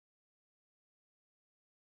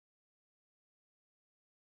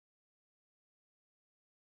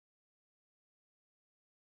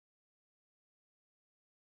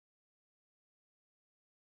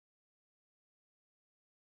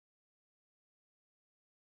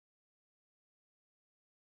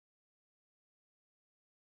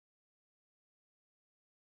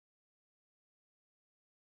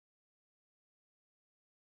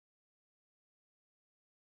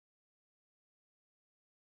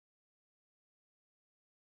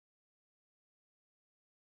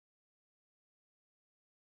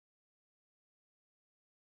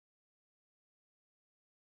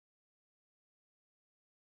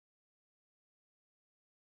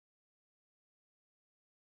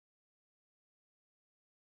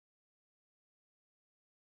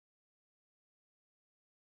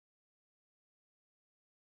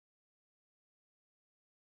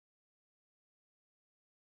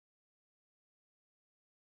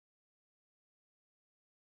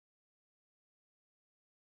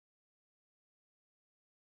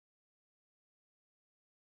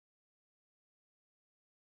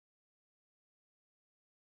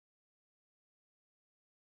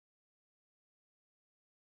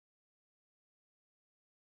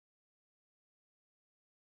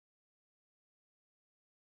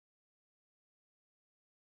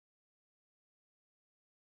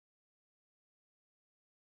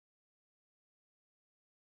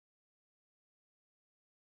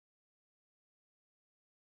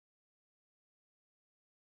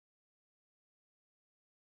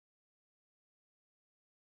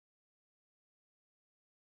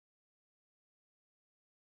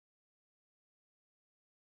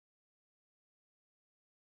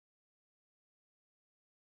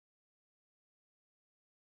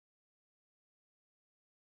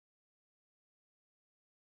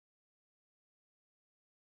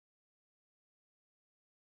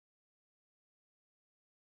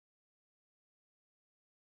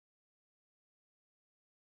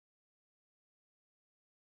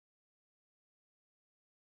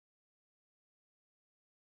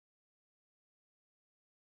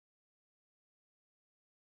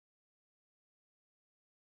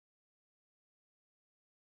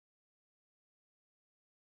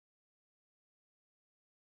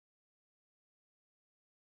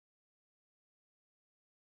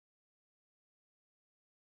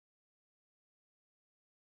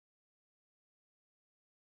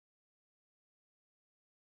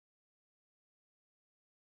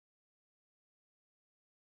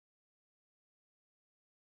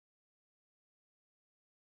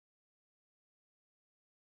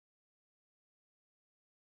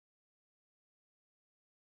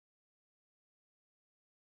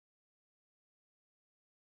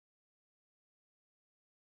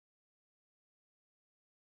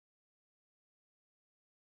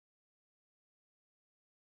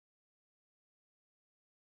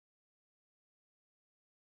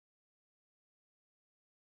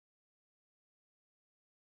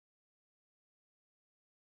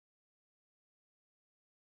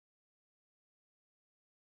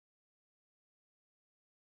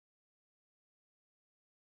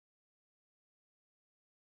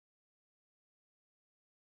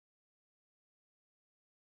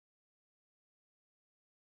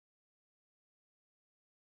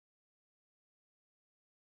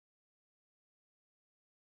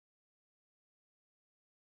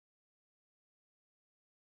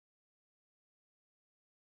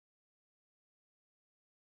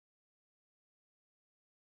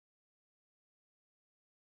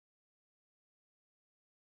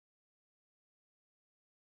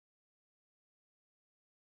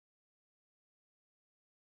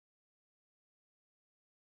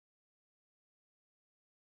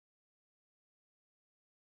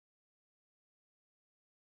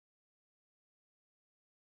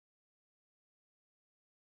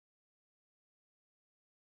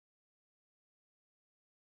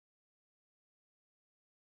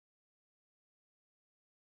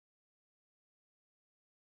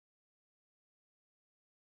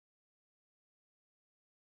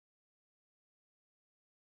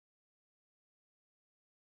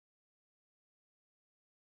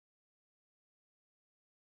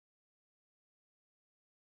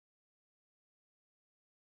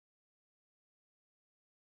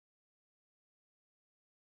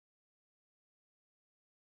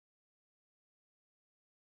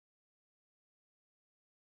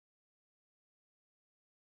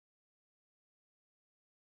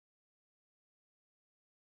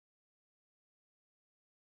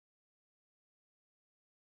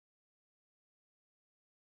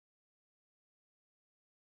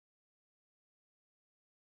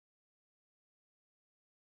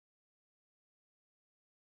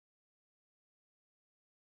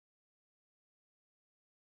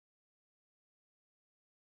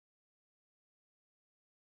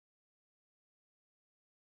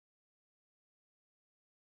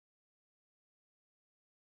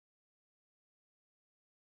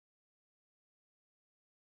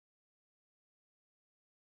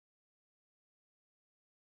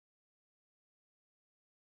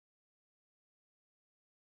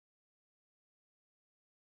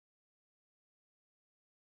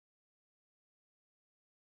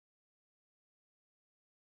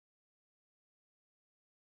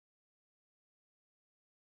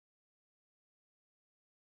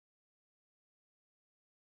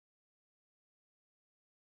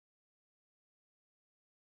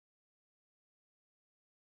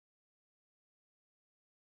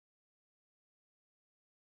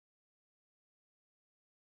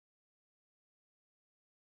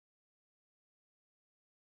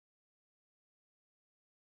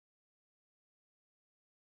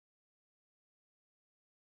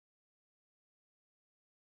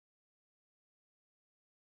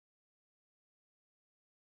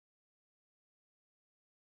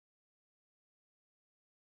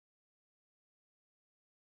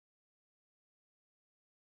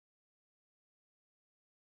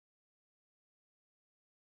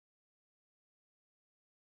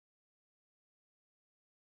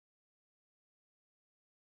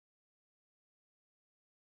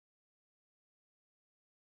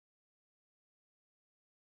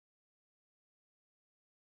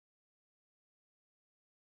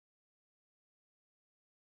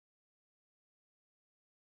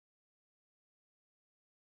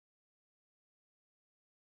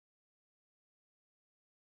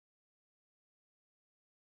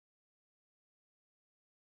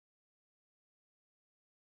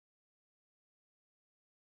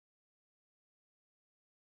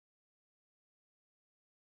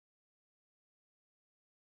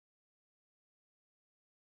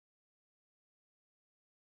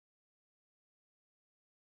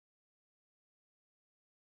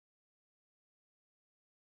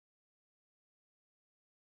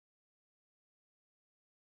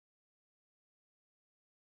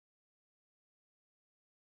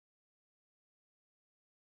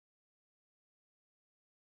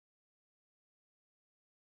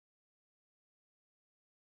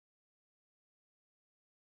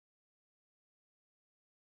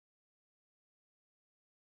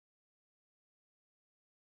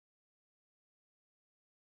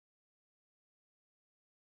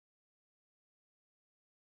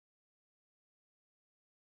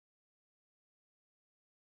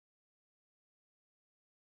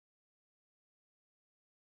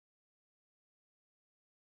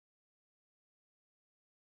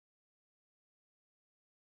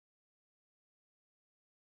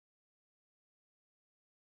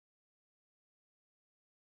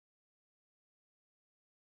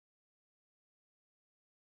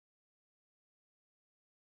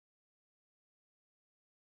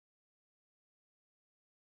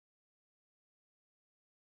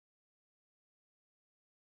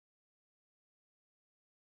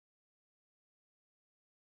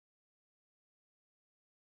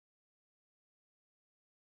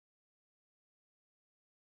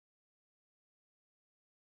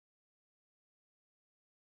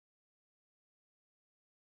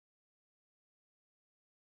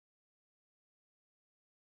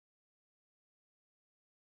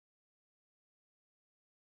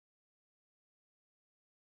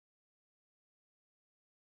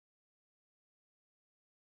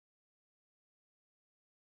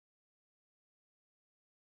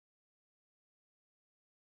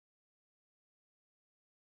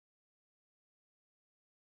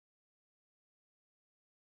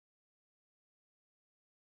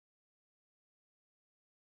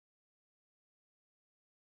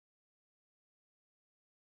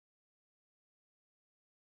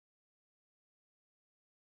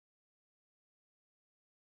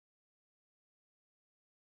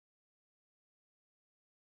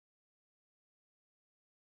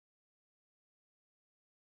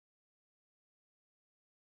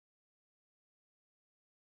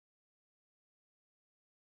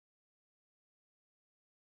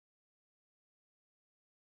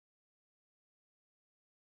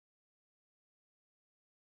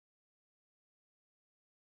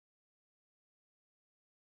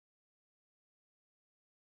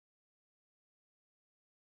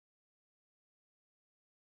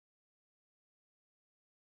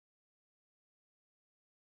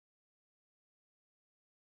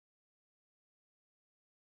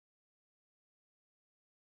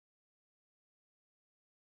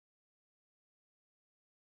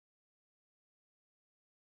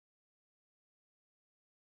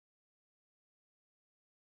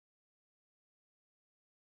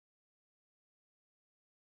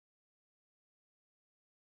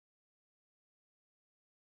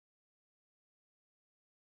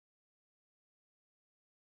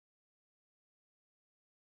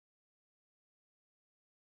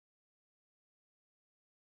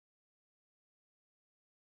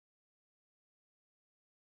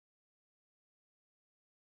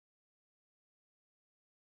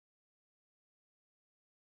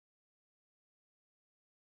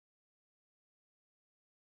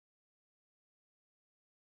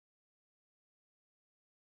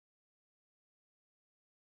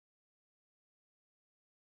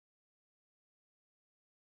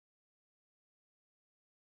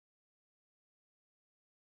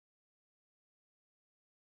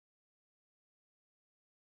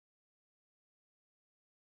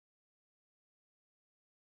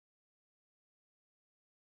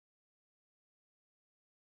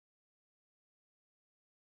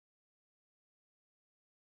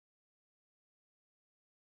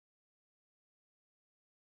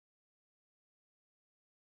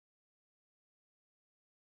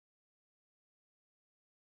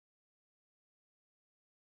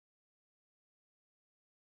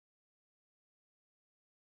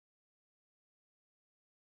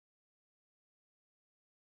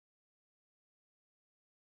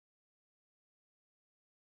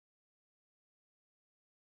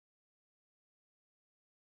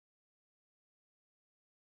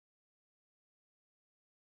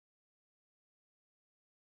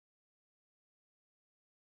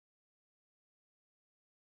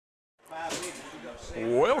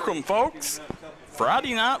Welcome, folks.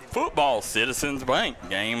 Friday night football, Citizens Bank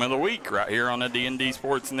game of the week right here on the D&D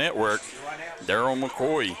Sports Network. Darryl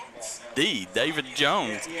McCoy, David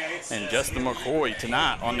Jones, and Justin McCoy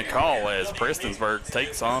tonight on the call as Prestonsburg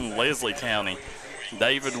takes on Leslie County.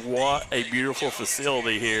 David, what a beautiful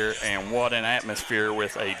facility here, and what an atmosphere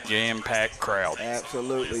with a jam-packed crowd.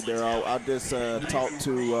 Absolutely, Darryl. I just talked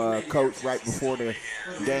to Coach right before the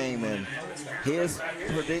game, and his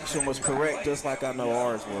prediction was correct, just like I know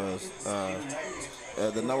ours was.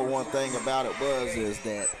 The number one thing about it is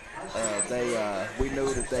that we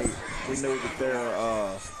knew that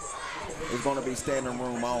there is going to be standing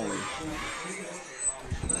room only.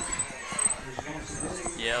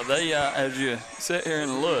 Yeah, they as you sit here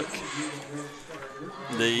and look,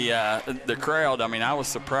 the crowd. I mean, I was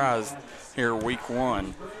surprised here week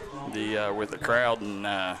one, with the crowd and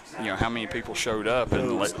how many people showed up, and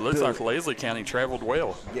it looks like Leslie County traveled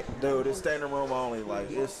well. Yeah, dude, it's standing room only.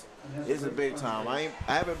 Like it's a big time. I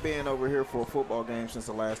haven't been over here for a football game since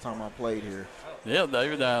the last time I played here. Yeah,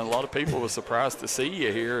 David, a lot of people were surprised to see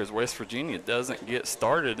you here as West Virginia doesn't get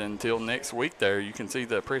started until next week there. You can see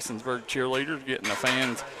the Prestonsburg cheerleaders getting the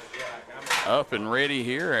fans up and ready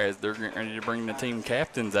here as they're ready to bring the team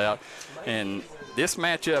captains out. And this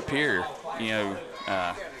matchup here,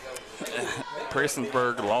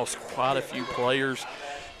 Prestonsburg lost quite a few players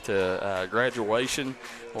to graduation.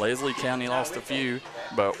 Leslie County lost a few,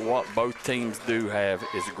 but what both teams do have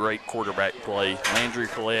is great quarterback play. Landry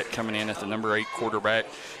Collette coming in as the number 8 quarterback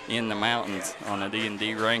in the mountains on the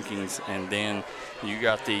D&D rankings, and then you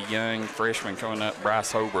got the young freshman coming up,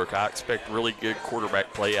 Bryce Holbrook. I expect really good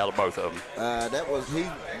quarterback play out of both of them. He's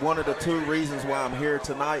one of the 2 reasons why I'm here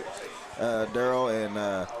tonight, Darryl, and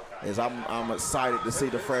is I'm excited to see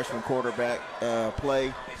the freshman quarterback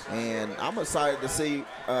play, and I'm excited to see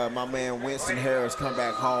my man Winston Harris come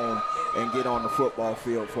back home and get on the football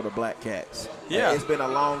field for the Black Cats. Yeah, it's been a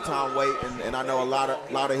long time waiting, and I know a lot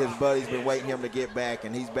of his buddies been waiting him to get back,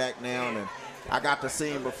 and he's back now. And I got to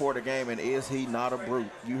see him before the game, and is he not a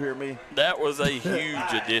brute? You hear me? That was a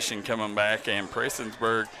huge addition coming back, and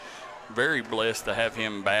Prestonsburg very blessed to have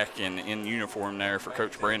him back in uniform there for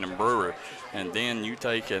Coach Brandon Brewer. And then you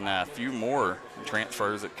take a few more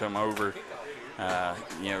transfers that come over,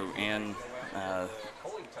 in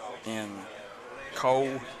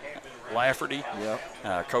Cole Lafferty.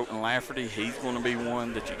 Yep. Colton Lafferty, he's going to be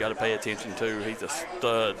one that you got to pay attention to. He's a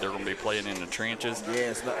stud. They're going to be playing in the trenches.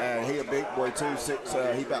 Yes, he a big boy too.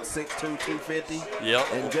 He about 6'2", 250. Yep.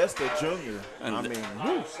 And just a junior. And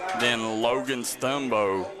then Logan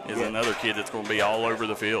Stumbo is another kid that's going to be all over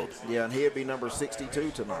the field. Yeah, and he'll be number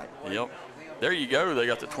 62 tonight. Yep. There you go. They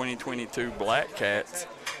got the 2022 Black Cats.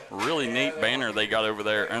 Really neat banner they got over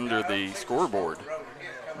there under the scoreboard.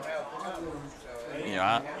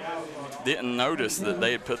 I didn't notice that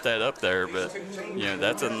they had put that up there, but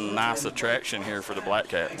that's a nice attraction here for the Black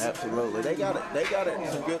Cats. Absolutely, they got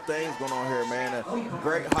some good things going on here, man.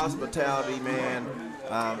 Great hospitality, man.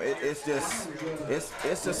 It's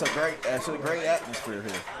just a great atmosphere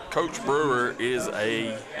here. Coach Brewer is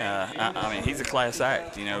he's a class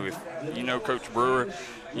act. If you know Coach Brewer,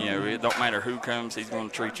 it don't matter who comes, he's going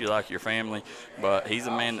to treat you like your family. But he's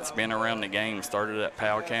a man that's been around the game, started at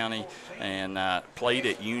Powell County, and played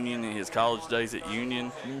at Union in his college days at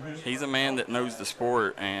Union. Mm-hmm. He's a man that knows the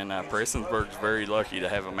sport, and Prestonsburg's very lucky to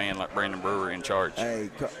have a man like Brandon Brewer in charge. Hey,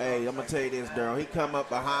 I'm going to tell you this, Darryl. He come up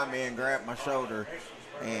behind me and grabbed my shoulder.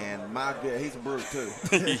 And my God, he's a brute too.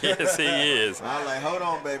 Yes, he is. I was like, hold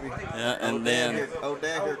on, baby. Yeah, and Dad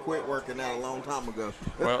here quit working out a long time ago.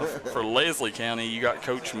 Well, for Leslie County, you got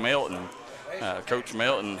Coach Melton. Coach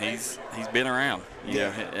Melton, he's been around.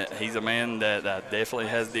 He's a man that definitely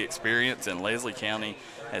has the experience, and Leslie County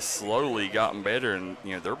has slowly gotten better, and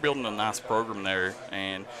they're building a nice program there,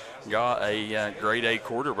 and got a grade A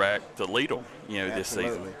quarterback to lead them, this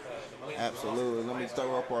season. Absolutely. Let me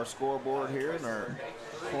throw up our scoreboard here in our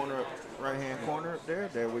right-hand corner up there.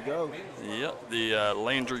 There we go. Yep, the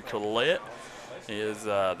Landry Collette is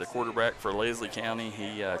the quarterback for Leslie County.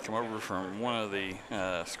 He come over from one of the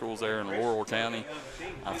schools there in Laurel County.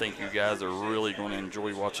 I think you guys are really going to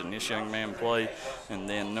enjoy watching this young man play. And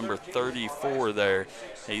then number 34 there,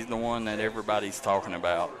 he's the one that everybody's talking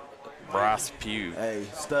about, Bryce Pugh. Hey,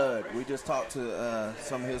 stud. We just talked to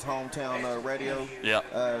some of his hometown radio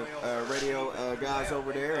guys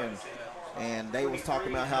over there, and they was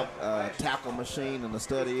talking about how tackle machine and the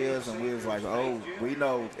study is, and we was like, oh, we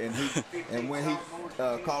know. And when he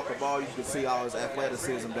caught the ball, you could see all his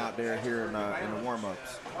athleticism out there here in the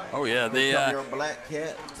warm-ups. Oh yeah, your Black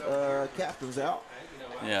Cat captain's out.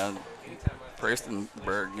 Yeah,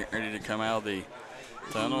 Prestonsburg getting ready to come out of the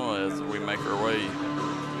tunnel as we make our way.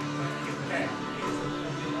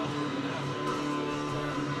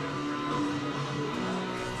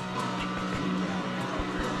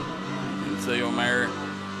 And see them there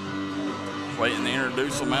waiting to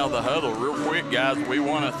introduce them out of the huddle. Real quick, guys, we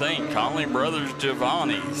want to thank Conley Brothers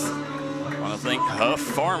Giovanni's. Want to thank Huff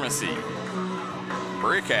Pharmacy,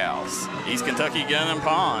 Brick House, East Kentucky Gun and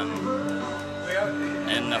Pond,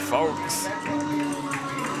 and the folks.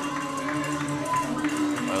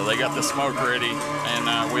 They got the smoke ready,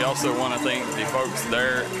 and we also want to thank the folks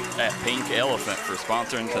there at Pink Elephant for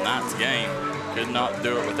sponsoring tonight's game. Could not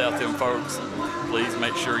do it without them folks. Please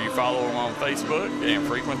make sure you follow them on Facebook and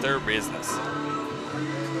frequent their business.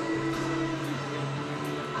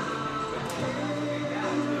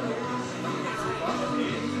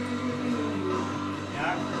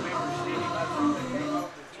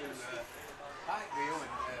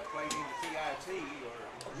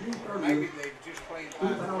 Maybe they just played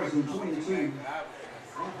by the regular season game, but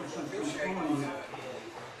I was officiating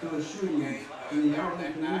the shooting game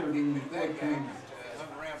that night. If that game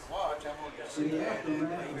hung around to watch, I wanted to see that.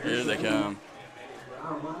 Here they come.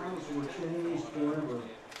 Our lives were changed forever.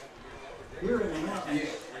 Here in the mountains,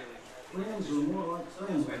 friends are more like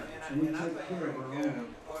family, and we take care of our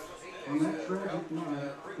own. On that tragic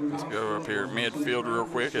night, Let's go up here at midfield real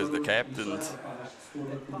quick as the captains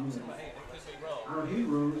our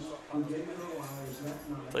heroes who gave their lives that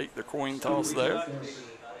night. take the coin toss there.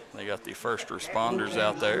 They got the first responders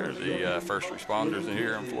out there. The first responders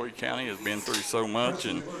here in Floyd County has been through so much,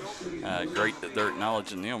 and great that they're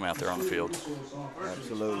acknowledging them out there on the field.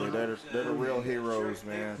 Absolutely. They're the real heroes,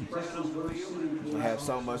 man. We have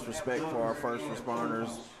so much respect for our first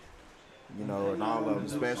responders, you know, and all of them,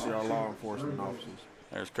 especially our law enforcement officers.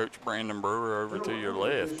 There's Coach Brandon Brewer over to your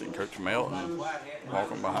left, and Coach Melton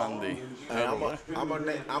walking behind the huddle. I'm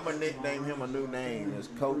gonna nickname him a new name. It's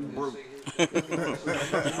Coach Brute. That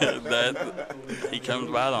he comes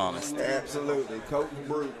about honest. Absolutely, Coach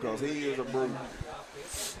Brute, because he is a brute.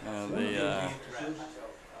 The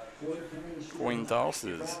coin toss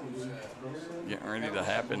is getting ready to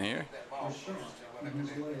happen here.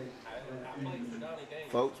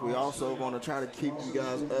 Folks, we also want to try to keep you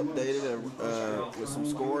guys updated with some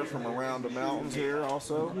scores from around the mountains here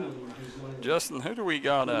also. Justin, who do we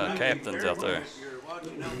got captains out there?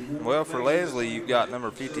 Well, for Leslie, you've got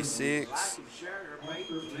number 56,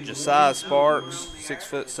 Josiah Sparks,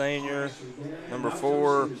 6-foot senior. Number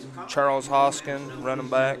 4, Charles Hoskin, running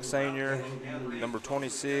back, senior. Number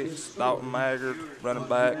 26, Dalton Maggard, running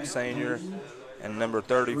back, senior. And number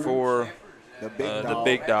 34, the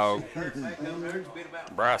big dog,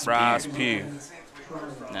 Bryce Pugh. Pugh.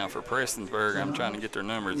 Now for Prestonsburg, I'm trying to get their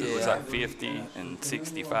numbers. It was like 50 and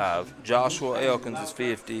 65. Joshua Elkins is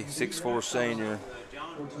 50, 6'4" senior.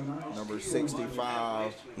 Number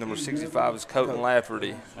 65. Number 65 is Colton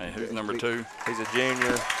Lafferty. Hey, who's number 2? He's a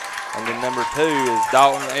junior. And then number 2 is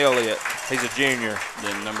Dalton Elliott. He's a junior.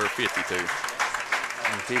 Then number 52.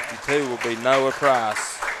 And 52 will be Noah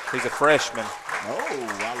Price. He's a freshman.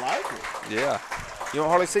 Oh, I like it. Yeah. You don't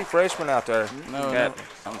hardly see freshmen out there. No,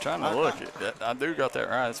 I'm trying to look at that. I do got that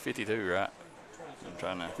right. It's 52, right? I'm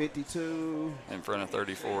trying to. 52. In front of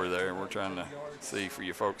 34 there. We're trying to see for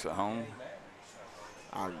you folks at home.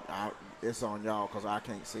 It's on y'all because I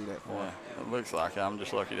can't see that far. Yeah, it looks like it. I'm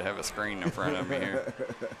just lucky to have a screen in front of me here.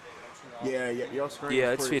 Yeah, your screen.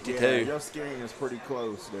 Yeah, is it's pretty, 52. Yeah, your screen is pretty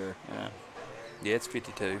close there. Yeah, Yeah, it's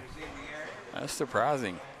 52. that's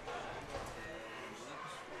surprising.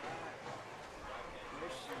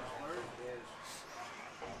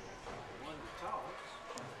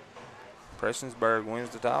 Prestonsburg wins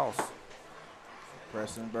the toss.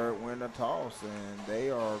 Prestonsburg win the toss, and they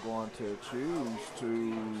are going to choose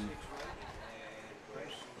to.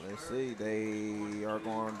 Let's see. They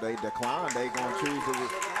decline. They're going to choose to.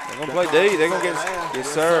 They're going to play D. They're going to get. Yes,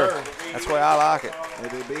 sir. That's the way I like it.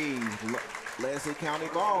 It'll be Leslie County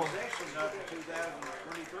ball.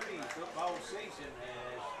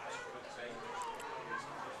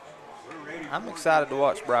 I'm excited to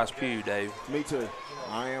watch Bryce Pugh, Dave. Me too.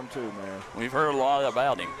 I am too, man. We've heard a lot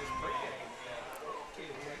about him.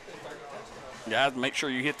 Guys, make sure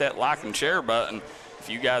you hit that like and share button. If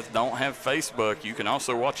you guys don't have Facebook, you can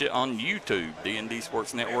also watch it on YouTube, D&D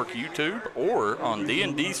Sports Network YouTube, or on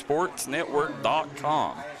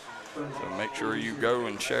dndsportsnetwork.com. So make sure you go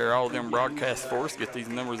and share all them broadcasts for us. Get these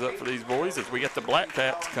numbers up for these boys as we get the Black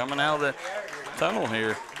Cats coming out of the tunnel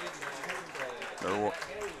here.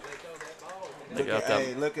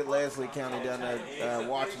 Look at Leslie County down there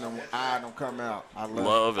watching them, eyeing them come out. I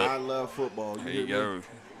love it. I love football. There you go.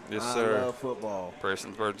 Yes, sir. I love football.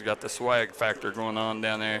 Prestonsburg's got the swag factor going on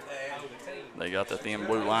down there. They got the thin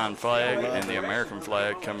blue line flag and the American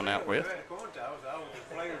flag coming out with.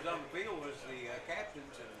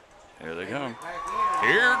 Here they come.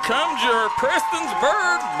 Here comes your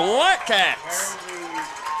Prestonsburg Black Cats.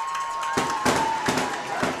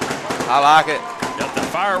 I like it. Got the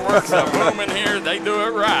fireworks up booming here. They do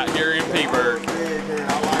it right here in Petersburg.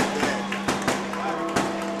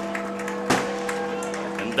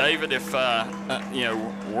 And David, if you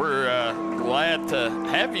know, we're glad to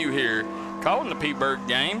have you here calling the Petersburg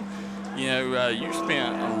game. You know, you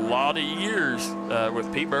spent a lot of years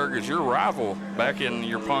with Petersburg as your rival back in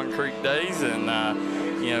your Pond Creek days, and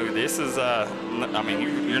you know, this is I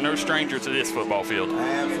mean, you're no stranger to this football field.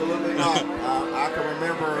 Absolutely not.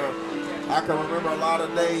 I can remember a lot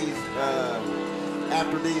of days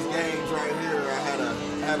after these games right here. I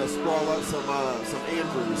had to scroll up some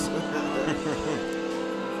injuries.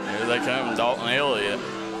 Here they come, Dalton Elliott.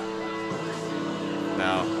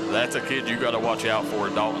 Now, that's a kid you got to watch out for,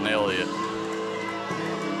 Dalton Elliott.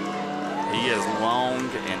 He is long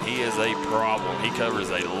and he is a problem. He covers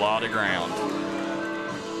a lot of ground.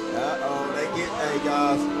 Hey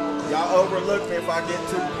guys, y'all overlook me if I get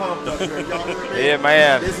too pumped up here. Y'all hear me? Yeah,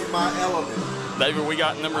 man. This is my element. David, we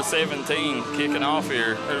got number 17 kicking off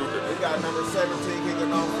here. We got number 17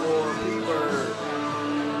 kicking off for Petersburg.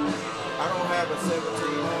 I don't have a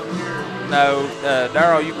 17 on here. No,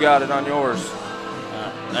 Darryl, you've got it on yours.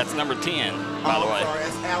 That's number 10, by the way. Sorry,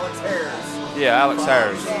 that's Alex Harris. Yeah, Alex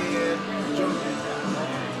Harris.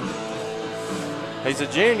 He's a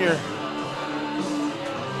junior.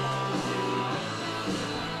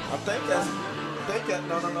 I think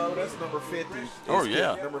no, that's number 50. Oh,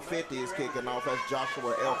 yeah. Number 50 is kicking off. That's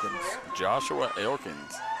Joshua Elkins. Joshua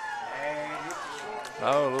Elkins.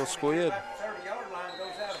 Oh, a little squid.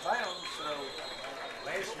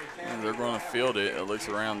 And they're going to field it. It looks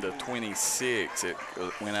around the 26. It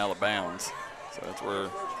went out of bounds. So that's where,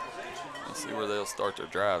 let's see where they'll start their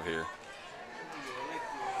drive here.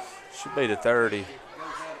 Should be the 30.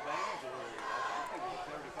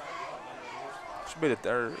 Should be the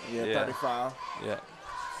 30. Yeah, 35. Yeah.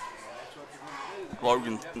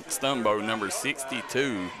 Logan Stumbo, number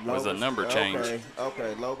 62, was a number change.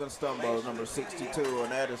 Okay, Logan Stumbo, number 62,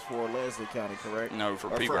 and that is for Leslie County, correct? No,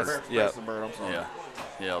 for Petersburg. Yeah. I'm sorry.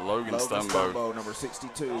 Yeah, Logan Stumbo, number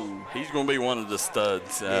 62. He's going to be one of the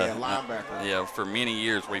studs. Linebacker. Yeah, for many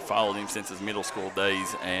years we followed him since his middle school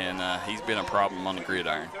days, and he's been a problem on the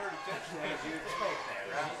gridiron.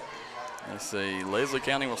 Let's see, Leslie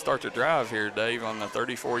County will start the drive here, Dave, on the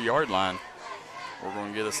 34-yard line. We're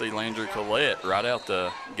going to get to see Landry Collette right out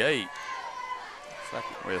the gate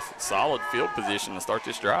with solid field position to start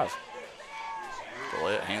this drive.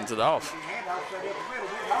 Collette hands it off.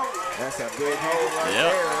 That's a big hole right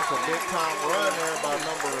there. That's a big-time run there by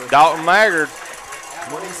number Dalton Maggard.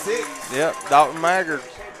 26. Yep, Dalton Maggard.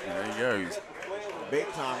 There he goes.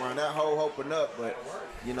 Big-time run. That hole opened up, but,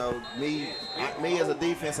 you know, me as a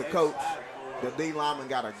defensive coach, the D lineman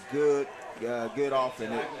got a good off,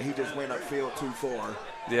 and he just went upfield too far.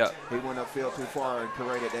 Yeah. He went upfield too far and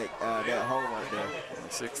created that hole right there.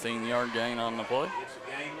 16-yard gain on the play.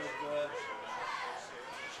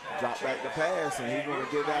 Drop back the pass, and he's going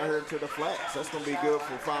to get out here to the flats. That's going to be good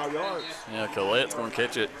for 5 yards. Yeah, Collette's going to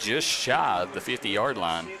catch it just shy of the 50-yard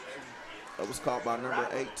line. That was caught by number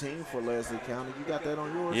 18 for Leslie County. You got that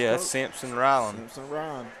on yours? Yeah, Coach? Simpson Ryland. Simpson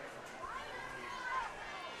Ryland.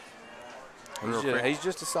 He's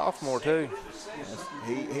just a sophomore too.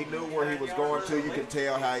 He knew where he was going to. You can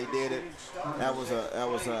tell how he did it. That was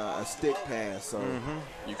a stick pass. So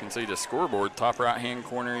You can see the scoreboard, top right-hand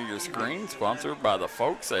corner of your screen, sponsored by the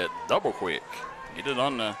folks at Double Quick. Get it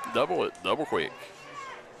on the double at Double Quick.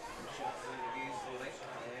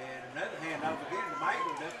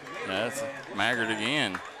 That's Maggard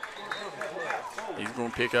again. He's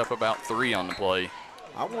going to pick up about 3 on the play.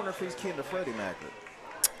 I wonder if he's kin to Freddie Maggard.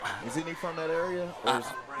 Isn't he from that area?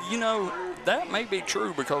 You know, that may be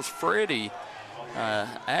true because Freddie,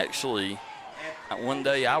 actually, one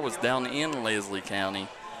day I was down in Leslie County,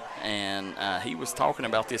 and he was talking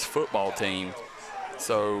about this football team.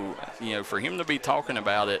 So, you know, for him to be talking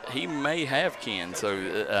about it, he may have kin.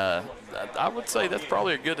 So I would say that's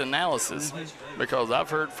probably a good analysis because I've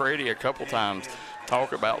heard Freddie a couple times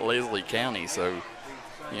talk about Leslie County. So,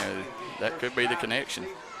 you know, that could be the connection.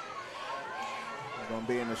 Going to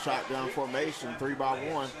be in the shotgun formation,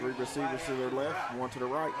 3-by-1, 3 receivers to their left, 1 to the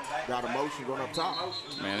right. Got a motion going up top.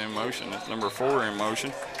 Man in motion. That's number 4 in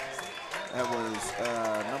motion. That was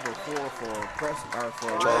number 4 for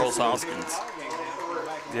Charles Hoskins.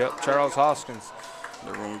 Yep, Charles Hoskins.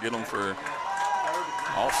 They're going to get them for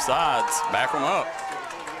offsides. Back them up.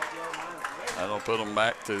 That'll put them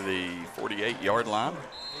back to the 48-yard line.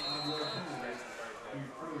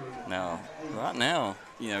 Now, right now,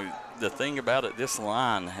 you know, the thing about it, this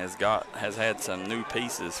line has had some new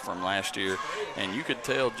pieces from last year, and you could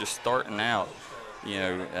tell just starting out, you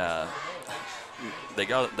know, they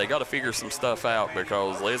got to figure some stuff out,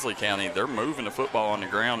 because Leslie County, they're moving the football on the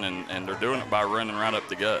ground, and they're doing it by running right up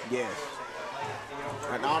the gut. Yes.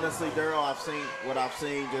 And honestly, Darryl, I've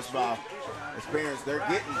seen just by experience, they're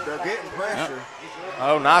getting pressure. Yep.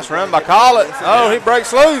 Oh, nice run by Collett. Oh, he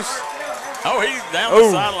breaks loose. Oh, he's down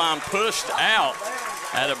the sideline, pushed out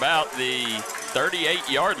at about the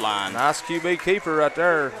 38-yard line. Nice QB keeper right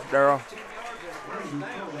there, Darryl.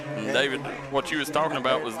 And David, what you was talking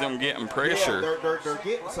about was them getting pressure. Yeah, they're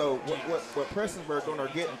getting, so what Prestonsburg doing, they're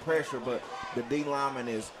getting pressure, but the D lineman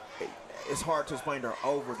it's hard to explain they're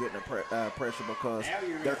over getting the pressure, because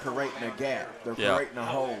they're creating a gap. They're creating a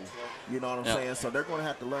hole. You know what I'm saying? So they're going to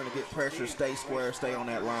have to learn to get pressure, stay square, stay on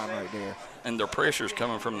that line right there. And their pressure's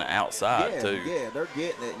coming from the outside, too. Yeah, they're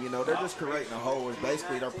getting it. You know, they're just creating a hole. It's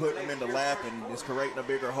basically, they're putting them in the lap, and it's creating a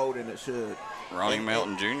bigger hole than it should. Ronnie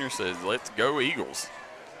Melton Jr. says, "Let's go Eagles."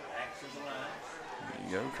 There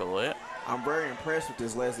you go, Collette. I'm very impressed with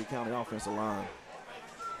this Leslie County offensive line.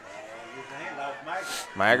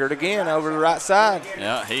 Maggard again over the right side.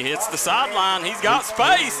 Yeah, he hits the sideline. He's got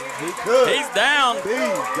space. He could. He's down.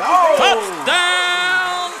 Touchdown,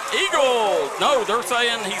 Eagles. No, they're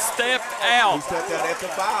saying he stepped out. He stepped out at the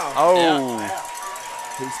 5. Oh. Yeah.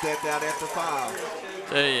 He stepped out at the 5.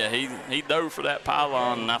 Tell you, he dove for that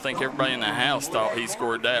pylon, and I think everybody in the house thought he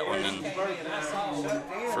scored that one. And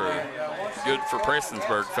good for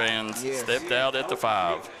Prestonsburg fans, stepped out at the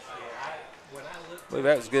 5. I believe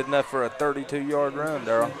that was good enough for a 32-yard run,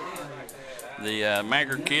 Darryl. The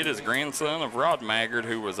Maggard kid is grandson of Rod Maggard,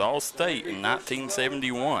 who was All-State in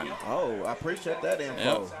 1971. Oh, I appreciate that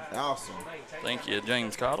info. Yep. Awesome. Thank you,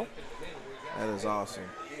 James Cottle. That is awesome.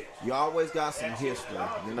 You always got some history,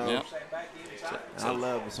 you know. Yep. I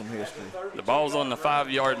love some history. The ball's on the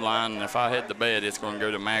 5-yard line, and if I had to bet, it's going to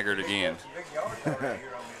go to Maggard again.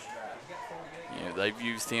 They've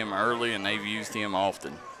used him early, and they've used him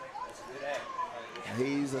often.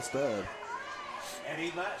 He's a stud. And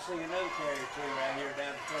he might see another carry too right here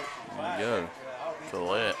down the There you go.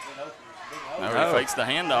 Collette. Now he fakes the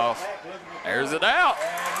handoff. Airs it out.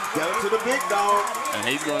 Go to the big dog. And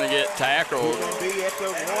he's going to get tackled. He's going to be at the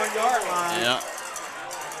 1-yard line. Yeah.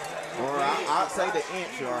 Or I'd say the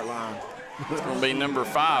inch-yard line. It's going to be number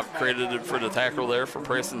 5 credited for the tackle there for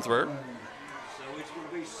Prestonsburg.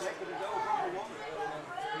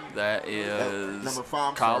 That is number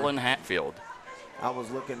 5, Colin Hatfield. I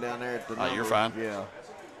was looking down there at the number. Oh, you're fine. Yeah.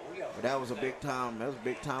 But that was a big time. That was a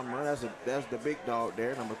big time run. That's the big dog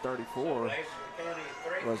there. Number 34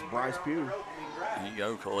 was Bryce Pugh. There you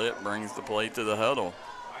go. Collette brings the play to the huddle.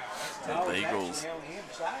 The Eagles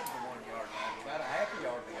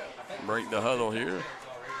break the huddle here.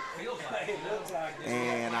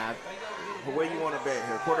 And where you want to bet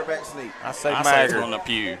here? Quarterback sneak. I say Maggard. Maggard. On the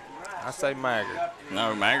pew. I say Maggard.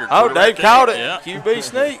 No, Maggard. Oh, Dave caught it. Yeah. QB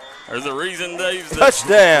sneak. There's a reason Dave's the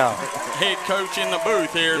Touchdown. head coach in the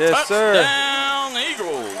booth here. Yes, Touchdown,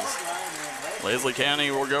 Eagles. Leslie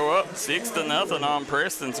County will go up 6-0 on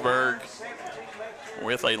Prestonsburg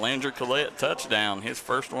with a Landry Collette touchdown, his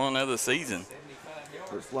first one of the season.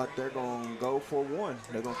 Looks like they're going to go for 1.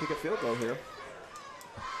 They're going to kick a field goal here.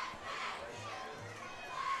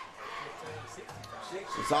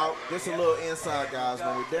 This is a little inside, guys.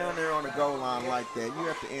 When we're down there on the goal line like that, you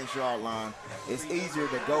have the inch-yard line. It's easier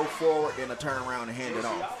to go forward than to turn around and hand it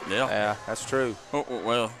off. Yeah, that's true.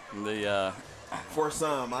 Well, the for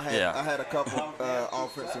some, I had a couple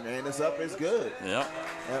offensive, and it's up. It's good. Yeah.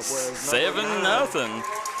 That was 7-0.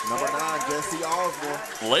 Number 9, Jesse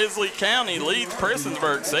Osborne. Leslie County leads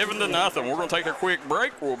Prestonsburg 7-0. We're going to take a quick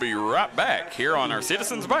break. We'll be right back here on our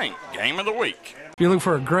Citizens Bank Game of the Week. If you're looking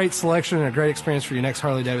for a great selection and a great experience for your next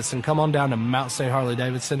Harley-Davidson, come on down to Mountain State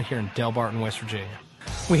Harley-Davidson here in Del Barton, West Virginia.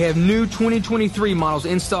 We have new 2023 models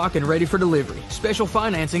in stock and ready for delivery. Special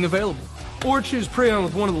financing available. Or choose pre-owned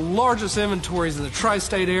with one of the largest inventories in the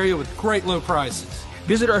tri-state area with great low prices.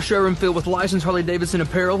 Visit our showroom filled with licensed Harley-Davidson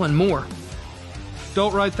apparel and more.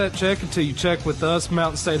 Don't write that check until you check with us,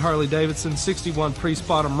 Mountain State Harley-Davidson, 61 Priest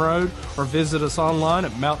Bottom Road, or visit us online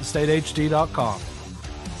at mountainstatehd.com.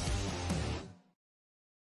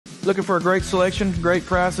 Looking for a great selection, great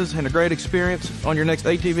prices, and a great experience on your next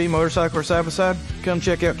ATV, motorcycle, or side-by-side? Come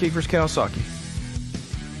check out Kiefer's Kawasaki.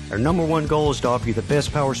 Our #1 goal is to offer you the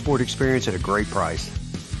best power sport experience at a great price.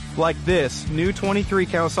 Like this new 23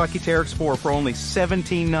 Kawasaki Teryx 4 for only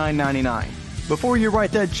 $17,999. Before you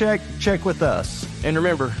write that check, check with us. And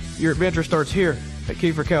remember, Your adventure starts here at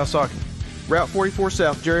Kiefer Kawasaki. Route 44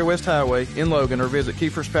 South, Jerry West Highway in Logan, or visit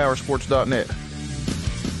KiefersPowersports.net.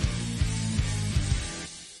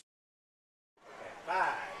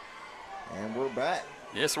 And we're back.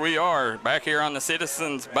 Yes, we are. Back here on the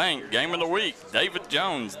Citizens Bank Game of the Week. David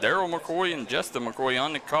Jones, Darryl McCoy, and Justin McCoy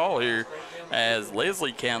on the call here as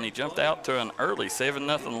Leslie County jumped out to an early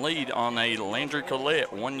 7-0 lead on a Landry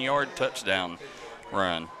Collette 1-yard touchdown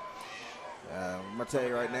run. I'm going to tell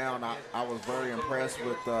you right now, and I was very impressed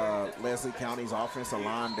with Leslie County's offensive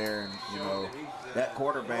line there. And, you know, that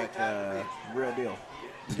quarterback, real deal.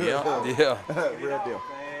 Yeah. Real deal.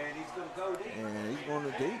 And he's going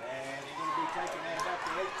to deep.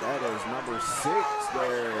 That is number 6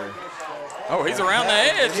 there. Oh, he's around the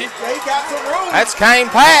edge. He got some room. That's Kane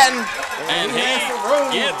Patton. And he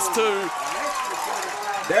gets to.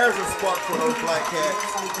 There's a spot for those Black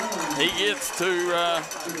Cats. He gets to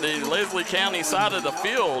the Leslie County side of the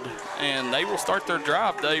field, and they will start their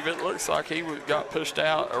drive, David. Looks like he got pushed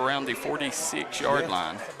out around the 46-yard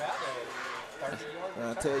line.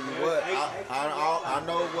 I tell you what, I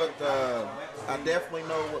know what I definitely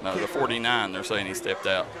know what. No, the 49, they're saying he stepped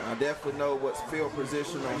out. I definitely know what field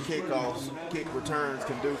position on kickoffs, kick returns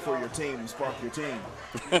can do for your team and spark your team.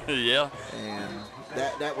 Yeah. And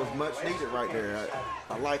that was much needed right there.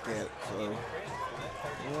 I like that. So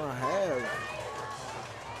I have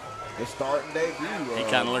the starting debut. He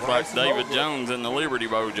kind of looked like David Jones in the Liberty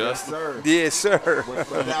Bowl, Justin. Yes, sir.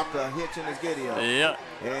 Without the hitch in his giddy up. Yeah.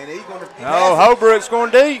 And he's going to. Oh, Holbrook's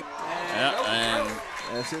going deep. Yeah, and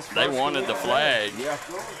they wanted the flag. Yeah.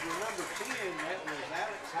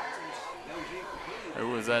 Who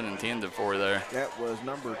was that intended for there? That was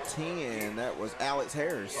number 10. That was Alex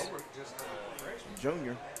Harris,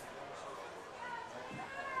 Jr.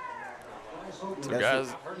 So,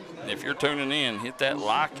 guys, if you're tuning in, hit that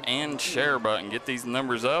like and share button. Get these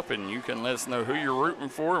numbers up, and you can let us know who you're rooting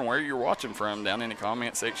for and where you're watching from down in the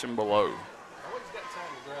comment section below.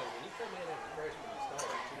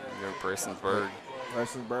 Go Prestonsburg.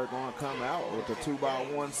 Prestonsburg going to come out with a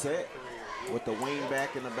 2-by-1 set with the wing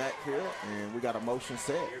back in the backfield, and we got a motion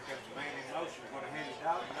set.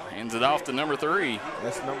 Hands it off to number 3.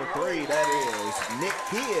 That's number 3. That is Nick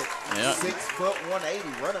Kidd, Yeah. 6 foot 180,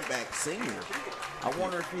 running back, senior. I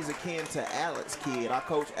wonder if he's akin to Alex Kidd. I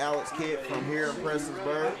coach Alex Kidd from here in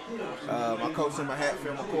Prestonsburg. I coached him at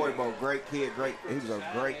Hatfield McCoy Bowl. Great kid, great. He was a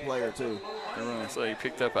great player too. I'm going to say he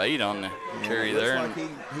picked up 8 on the carry looks there. Like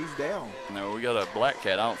he's down. No, we got a black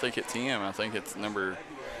cat. I don't think it's him. I think it's number.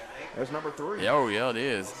 That's number 3. Oh, yeah, it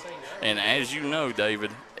is. And as you know, David,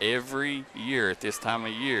 every year at this time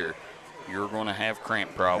of year, you're going to have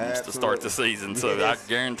cramp problems to start the season. So Yes. I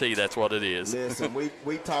guarantee that's what it is. Listen, we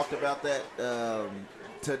talked about that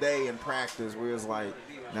today in practice. We was like,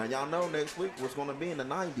 now y'all know next week what's going to be in the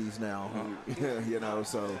 90s now. You know,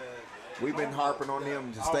 so we've been harping on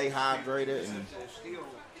them to stay hydrated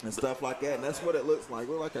and stuff like that. And that's what it looks like.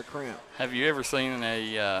 We're like a cramp. Have you ever seen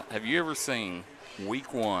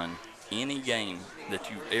week 1 any game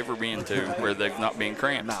that you've ever been to where they've not been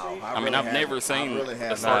cramps? No, I've never seen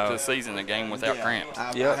the start of the season a game without cramps.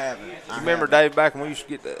 I haven't. You remember, Dave, back when we used to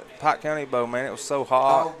get the Pike County Bowl, man, it was so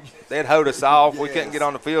hot. They'd hold us off. We couldn't get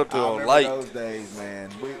on the field till late. Those days,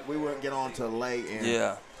 man. We wouldn't get on till late.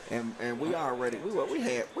 And And we already we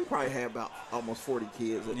probably had about almost 40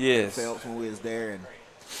 kids at Phelps when we was there,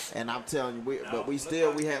 and I'm telling you, we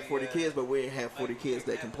had 40 kids, but we didn't have 40 kids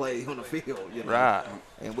that can play on the field, you know. Right.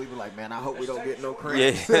 And we were like, man, I hope we don't get no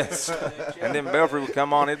cramps. Yes. And then Belfry would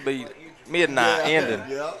come on, it'd be midnight ending.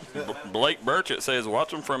 Blake Burchett says,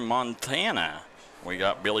 watching from Montana. We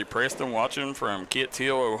got Billy Preston watching from Kitts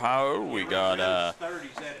Hill, Ohio. We got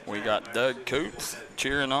Doug Coots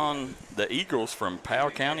cheering on the Eagles from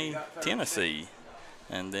Powell County, Tennessee.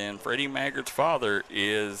 And then Freddie Maggart's father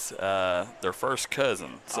is their first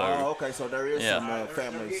cousin. So, okay, so there is some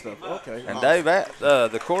family stuff. Okay. And Dave,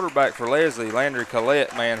 the quarterback for Leslie, Landry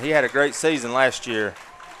Collette, man, he had a great season last year.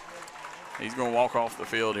 He's going to walk off the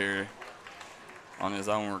field here on his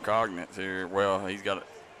own recognizance here. Well, he's got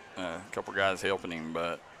a couple guys helping him,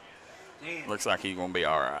 but looks like he's going to be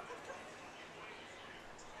all right.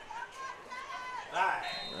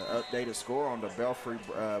 Updated score on the Belfry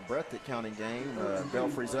Breathitt County game.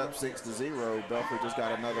 Belfry's up 6-0. Belfry just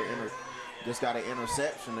got an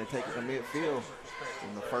interception. They take it to midfield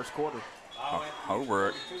in the first quarter.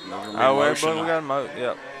 Holbrook. We got him out.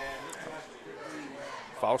 Yep.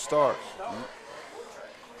 False start.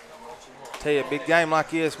 Tell you, a big game like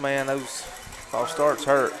this, man, those false starts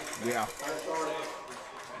hurt. Yeah.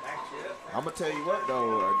 I'm going to tell you what,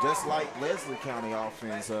 though, just like Leslie County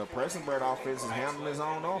offense, Prestonsburg offense is handling his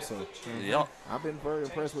own also. Yep. I've been very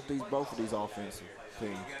impressed with both of these offensive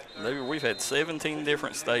teams. We've had 17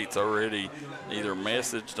 different states already either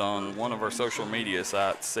messaged on one of our social media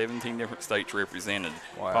sites, 17 different states represented.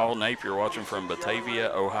 Wow. Paul Napier watching from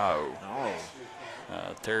Batavia, Ohio. Oh.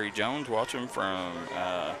 Terry Jones watching from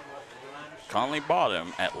Conley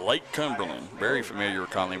Bottom at Lake Cumberland. Very familiar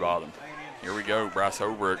with Conley Bottom. Here we go. Bryce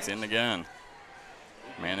Holbrook's in the gun.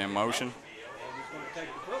 Man in motion.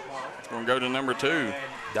 It's going to go to number 2.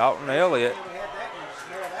 Dalton Elliott.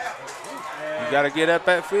 You got to get up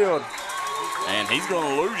that field. And he's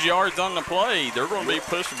going to lose yards on the play. They're going to be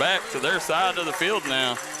pushed back to their side of the field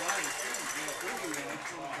now.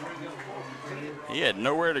 He had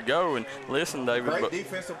nowhere to go. And listen, David. Great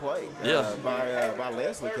defensive play by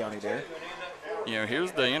Leslie County there. You know,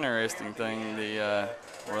 here's the interesting thing. We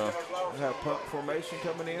have punt formation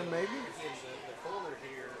coming in, maybe?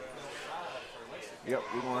 Yep,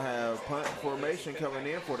 we're going to have punt formation coming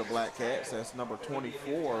in for the Black Cats. That's number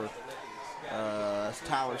 24. That's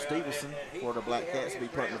Tyler Stevenson for the Black Cats to be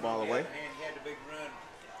punting the ball away.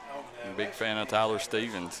 I'm a big fan of Tyler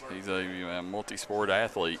Stevens. He's a multi-sport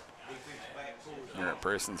athlete here at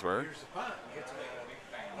Prestonsburg.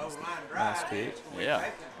 Nice kick. Yeah,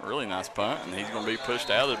 really nice punt, and he's going to be pushed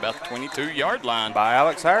out at about the 22-yard line by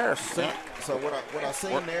Alex Harris. So what I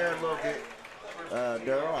seen there a little bit,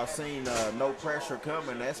 Darryl, I seen no pressure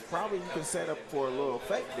coming. That's probably you can set up for a little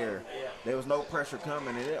fake there. There was no pressure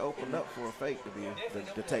coming, and it opened up for a fake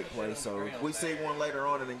to take place. So if we see one later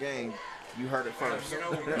on in the game, you heard it first.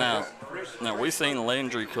 Now we seen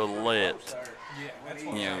Landry Collette,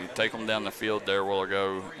 take them down the field there a while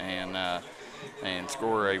ago and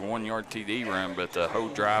score a 1-yard TD run, but the whole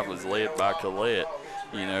drive was led by Collette.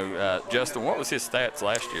 Justin, what was his stats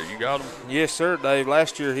last year? You got him? Yes, sir, Dave.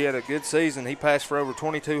 Last year he had a good season. He passed for over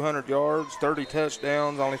 2,200 yards, 30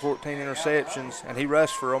 touchdowns, only 14 interceptions, and he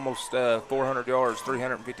rushed for almost 400 yards,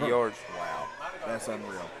 350 yards. Wow, that's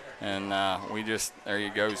unreal. And there he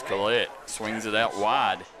goes, Collette. Swings it out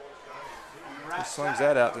wide. He swings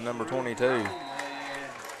that out to number 22.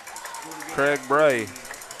 Craig Bray.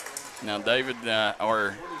 Now, David,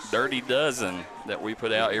 our Dirty Dozen that we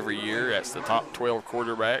put out every year, that's the top 12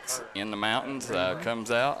 quarterbacks in the mountains, comes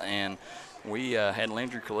out. And we had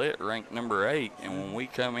Landry Collette ranked number 8. And when we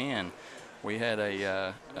come in, we had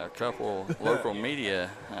a couple local media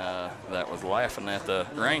that was laughing at the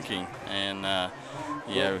ranking. And,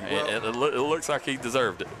 it looks like he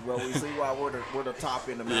deserved it. Well, we see why we're the top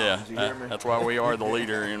in the mountains. You hear me? That's why we are the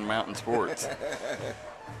leader in mountain sports.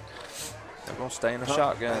 They're going to stay in the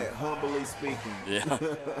shotgun. Humbly speaking. Yeah.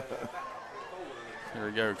 Here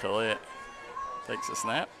we go, Collette. Takes a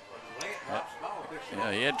snap.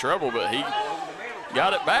 Yeah, he had trouble, but he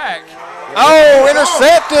got it back. Oh,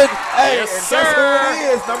 intercepted. Hey, yes, and sir. That's who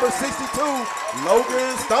it is, number 62,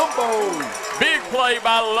 Logan Stumbo. Big play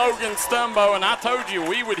by Logan Stumbo, and I told you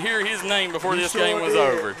we would hear his name before this game was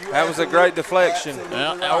over. That was a great deflection.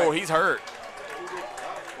 Yeah. Oh, he's hurt.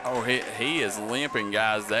 Oh, he is limping,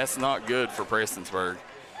 guys. That's not good for Prestonsburg.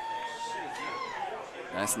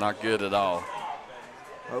 That's not good at all.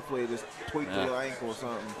 Hopefully just tweak the ankle or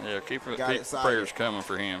something. Yeah, keep prayers coming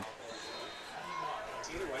for him.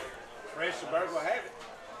 Prestonsburg will have it.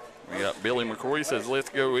 We got Billy McCoy says, let's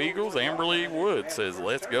go Eagles. Amberly Wood says,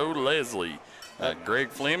 let's go Leslie. Greg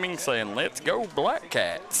Fleming saying, let's go Black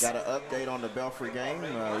Cats. Got an update on the Belfry game.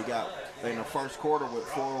 We got in the first quarter with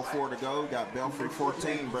 4:04 to go. Got Belfry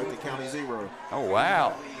 14, Bertha County 0. Oh,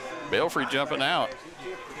 wow. Belfry jumping out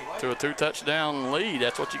to a 2-touchdown lead.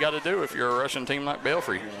 That's what you got to do if you're a rushing team like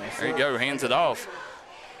Belfry. There you go, hands it off.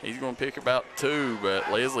 He's going to pick about 2,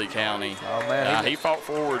 but Leslie County, he fought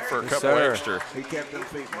forward for a couple extra. He kept them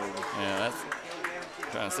feet moving. Yeah, that's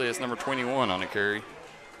trying to say it's number 21 on the carry.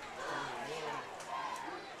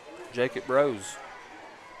 Jacob Rose.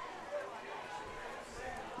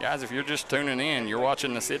 Guys, if you're just tuning in, you're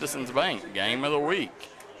watching the Citizens Bank Game of the Week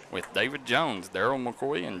with David Jones, Darryl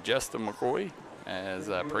McCoy, and Justin McCoy as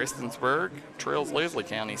Prestonsburg trails Leslie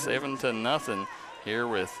County 7-0 here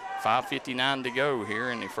with 5:59 to go here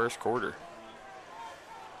in the first quarter.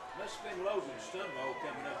 Must have been Logan Stumbo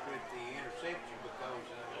coming up with the interception because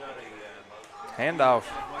handoff.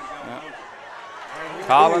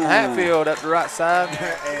 Colin Hatfield up the right side.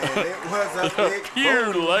 And it was a big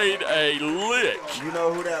Pugh laid a lick. You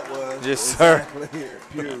know who that was. Yes, exactly. sir.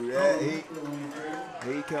 Pugh. Yeah,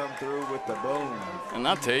 he come through with the boom. And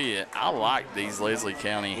I tell you, I like these Leslie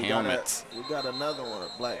County helmets. We got another one,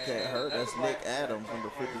 Black Cat hurt. That's Nick Adams, number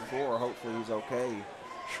 54. Hopefully he's okay.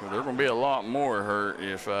 Sure, there are going to be a lot more hurt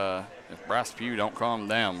if Bryce Pugh don't calm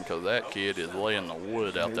down, because that kid is laying the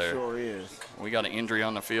wood out there. He sure is. We got an injury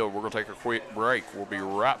on the field. We're going to take a quick break. We'll be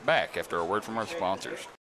right back after a word from our sponsors.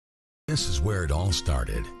 This is where it all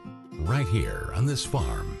started, right here on this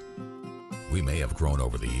farm. We may have grown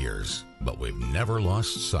over the years, but we've never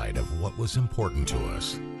lost sight of what was important to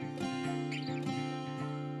us.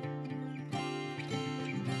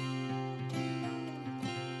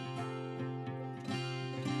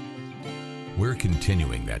 We're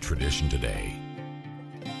continuing that tradition today,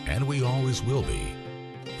 and we always will be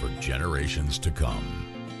for generations to come.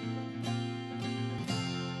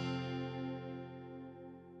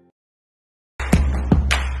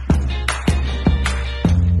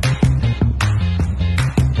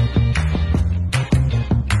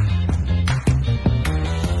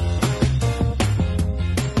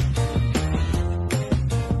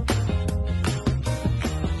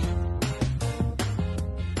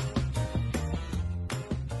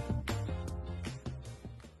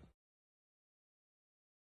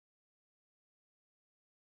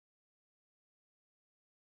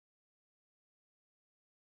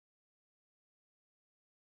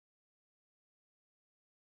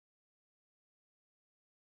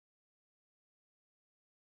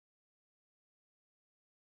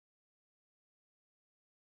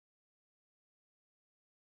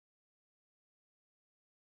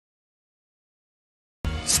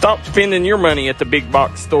 Stop spending your money at the big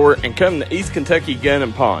box store and come to East Kentucky Gun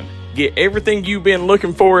and Pawn. Get everything you've been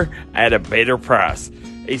looking for at a better price.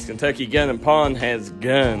 East Kentucky Gun and Pawn has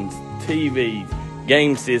guns, TVs,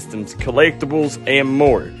 game systems, collectibles, and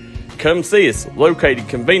more. Come see us, located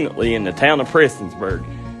conveniently in the town of Prestonsburg.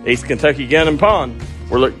 East Kentucky Gun and Pawn,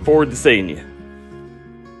 we're looking forward to seeing you.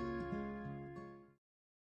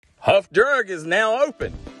 Huff Drug is now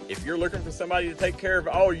open. If you're looking for somebody to take care of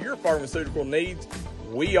all your pharmaceutical needs,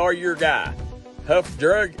 we are your guy. Huff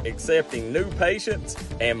Drug accepting new patients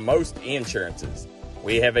and most insurances.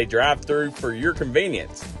 We have a drive-through for your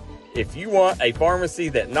convenience. If you want a pharmacy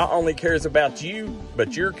that not only cares about you,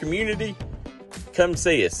 but your community, come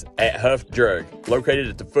see us at Huff Drug, located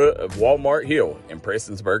at the foot of Walmart Hill in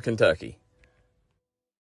Prestonsburg, Kentucky.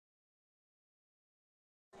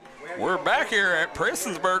 We're back here at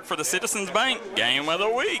Prestonsburg for the Citizens Bank Game of the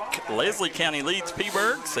Week. Leslie County leads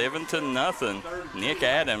Peaburg 7-0. Nick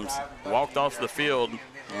Adams walked off the field.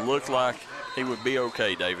 Looked like he would be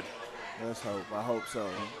okay, David. Let's hope. I hope so.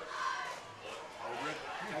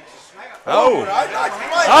 Oh,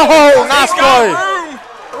 nice play.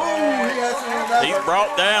 He's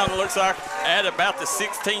brought down, looks like, at about the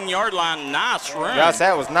 16-yard line. Nice run. Guys,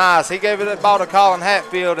 that was nice. He gave it that ball to Colin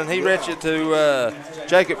Hatfield, and he reached it to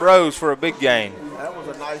Jacob Rose for a big gain. That was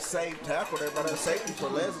a nice save tackle there by that safety for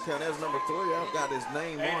Leslie County. That's number 3. I've got his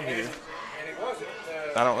name on here.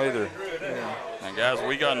 I don't either. Yeah. Now, guys,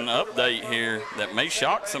 we got an update here that may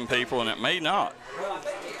shock some people, and it may not.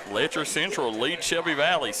 Letcher Central leads Shelby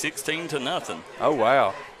Valley 16-0. Oh,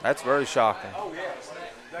 wow. That's very shocking.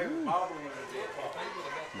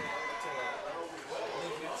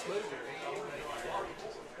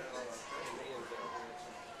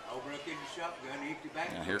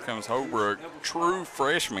 Now here comes Holbrook, true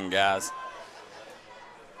freshman, guys.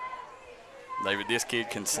 David, this kid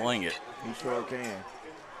can sling it. He sure can.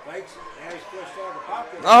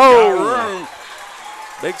 Oh,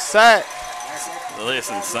 big sack.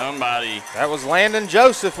 Listen, somebody. That was Landon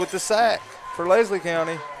Joseph with the sack for Leslie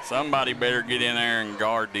County. Somebody better get in there and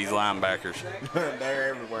guard these linebackers. They're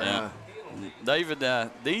everywhere, yeah. David,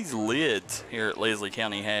 these lids here at Leslie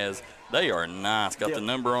County they are nice. Got the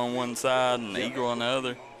number on one side and the eagle on the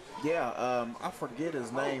other. Yeah, I forget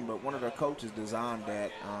his name, but one of the coaches designed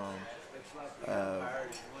that.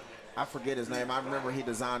 I forget his name. I remember he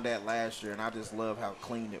designed that last year, and I just love how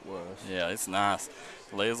clean it was. Yeah, it's nice.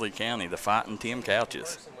 Leslie County, the Fighting Tim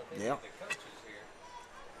Couches. Yeah.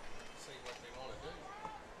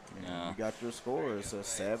 Yeah. You got your score. It's a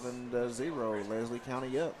 7-0. Leslie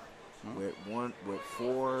County up with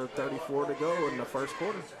 4:34 to go in the first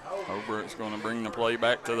quarter. Holbrook's going to bring the play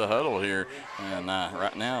back to the huddle here, and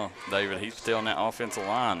right now, David, he's telling that offensive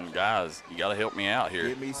line, guys, you got to help me out here.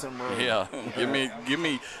 Give me some room. Yeah, give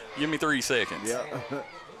me 3 seconds. Yeah.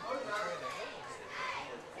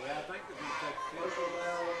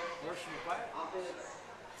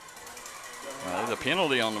 There's a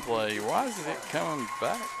penalty on the play. Why is it coming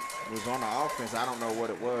back? It was on the offense. I don't know what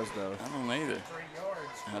it was, though. I don't either.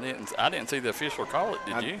 I didn't see the official call it,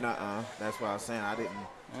 did you? Nuh-uh. That's what I was saying. I didn't.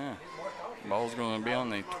 Yeah. Ball's going to be on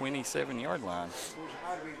the 27-yard line.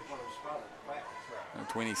 The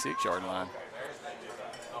 26-yard line.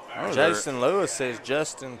 Jason Lewis says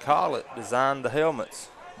Justin Collett designed the helmets.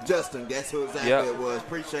 Justin, guess who exactly it was.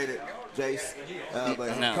 Appreciate it. Jace. But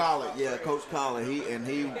Coach Collett,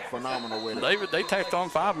 he phenomenal with it. David, they tacked on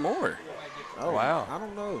 5 more. Oh, wow. I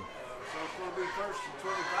don't know.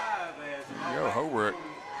 There you go, Hobart.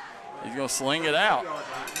 He's going to sling it out.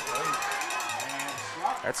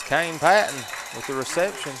 That's Kane Patton with the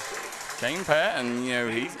reception. Kane Patton, you know,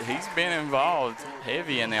 he's been involved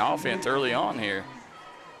heavy in the offense early on here.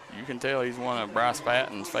 You can tell he's one of Bryce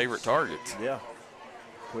Patton's favorite targets. Yeah.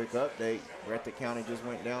 Quick update. Breathitt County just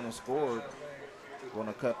went down and scored. Going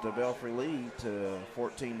to cut the Belfry lead to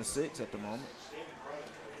 14-6 at the moment.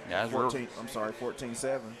 Guys,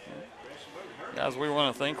 14-7. Guys, we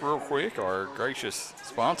want to thank real quick our gracious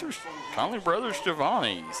sponsors, Conley Brothers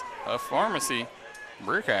Giovanni's, Huff Pharmacy,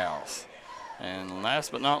 Brick House, and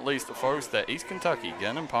last but not least, the folks at East Kentucky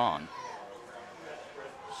Gun and Pawn.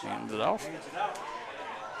 Hands it off.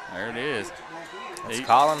 There it is. It's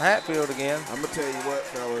Colin Hatfield again. I'm going to tell you what,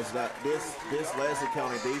 fellas, that this Leslie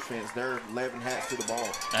County defense, they're 11 hats to the ball.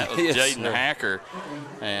 That was Jaden Hacker.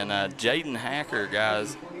 And Jaden Hacker,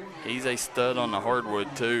 guys, he's a stud on the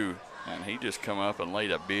hardwood too. And he just come up and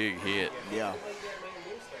laid a big hit. Yeah.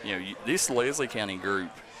 You know, this Leslie County group,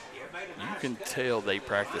 you can tell they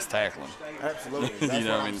practice tackling. Absolutely. That's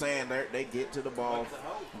what I'm saying. They get to the ball,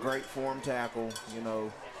 great form tackle, you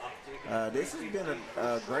know. This has been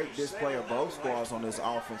a great display of both squads on this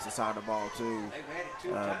offensive side of the ball, too.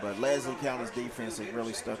 But Leslie County's defense has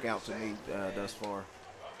really stuck out to me thus far.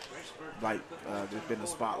 Like, there's been a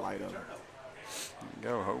spotlight of it.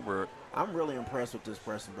 Go, Hobart. I'm really impressed with this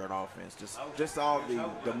Prestonsburg offense. Just all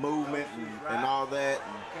the movement and all that.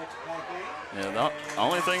 Yeah, the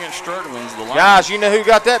only thing that's struggling is the line. Guys, you know who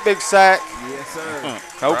got that big sack? Yes,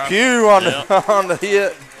 sir. Pugh on the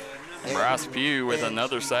hit. Bryce Pugh with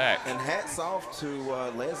another sack. And hats off to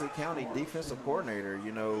Leslie County defensive coordinator.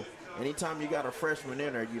 You know, anytime you got a freshman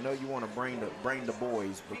in there, you know you want to bring the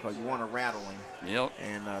boys because you want to rattle them. Yep.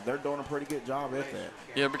 And they're doing a pretty good job at that.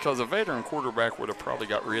 Yeah, because a veteran quarterback would have probably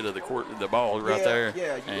got rid of the ball right there.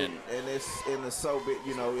 Yeah, and it's so big.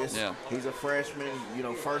 You know, he's a freshman. You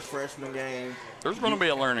know, first freshman game. There's going to be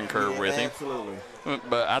a learning curve with him. Absolutely.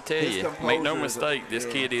 But I tell you, make no mistake, this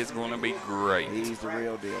kid is going to be great. He's the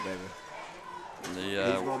real deal, baby.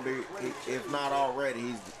 He's going to be, if not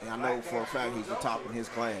already, I know for a fact he's the top in his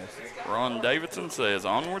class. Ron Davidson says,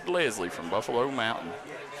 onward Leslie from Buffalo Mountain.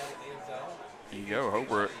 There you go,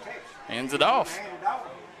 Hobart. Hands it off.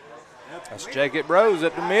 That's Jacob Rose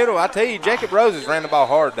up the middle. I tell you, Jacob Rose has ran the ball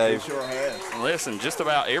hard, Dave. He sure has. Listen, just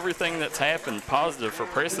about everything that's happened positive for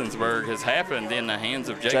Prestonsburg has happened in the hands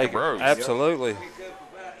of Jacob Rose. Absolutely.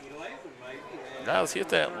 Guys, hit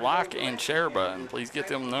that like and share button. Please get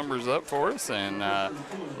them numbers up for us and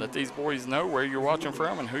let these boys know where you're watching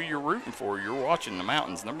from and who you're rooting for. You're watching the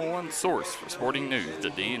Mountain's #1 source for sporting news, the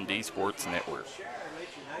D&D Sports Network.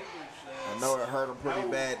 I know it hurt him pretty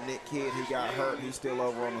bad. Nick Kidd, he got hurt. He's still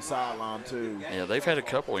over on the sideline, too. Yeah, they've had a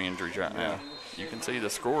couple injuries right now. You can see the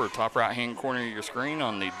score, top right-hand corner of your screen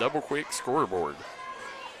on the double-quick scoreboard.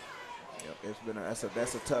 Yep, it's been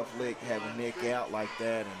that's a tough lick having Nick out like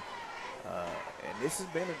that, and this has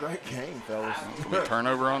been a great game, fellas. It's going to be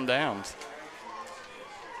turnover on downs.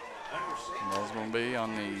 That's going to be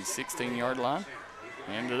on the 16-yard line.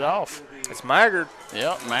 Hand it off. It's Maggard.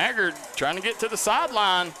 Yep, Maggard trying to get to the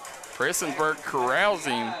sideline. Prestonsburg corrals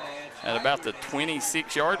him at about the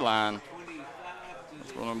 26-yard line.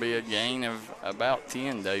 It's going to be a gain of about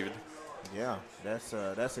 10, David. Yeah, that's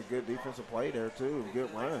a good defensive play there, too.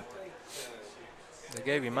 Good run. They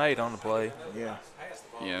gave him 8 on the play. Yeah.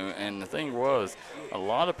 You know, and the thing was, a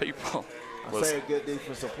lot of people I say a good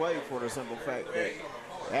defensive play for the simple fact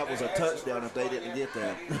that was a touchdown if they didn't get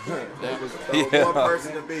that. That was one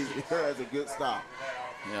person to beat. That's a good stop.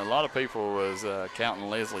 Yeah, a lot of people was counting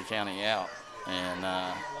Leslie County out, and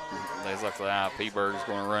they was like, P-Berg's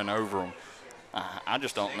going to run over them. I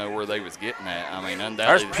just don't know where they was getting at. I mean,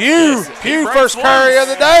 undoubtedly. There's Pugh. Pugh first carry of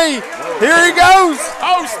the day. Here he goes.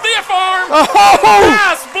 Oh, stiff arm. Oh.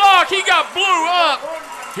 Nice block. He got blew up.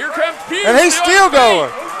 Here comes Pugh. And he's still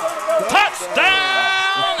going.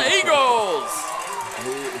 Touchdown, Eagles.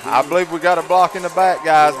 I believe we got a block in the back,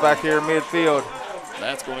 guys, back here in midfield.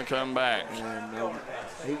 That's going to come back.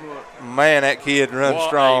 Man, that kid runs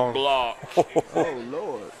strong. A block. Oh,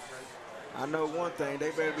 Lord. I know one thing. They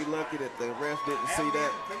better be lucky that the ref didn't see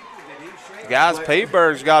that. Guys,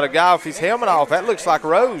 P-Berg's got a guy with his helmet off. That looks like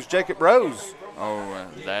Rose, Jacob Rose. Oh,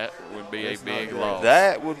 that would be a big loss.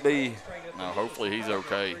 That would be. No, hopefully he's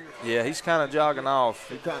okay. Yeah, he's kind of jogging off.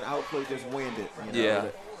 He kind of hopefully just winded. Yeah.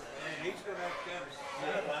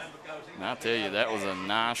 And I tell you, that was a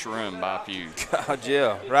nice run by Pugh. God,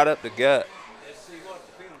 yeah, right up the gut.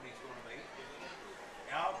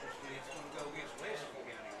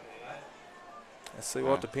 Let's see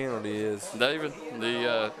what the penalty is. David,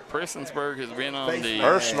 the Prestonsburg has been on the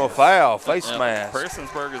personal foul, face mask.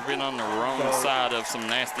 Prestonsburg has been on the wrong side of some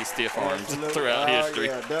nasty stiff arms throughout history.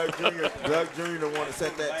 Yeah, Doug Jr. the one that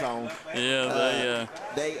set that tone. Yeah,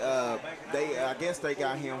 I guess they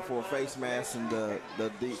got him for a face mask and the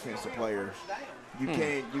defensive players. You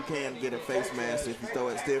can't get a face mask if you throw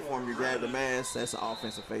it stiff arm. You grab the mask. That's an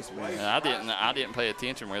offensive face mask. I didn't pay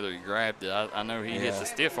attention whether he grabbed it. I know he hit the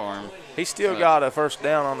stiff arm. He still got a first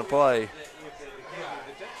down on the play.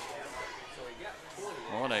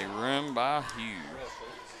 What a run by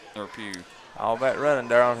Pugh. All that running,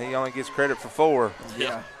 Darryl. He only gets credit for 4.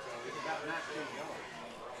 Yeah.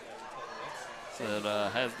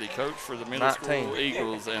 That has the coach for the middle school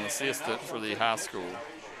Eagles and assistant for the high school.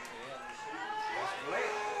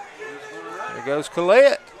 There goes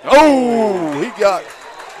Collette. Oh, he got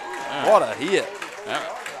what a hit.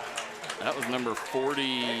 That was number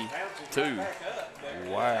 42.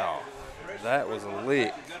 Wow. That was a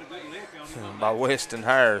lick by Weston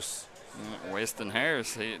Harris. Weston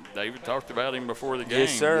Harris, David talked about him before the game.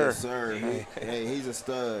 Yes, sir. Yes, sir. Hey, he's a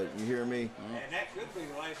stud. You hear me?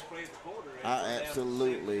 I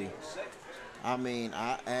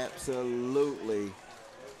absolutely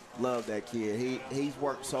love that kid. He's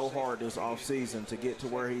worked so hard this offseason to get to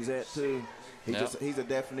where he's at too. He's a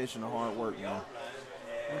definition of hard work, man.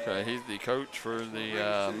 Okay, he's the coach for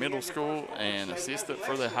the middle school and assistant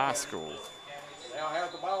for the high school. They'll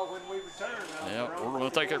have the ball when we return. Yeah, we're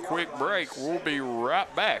going to take a quick break. We'll be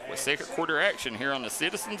right back with second quarter action here on the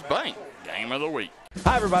Citizens Bank Game of the Week.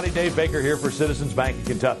 Hi, everybody. Dave Baker here for Citizens Bank in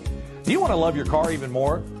Kentucky. Do you want to love your car even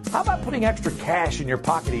more? How about putting extra cash in your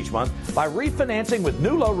pocket each month by refinancing with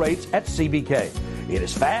new low rates at CBK? It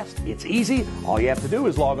is fast, it's easy. All you have to do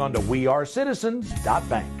is log on to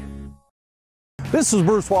wearecitizens.bank. This is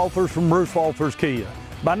Bruce Walters from Bruce Walters Kia.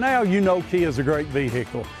 By now, you know Kia is a great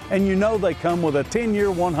vehicle, and you know they come with a 10-year,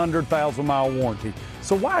 100,000-mile warranty.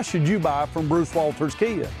 So why should you buy from Bruce Walters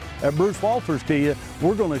Kia? At Bruce Walters Kia,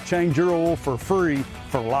 we're going to change your oil for free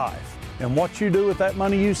for life. And what you do with that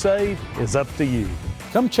money you save is up to you.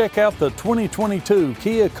 Come check out the 2022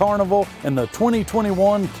 Kia Carnival and the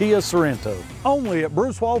 2021 Kia Sorento. Only at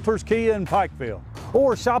Bruce Walters Kia in Pikeville.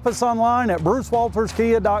 Or shop us online at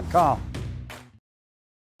brucewalterskia.com.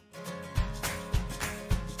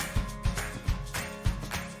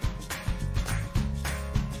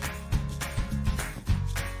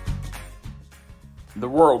 The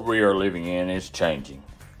world we are living in is changing.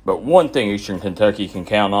 But one thing Eastern Kentucky can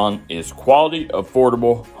count on is quality,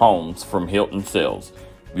 affordable homes from Hilton Sales.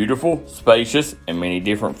 Beautiful, spacious, and many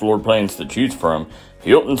different floor plans to choose from,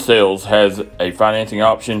 Hilton Sales has a financing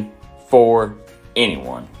option for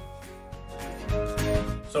anyone.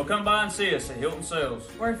 So come by and see us at Hilton Sales.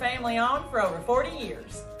 We're family owned for over 40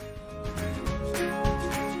 years.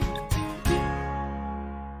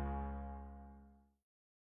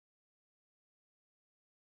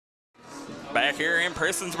 Back here in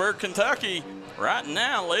Prestonsburg, Kentucky, right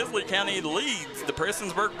now Leslie County leads the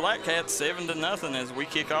Prestonsburg Black Cats 7-0 as we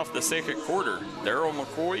kick off the second quarter. Darryl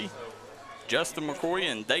McCoy, Justin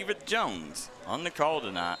McCoy, and David Jones on the call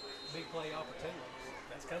tonight. Big play opportunity.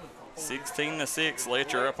 That's coming. 16-6,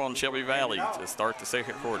 Letcher up on Shelby Valley to start the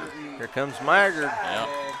second quarter. Here comes Maggard. Yep.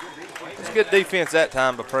 It's good defense that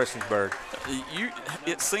time by Prestonsburg.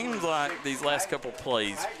 It seems like these last couple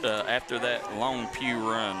plays after that long Pew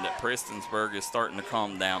run that Prestonsburg is starting to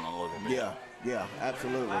calm down a little bit. Yeah,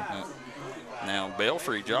 absolutely. Now,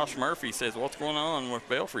 Belfry, Josh Murphy says, what's going on with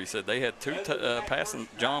Belfry? Said they had two passing.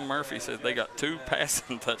 John Murphy said they got 2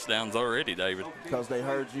 passing touchdowns already, David. Because they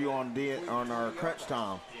heard you on our crunch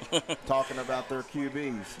time talking about their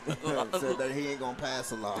QBs. Said that he ain't going to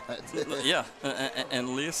pass a lot. Yeah, and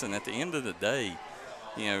listen, at the end of the day,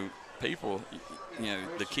 people,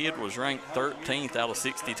 the kid was ranked 13th out of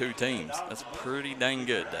 62 teams. That's pretty dang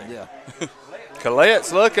good, Dave. Yeah.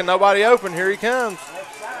 Colette's looking, nobody open. Here he comes.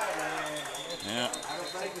 Yeah.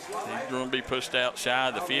 He's going to be pushed out shy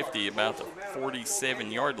of the 50, about the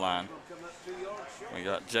 47-yard line. We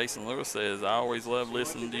got Jason Lewis says, I always love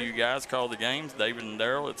listening to you guys call the games. David and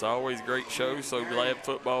Darryl, it's always a great show. So glad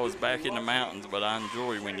football is back in the mountains, but I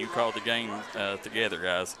enjoy when you call the game together,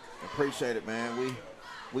 guys. Appreciate it, man.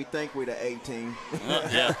 We think we're the A team.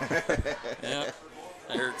 Yeah.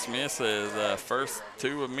 Eric Smith says, first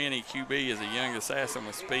 2 of many, QB is a young assassin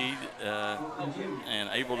with speed and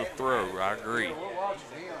able to throw. I agree.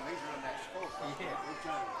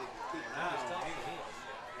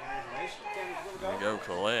 There we go,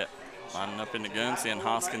 Collette lining up in the gun, seeing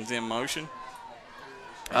Hoskins in motion.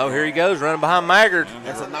 Oh, here he goes, running behind Maggard.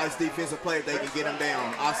 That's a nice defensive play if they can get him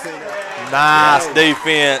down. I see that. Nice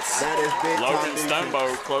defense. That is big Logan time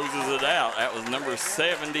Stumbo closes it out. That was number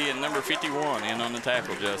 70 and number 51 in on the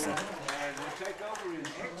tackle, Justin.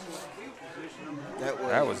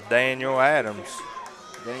 That was Daniel Adams.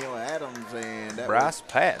 Daniel Adams and that Bryce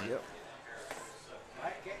Patton. Yep.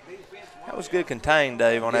 That was good contained,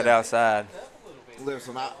 Dave, on that outside.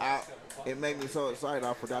 Listen, it made me so excited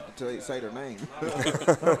I forgot to say their name.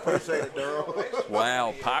 Appreciate it, Darryl.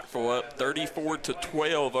 Wow, Pikeville up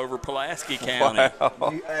 34-12 over Pulaski County.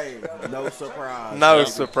 Wow. Hey, no surprise. No baby.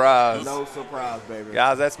 surprise. No surprise, baby.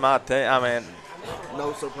 Guys, that's my team. I mean,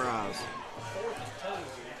 no surprise.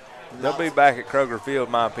 They'll be back at Kroger Field,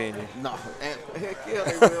 in my opinion. No, heck yeah,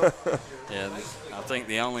 they will. Yeah, I think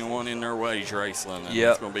the only one in their way is Raceland, and Yep.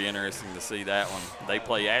 it's going to be interesting to see that one. They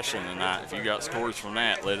play Ashland tonight. If you got scores from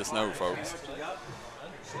that, let us know, folks.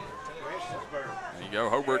 There you go.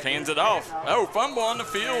 Holbrook hands it off. Oh, fumble on the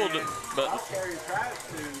field, but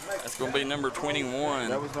that's going to be number 21.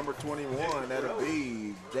 That was number 21. That'll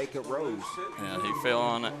be Jacob Rose. Yeah, he fell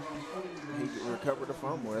on it. He recovered the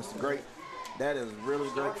fumble. That's great. That is really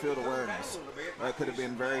great field awareness. That could have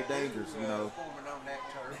been very dangerous, you know.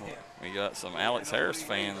 We got some Alex Harris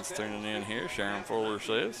fans tuning in here, Sharon Fuller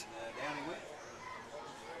says.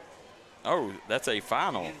 Oh, that's a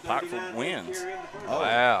final. Pikeville wins. Oh.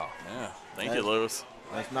 Wow. Yeah, thank you, Lewis.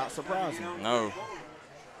 That's not surprising. No.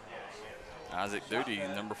 Isaac Duty,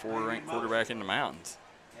 number 4 ranked quarterback in the mountains.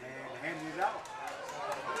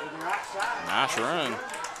 Nice run.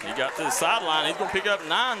 He got to the sideline. He's going to pick up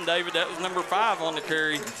 9, David. That was number 5 on the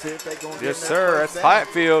carry. See if they gonna Yes, sir. That's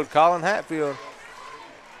Hatfield, Colin Hatfield.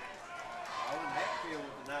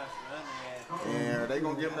 And are they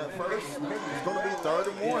going to give him that first? It's going to be 3rd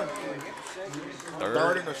and 1.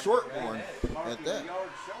 Third and a short one at that.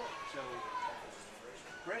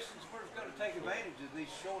 Prestonsburg's going to take advantage of these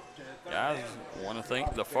short Guys, want to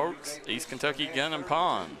thank the folks, East Kentucky Gun and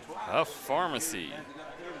Pond, Huff Pharmacy,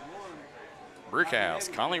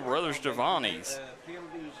 Brickhouse, Conley Brothers Giovanni's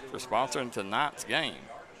for sponsoring tonight's game.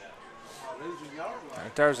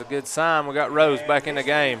 Right there's a good sign. We got Rose back in the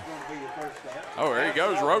game. Oh, there he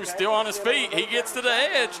goes. Rose still on his feet. He gets to the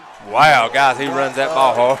edge. Wow, guys, he runs that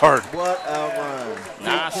ball hard. What a run.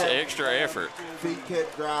 Nice extra effort. Feet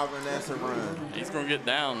kick driving, that's a run. He's going to get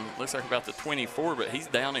down, looks like about the 24, but he's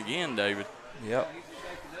down again, David. Yep.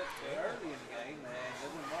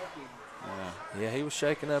 Yeah, he was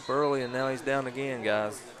shaking up early, and now he's down again,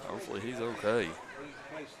 guys. Hopefully he's okay.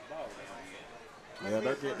 Yeah,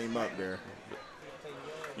 they're getting him up there.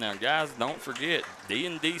 Now, guys, don't forget,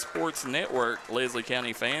 D&D Sports Network, Leslie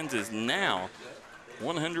County fans, is now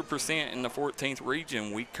 100% in the 14th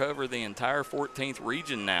region. We cover the entire 14th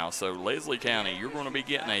region now. So, Leslie County, you're going to be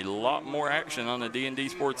getting a lot more action on the D&D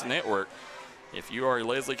Sports Network. If you are a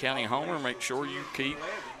Leslie County homer, make sure you keep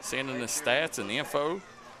sending the stats and info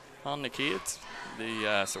on the kids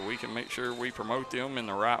so we can make sure we promote them in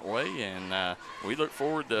the right way. And we look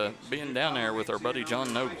forward to being down there with our buddy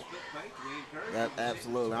John Noble.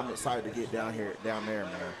 Absolutely. I'm excited to get down there, man.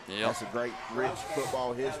 Yep. That's a great, rich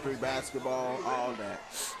football history, basketball, all that.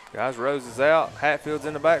 Guys, Rose is out. Hatfield's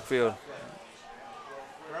in the backfield.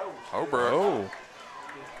 Oh, bro. Oh.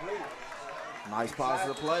 Nice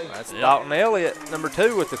positive play. That's Dalton Elliott, number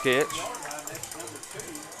 2 with the catch.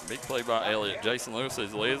 Big play by Elliott. Jason Lewis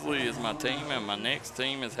says, Leslie is my team, and my next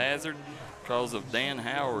team is Hazard because of Dan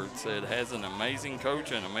Howard. Said, has an amazing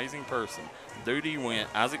coach and amazing person.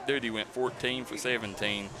 Isaac Duty went 14 for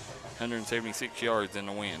 17, 176 yards in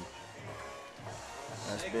the win.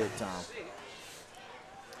 That's big time.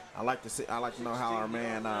 I like to know how our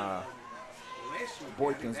man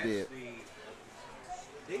Boykins did.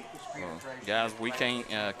 Guys, we can't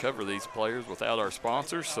cover these players without our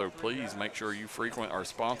sponsors, so please make sure you frequent our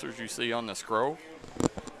sponsors you see on the scroll.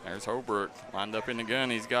 There's Holbrook lined up in the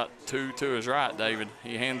gun. He's got 2 to his right, David.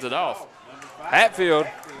 He hands it off. Hatfield.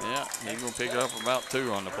 Yeah, he's going to pick up about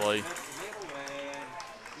 2 on the play.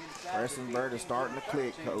 Prestonsburg is starting to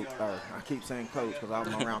click, coach. I keep saying coach because I'm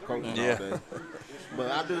around coaching all day.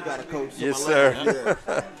 But I do got a coach. Yes, sir.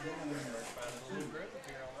 Yeah.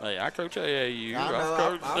 Hey, I coach AAU. I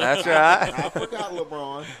know, That's right. I forgot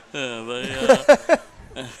LeBron. Yeah,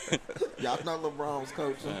 Y'all know LeBron was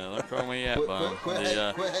coaching. Yeah, don't call me that bum. Quit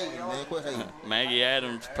hating, man. Quit hating. Maggie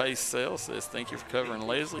Adams Pace Sales says, thank you for covering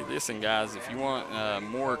Leslie. Listen, guys, if you want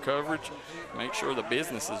more coverage, make sure the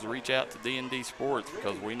businesses reach out to D&D Sports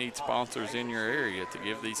because we need sponsors in your area to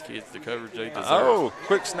give these kids the coverage they deserve. Oh,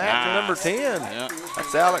 quick snap to number 10. Yeah.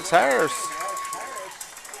 That's Alex Harris.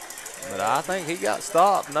 But I think he got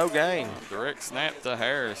stopped. No gain. Direct snap to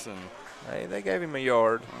Harris, and Hey, they gave him a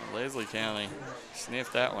yard. Leslie County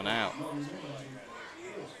sniffed that one out.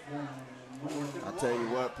 I tell you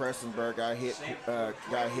what, Prestonsburg got hit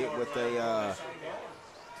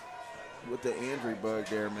with the injury bug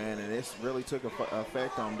there, man, and it's really took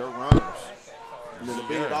effect on their runners. The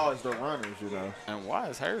big dollars, the runners, you know. And why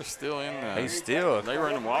is Harris still in there? He's still. They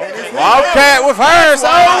running Wildcat. Wildcat with Harris.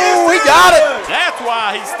 Oh, he got it. That's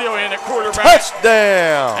why he's still in at quarterback.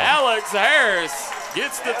 Touchdown. Alex Harris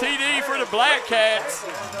gets the TD for the Black Cats.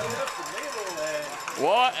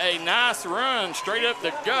 What a nice run straight up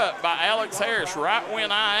the gut by Alex Harris. Right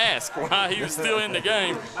when I asked why he was still in the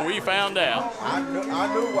game, we found out. I knew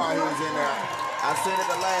why he was in there. I said at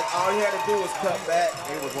the last, all he had to do was cut back.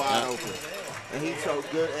 It was wide open. And he showed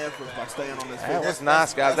good effort by staying on his feet. That was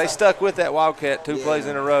nice, guys. They stuck with that Wildcat two plays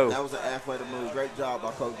in a row. That was an athletic move. Great job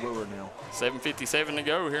by Coach Brewer now. 7:57 to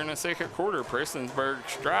go here in the second quarter. Prestonsburg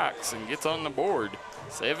strikes and gets on the board.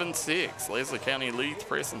 7-6. Leslie County leads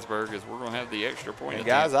Prestonsburg as we're going to have the extra point. And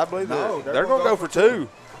guys, I believe they're going to go for two.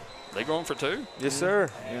 They going for two? Yes, sir.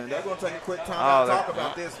 And they're going to take a quick time out to talk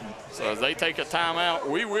about this one. So as they take a timeout,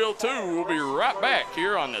 we will too. We'll be right back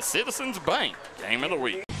here on the Citizens Bank Game of the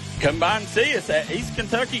Week. Come by and see us at East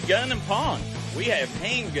Kentucky Gun and Pawn. We have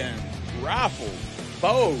handguns, rifles,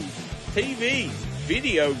 bows, TVs,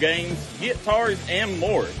 video games, guitars, and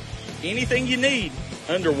more. Anything you need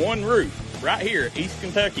under one roof right here at East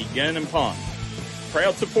Kentucky Gun and Pawn.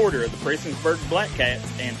 Proud supporter of the Prestonsburg Black Cats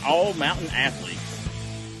and all mountain athletes.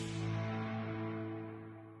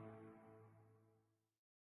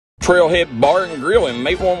 Trailhead Bar and Grill in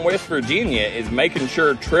Maplewood, West Virginia is making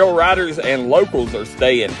sure trail riders and locals are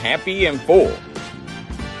staying happy and full.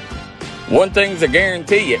 One thing's a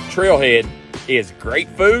guarantee at Trailhead is great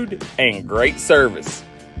food and great service.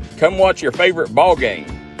 Come watch your favorite ball game,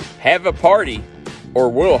 have a party, or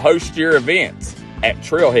we'll host your events at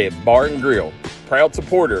Trailhead Bar and Grill. Proud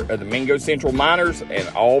supporter of the Mingo Central Miners and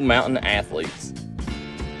all mountain athletes.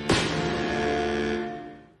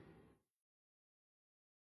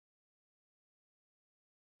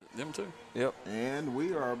 Them too. Yep. And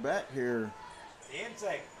we are back here.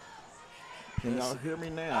 Can y'all hear me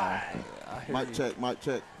now? Mic check, mic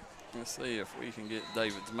check. Let's see if we can get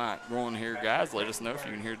David's mic going here, guys. Let us know if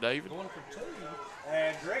you can hear David.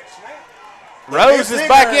 Rose is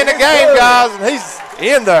back in the game, guys, and he's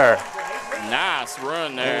in there. Nice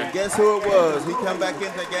run there. And guess who it was? He come back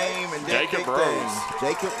into the game and Jacob Rose.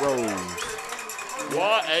 Jacob Rose.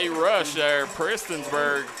 What a rush there.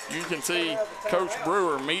 Prestonsburg, you can see Coach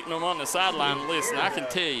Brewer meeting them on the sideline. Listen, I can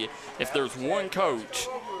tell you, if there's one coach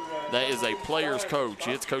that is a player's coach,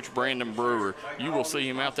 it's Coach Brandon Brewer. You will see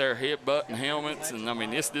him out there headbutting helmets, and I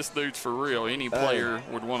mean, this dude's for real. Any player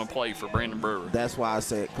would want to play for Brandon Brewer. That's why I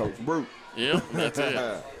said Coach Brewer. Yep, that's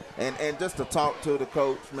it. And just to talk to the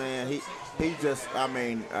coach, man, he's just, I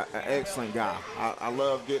mean, an excellent guy. I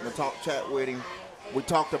love getting to chat with him. We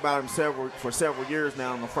talked about him for several years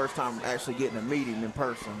now, and the first time actually getting to meet him in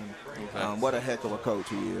person. What a heck of a coach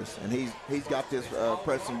he is, and he's got this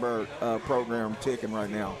Prestonsburg program ticking right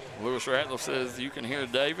now. Lewis Ratliff says you can hear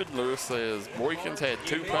David. Lewis says Boykins had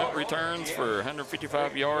 2 punt returns for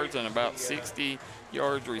 155 yards and about 60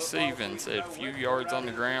 yards receiving. Said few yards on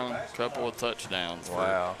the ground, couple of touchdowns.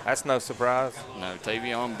 Wow, that's no surprise. No,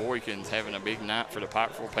 Tavion Boykins having a big night for the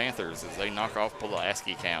Pikeville Panthers as they knock off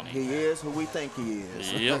Pulaski County. He is who we think he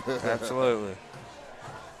is. Yep, absolutely.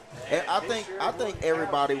 And I think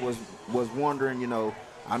everybody was wondering, you know,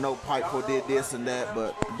 I know Pikeville did this and that,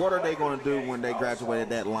 but what are they going to do when they graduated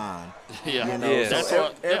that line? Yeah, you know, yes. so That's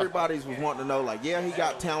what, everybody was wanting to know, like, yeah, he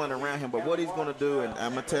got talent around him, but what he's going to do, and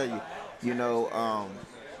I'm going to tell you, you know,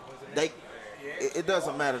 it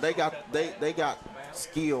doesn't matter. They got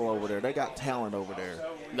skill over there. They got talent over there.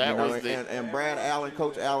 That was and Brad Allen,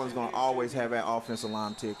 Coach Allen's going to always have that offensive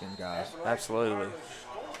line ticking, guys. Absolutely.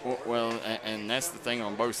 Well, and that's the thing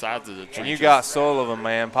on both sides of the trenches. And you got Sullivan,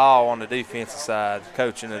 man, Paul on the defensive side,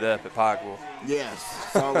 coaching it up at Pikeville. Yes,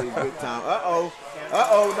 Sully's big time. Uh-oh,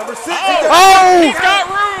 number 6. He's got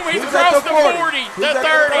room. He's across the 40, the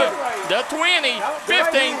 30, the 20,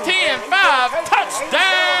 15, 10, 5,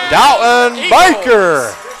 touchdown. Dalton Baker.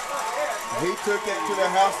 He took it to the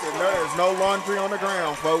house, and there is no laundry on the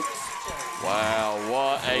ground, folks. Wow,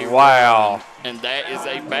 what a run. And that is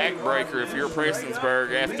a backbreaker if you're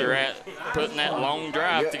Prestonsburg after putting that long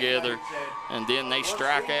drive together, and then they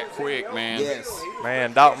strike that quick, man. Yes.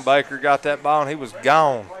 Man, Dalton Baker got that ball, and he was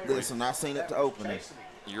gone. Listen, I seen it to open it.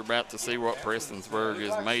 You're about to see what Prestonsburg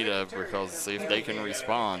is made of, because see if they can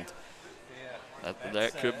respond.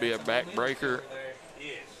 That could be a backbreaker,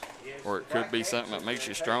 or it could be something that makes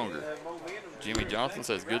you stronger. Jimmy Johnson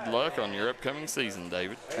says good luck on your upcoming season,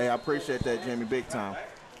 David. Hey, I appreciate that, Jimmy, big time.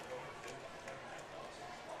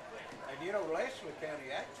 And you know, Leslie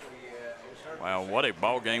County actually Wow, what a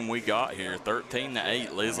ball game we got here.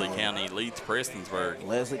 13-8, Leslie County leads Prestonsburg.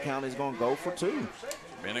 Leslie County's going to go for 2.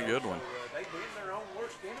 Been a good one. they've been their own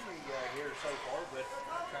worst enemy here so far, but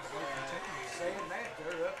saying that,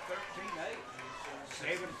 they're up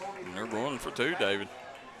 13-8. 7:40. And they're going for 2, David.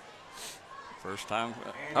 First time.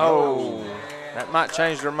 Oh, that might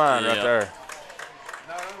change their mind right there.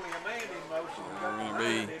 Not only a man in motion, There's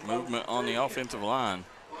going to be movement on the offensive line.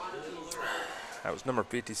 That was number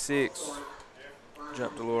 56.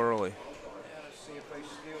 Jumped a little early. see if they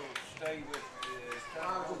still stay with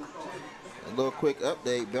A little quick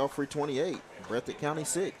update, Belfry 28, Breathitt County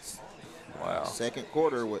 6. Wow. Second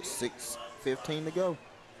quarter with 6:15 to go. Of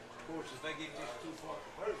course, if they get this too far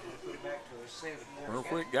converted, we'll put it back to a 7. Real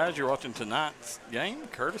quick, guys, you're watching tonight's game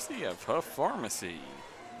courtesy of Huff Pharmacy,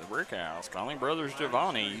 the Brick House, Conley Brothers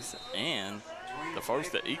Giovanni's, and the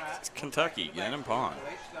folks at East Kentucky, Gun and Pond.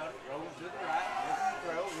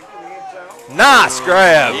 Nice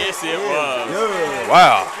grab. Yes, it was.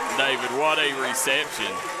 Wow. David, what a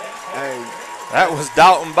reception. Hey, that was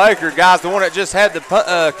Dalton Baker, guys, the one that just had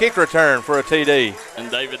the kick return for a TD. And,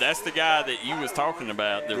 David, that's the guy that you was talking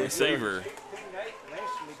about, the receiver,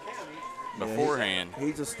 beforehand.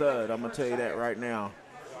 He's a stud, I'm going to tell you that right now.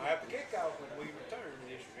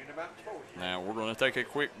 Now, we're going to take a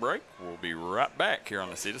quick break. We'll be right back here on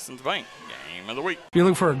the Citizens Bank Game of the Week. If you're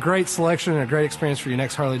looking for a great selection and a great experience for your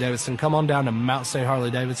next Harley-Davidson, come on down to Mountain State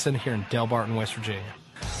Harley-Davidson here in Del Barton, West Virginia.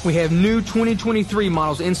 We have new 2023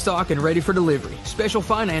 models in stock and ready for delivery. Special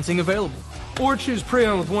financing available. Or choose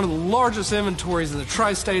pre-owned with one of the largest inventories in the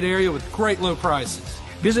tri-state area with great low prices.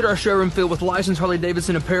 Visit our showroom filled with licensed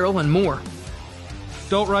Harley-Davidson apparel and more.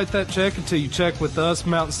 Don't write that check until you check with us,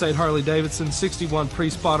 Mountain State Harley-Davidson, 61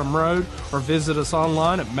 Priest Bottom Road, or visit us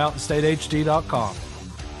online at mountainstatehd.com.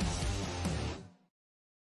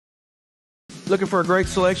 Looking for a great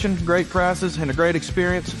selection, great prices, and a great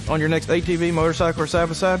experience on your next ATV, motorcycle, or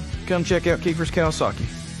side-by-side? Come check out Kiefer's Kawasaki.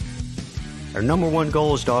 Our #1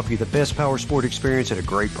 goal is to offer you the best power sport experience at a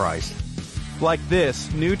great price. Like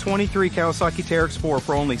this new 23 Kawasaki Teryx 4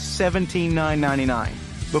 for only $17,999.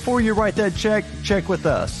 Before you write that check, check with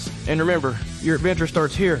us. And remember, your adventure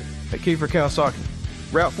starts here at Kiefer Kawasaki.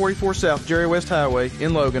 Route 44 South, Jerry West Highway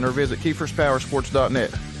in Logan, or visit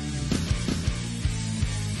KiefersPowersports.net.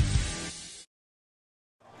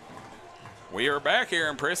 We are back here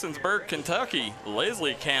in Prestonsburg, Kentucky.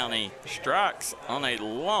 Leslie County strikes on a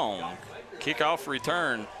long kickoff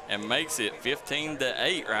return and makes it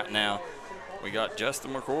 15-8 right now. We got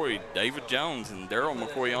Justin McCoy, David Jones, and Darryl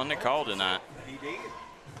McCoy on the call tonight. He did.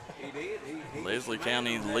 Leslie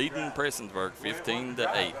County leading Prestonsburg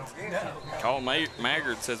 15-8. Carl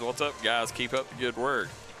Maggard says, "What's up, guys? Keep up the good work."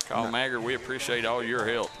 Carl Maggard, we appreciate all your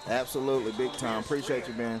help. Absolutely, big time. Appreciate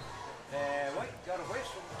you, man.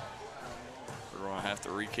 We're going to have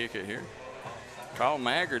to re-kick it here. Carl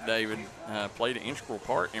Maggard, David, played an integral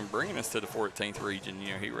part in bringing us to the 14th region.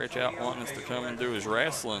 You know, he reached out wanting us to come and do his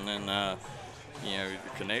wrestling, and you know, the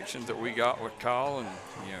connections that we got with Carl, and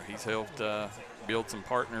you know, he's helped build some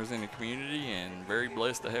partners in the community, and very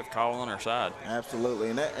blessed to have Carl on our side. Absolutely,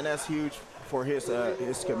 and that's huge for his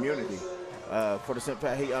community. For the simple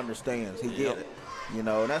fact he understands, he get it. You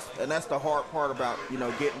know, and that's the hard part about, you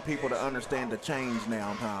know, getting people to understand the change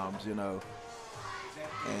now times, you know.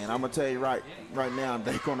 And I'm gonna tell you right now,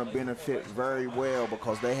 they're gonna benefit very well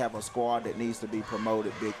because they have a squad that needs to be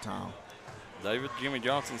promoted big time. David, Jimmy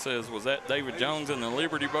Johnson says, was that David Jones in the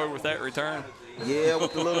Liberty Boat with that return? Yeah,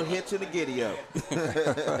 with the little hitch and the giddy up.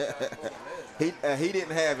 He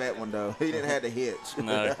didn't have that one though. He didn't have the hitch.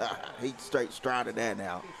 No. He straight strided that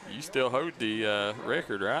out. You still hold the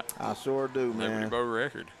record, right? I sure do, man. Liberty Boat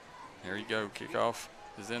record. There you go. Kickoff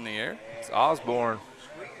is in the air. It's Osborne.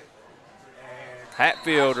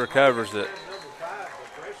 Hatfield recovers it.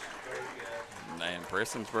 And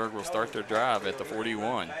Prestonsburg will start their drive at the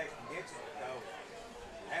 41.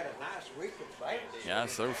 Yeah,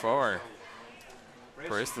 so far,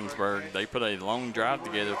 Prestonsburg, they put a long drive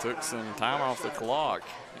together, took some time off the clock,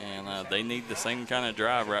 and they need the same kind of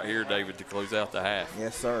drive right here, David, to close out the half.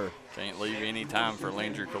 Yes, sir. Can't leave any time for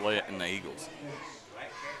Landry Collette and the Eagles.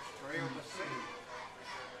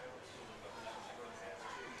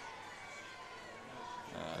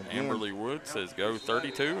 Amberly Wood says go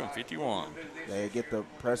 32 and 51. They get the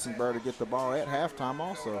Prestonsburg to get the ball at halftime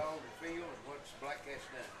also.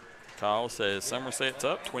 Kyle says Somerset's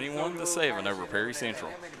up 21-7 over Perry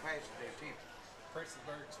Central.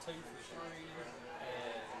 Prestonsburg's 2 for 3,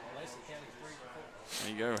 and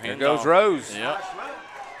There you go. Here goes Rose. Yep.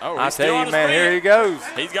 Oh, I tell you, man, here he goes.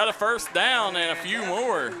 He's got a first down and a few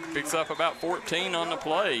more. Picks up about 14 on the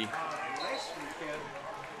play.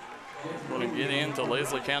 Going to get into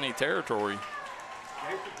Leslie County territory.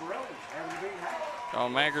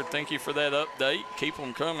 Maggard, thank you for that update. Keep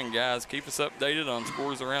them coming, guys. Keep us updated on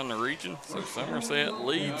scores around the region. So Somerset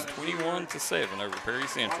leads 21-7 over Perry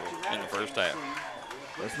Central in the first half.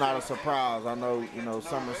 It's not a surprise. I know,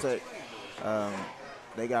 Somerset,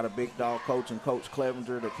 they got a big dog coach and Coach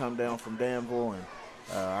Clevenger that come down from Danville, and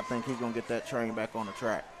I think he's going to get that train back on the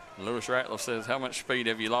track. Lewis Ratliff says, how much speed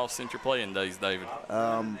have you lost since your playing days, David?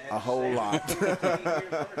 A whole lot.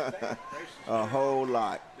 A whole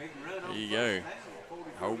lot. There you go.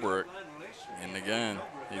 Holbrook in the gun.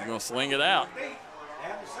 He's going to sling it out.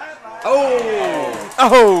 Oh!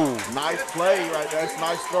 Nice play right there. That's a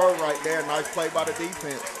nice throw right there. Nice play by the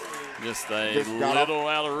defense. Just a little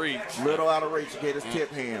out of reach. Little out of reach. Hit his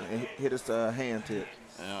tip hand. Hit his hand tip.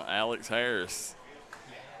 Alex Harris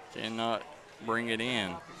cannot bring it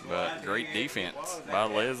in, but great defense by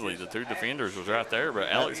Leslie. The two defenders was right there,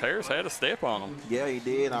 but Alex Harris had a step on him. Yeah, he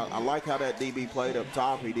did. I like how that DB played up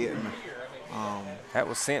top. He didn't. That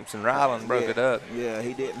was Simpson. Ryland broke it up. Yeah,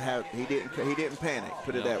 he didn't panic.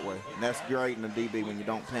 Put it that way. And that's great in the DB when you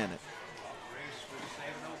don't panic.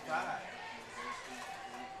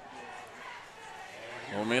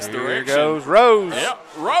 Well, misdirection. Here goes Rose. Yep,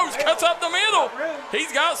 Rose cuts up the middle.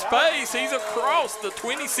 He's got space. He's across the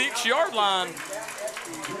 26-yard line.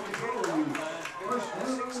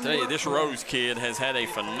 I tell you, this Rose kid has had a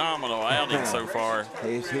phenomenal outing so far.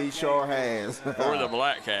 He sure has. For the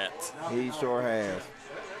Black Cats. He sure has.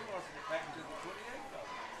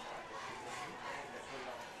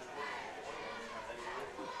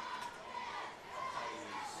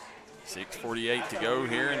 .6:48 to go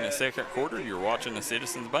here in the second quarter. You're watching the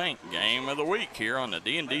Citizens Bank Game of the Week here on the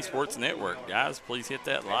D&D Sports Network. Guys, please hit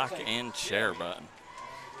that like and share button.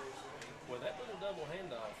 Well, that little double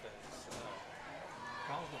handoff has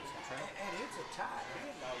caused them some trouble. And it's a tight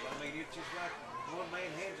handoff. I mean, it's just like one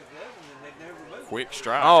man hands a glove and then they never move. Quick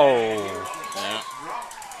strike. Yeah.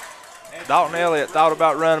 Dalton Elliott thought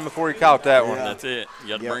about running before he caught that one. That's it. You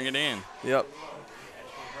got to bring it in. Yep.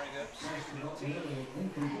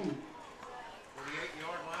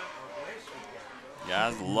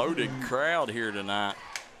 Guys, loaded crowd here tonight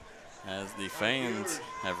as the fans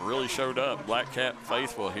have really showed up. Black Cat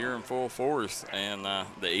faithful here in full force, and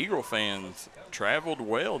the Eagle fans traveled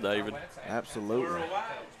well, David. Absolutely.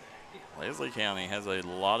 Leslie County has a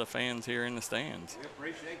lot of fans here in the stands. We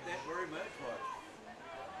appreciate that very much.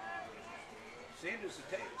 Send us a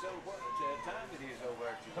text on what time it is over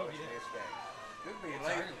at your this game. Could be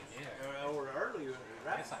late or earlier,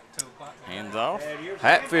 right? It's like 2 o'clock. Hands off.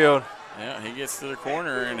 Hatfield. Yeah, he gets to the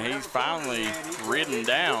corner, and he's finally ridden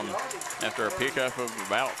down after a pickup of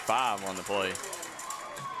about 5 on the play.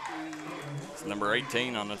 It's number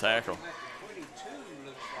 18 on the tackle.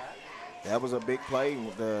 That was a big play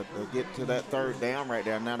to get to that third down right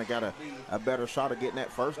there. Now they got a better shot of getting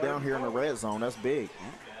that first down here in the red zone. That's big.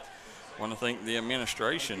 Want to thank the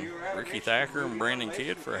administration, Ricky Thacker and Brandon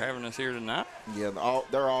Kidd, for having us here tonight. Yeah,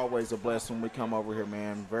 they're always a blessing when we come over here,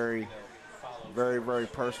 man. Very, very, very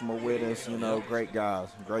personal with us. Great guys,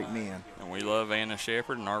 great men. And we love Anna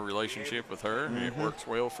Shepard and our relationship with her. And it works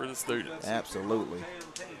well for the students. Absolutely.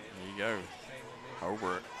 There you go.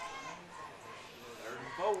 Holbrook.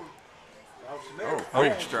 Oh,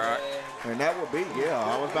 quick strike. And that would be,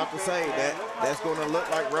 I was about to say that's going to look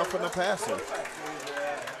like roughing the passer.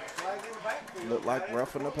 Look like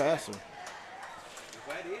roughing the passer.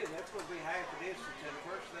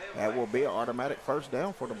 That will be an automatic first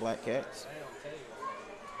down for the Black Cats.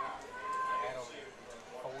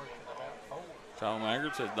 Kyle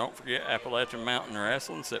Maggard says, don't forget Appalachian Mountain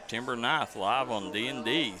Wrestling, September 9th, live on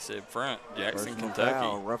D&D, said front, Jackson,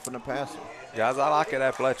 Kentucky. Roughing the passer. Guys, I like it,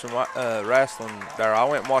 Appalachian Wrestling there. I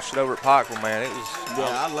went and watched it over at Pikeville, man. It was.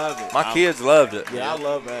 Yeah, I love it. My kids loved it. Yeah, I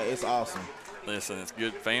love that. It's awesome. Listen, it's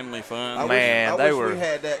good family fun. I wish we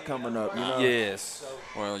had that coming up. Yes.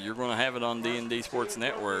 Well, you're going to have it on D&D Sports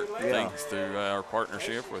Network thanks to our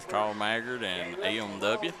partnership with Kyle Maggard and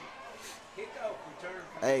AMW.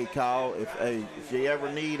 Hey, Kyle, if you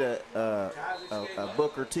ever need a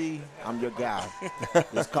Booker T, I'm your guy.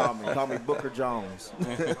 Just call me. Call me Booker Jones.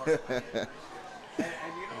 We're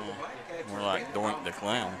like Doink the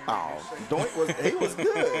Clown. Oh, Doink was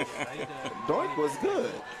good. Doink was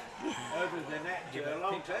good. Other than that,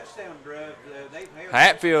 long touchdown drive, they've held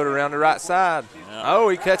Hatfield around the right side. Yeah. Oh,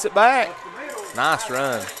 he cuts it back. Nice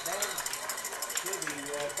run.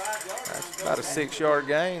 That's about a 6-yard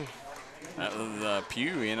gain. That was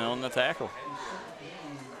Pugh in on the tackle.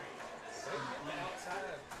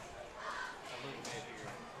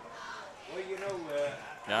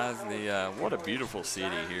 Guys, what a beautiful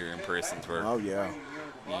city here in Prestonsburg. Oh yeah.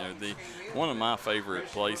 You know, one of my favorite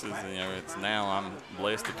places. You know, it's now I'm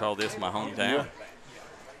blessed to call this my hometown. Yeah.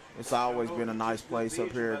 It's always been a nice place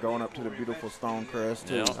up here, going up to the beautiful Stonecrest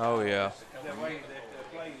too. Yeah. Oh yeah.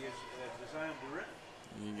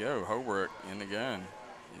 You go, Holbrook in the gun.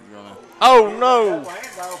 He's gonna. Oh no!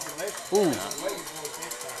 Ooh.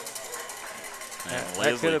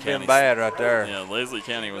 That could have been bad right there. Yeah, Leslie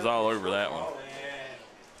County was all over that one.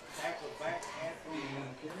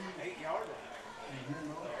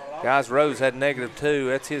 Guys, Rose had -2.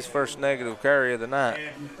 That's his first negative carry of the night.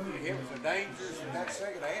 It was a dangerous that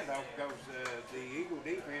second handoff because the Eagle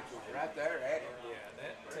defense was right there at it.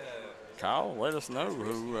 Kyle, let us know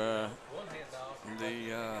who the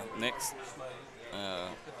next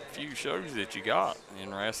few shows that you got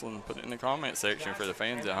in wrestling. Put it in the comment section for the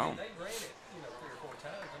fans at home.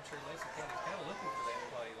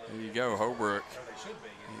 There you go, Holbrook.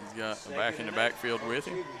 He's got the back in the backfield with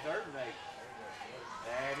him.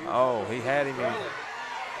 Oh, he had him.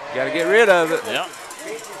 Got to get rid of it. Yep.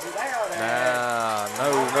 Nah,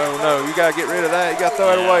 no. You got to get rid of that. You got to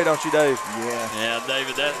throw it away, don't you, Dave? Yeah. Yeah,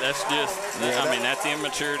 David, that's just, I mean, that's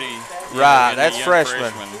immaturity. Right, that's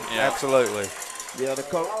freshman. Yeah. Absolutely. Yeah, the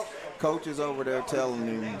coaches over there telling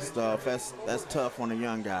him stuff. That's tough on a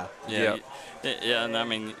young guy. Yeah, yeah, and I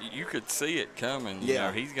mean, you could see it coming. You Yeah.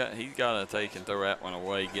 know, he's got to take and throw that one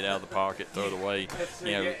away, get out of the pocket, throw it away.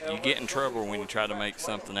 You know, you get in trouble when you try to make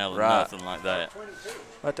something out of nothing like that.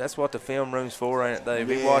 But that's what the film room's for, ain't it, Dave?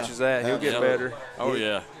 He Yeah. watches that, he'll get better. Oh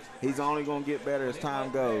yeah. He's only gonna get better as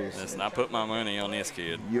time goes. Listen, I put my money on this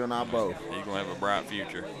kid. You and I both. He's gonna have a bright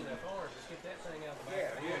future.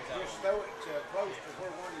 Just throw it close to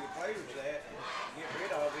where one of your players at and get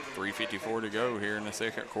rid of it. 3:54 to go here in the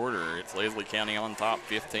second quarter. It's Leslie County on top,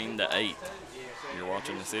 15-8. You're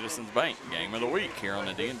watching the Citizens Bank Game of the Week here on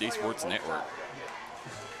the D&D Sports Network.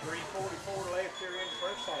 3:44 left here in the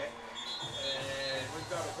first half. And we've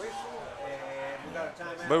got a whistle and we've got a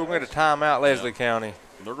timeout. But we're going to time out Leslie County.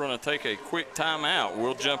 They're going to take a quick timeout.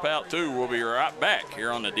 We'll jump out too. We'll be right back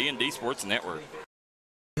here on the D&D Sports Network.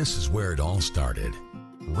 This is where it all started,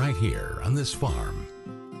 right here on this farm.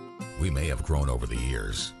 We may have grown over the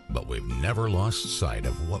years, but we've never lost sight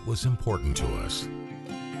of what was important to us.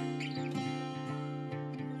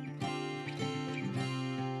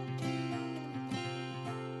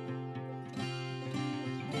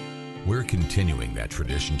 We're continuing that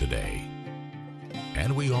tradition today,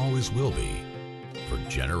 and we always will be for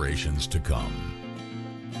generations to come.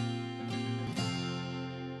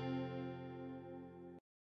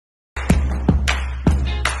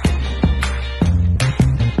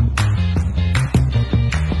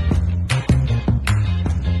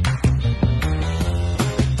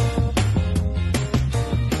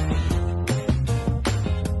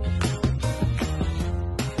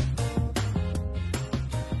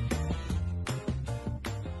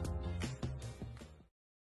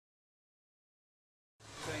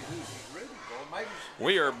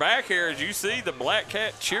 We are back here. As you see, the Black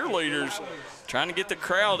Cat cheerleaders trying to get the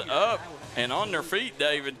crowd up and on their feet,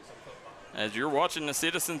 David, as you're watching the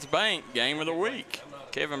Citizens Bank Game of the Week.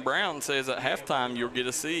 Kevin Brown says at halftime you'll get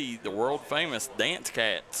to see the world-famous Dance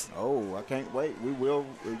Cats. Oh, I can't wait. We will.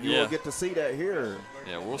 You will get to see that here.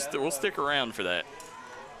 Yeah, we'll stick around for that.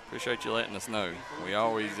 Appreciate you letting us know. We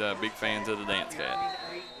always big fans of the Dance Cat.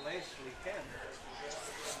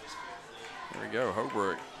 There we go,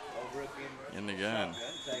 Holbrook in the gun.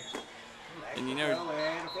 And you know,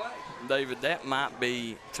 David, that might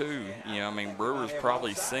be too, you know, I mean, Brewer's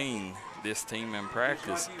probably seen this team in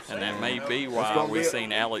practice, and that may be why we've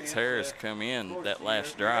seen Alex Harris come in that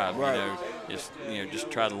last drive, right.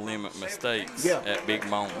 just try to limit mistakes at big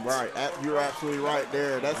moments. Right, you're absolutely right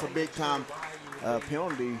there. That's a big time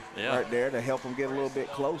penalty right there to help them get a little bit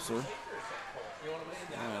closer.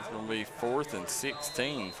 Yeah, it's going to be 4th and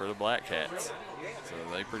 16 for the Black Cats. So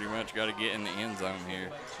they pretty much got to get in the end zone here.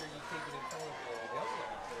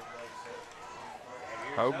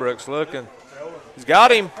 Holbrook's looking. He's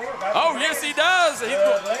got him. Oh, yes, he does.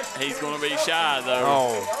 He's going to be shy, though.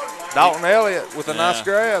 Oh, Dalton Elliott with a nice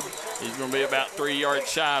grab. He's going to be about 3 yards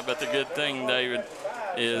shy, but the good thing, David,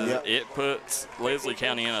 is it puts Leslie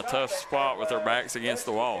County in a tough spot with their backs against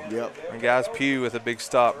the wall. Yep. And guys, Pugh with a big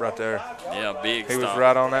stop right there. Yeah, big He stop. was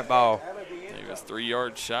right on that ball. He was 3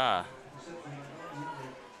 yards shy.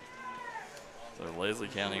 So Leslie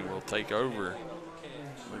County will take over.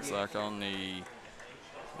 Looks like on the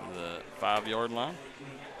 5-yard line.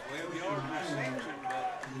 12 yard reception,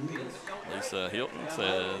 but Lisa Hilton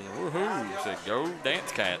says, woohoo, said, go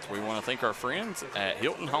Dance Cats. We want to thank our friends at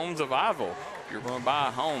Hilton Homes of Iville. If you're going to buy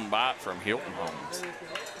a home, buy it from Hilton Homes.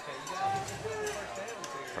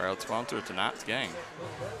 Proud sponsor of tonight's game.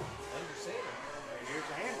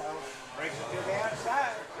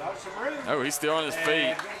 Oh, he's still on his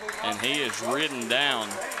feet, and he is ridden down.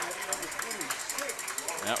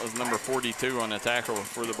 That was number 42 on the tackle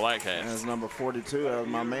for the Black Hats. That's number 42. That was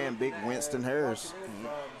my man, big Winston Harris.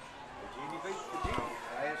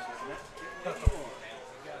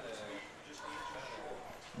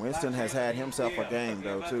 Winston has had himself a game,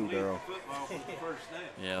 though, too, Darryl.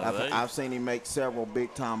 Yeah, I've seen him make several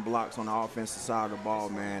big-time blocks on the offensive side of the ball,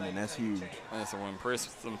 man, and that's huge. So when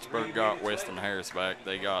Prestonsburg got Weston Harris back,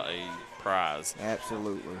 they got a prize.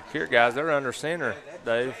 Absolutely. Here, guys, they're under center,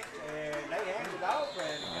 Dave.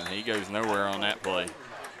 And he goes nowhere on that play.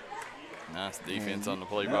 Nice defense on the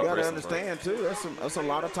play by Prestonsburg. You got to understand, too, that's a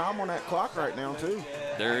lot of time on that clock right now, too.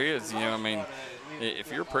 There is, I mean,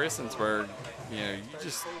 if you're Prestonsburg,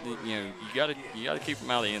 you gotta keep them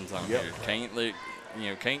out of the end zone. Yep.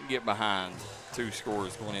 Here. Can't get behind 2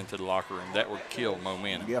 scores going into the locker room. That would kill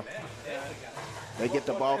momentum. Yeah. They get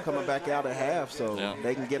the ball coming back out at half, so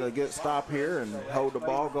they can get a good stop here and hold the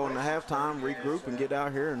ball going to halftime, regroup, and get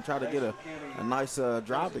out here and try to get a nice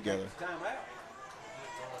drive together.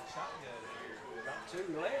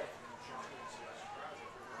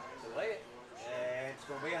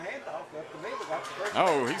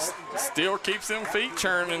 Oh, he still keeps them feet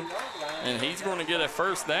churning, and he's going to get a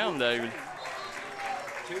first down, David.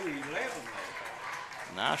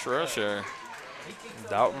 Nice rush there.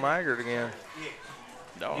 Dalton Maggard again.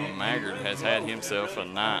 Dalton Maggard has had himself a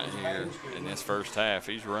night here in this first half.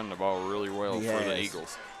 He's running the ball really well for the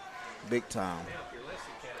Eagles. Big time.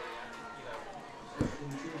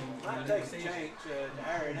 There's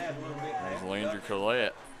Landry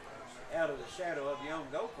Collette. Out of the shadow of your own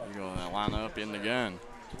goalpost. He's going to line up in the gun.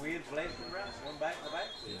 Twins left and right, one back to back.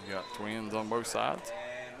 He's got twins on both sides.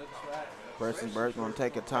 Prestonsburg's going to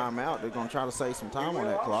take a timeout. They're going to try to save some time on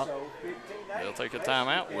that clock. They'll take a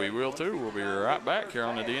timeout. We will too. We'll be right back here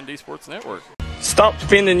on the D&D Sports Network. Stop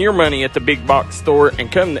spending your money at the big box store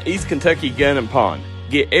and come to East Kentucky Gun and Pawn.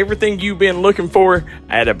 Get everything you've been looking for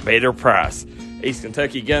at a better price. East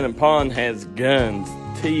Kentucky Gun and Pawn has guns,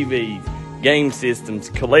 TVs, game systems,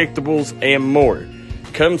 collectibles, and more.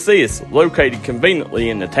 Come see us, located conveniently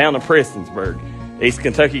in the town of Prestonsburg. East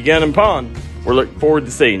Kentucky Gun and Pawn. We're looking forward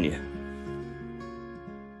to seeing you.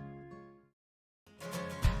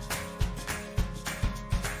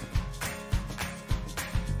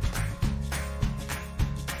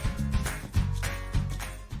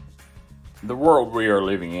 The world we are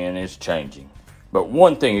living in is changing. But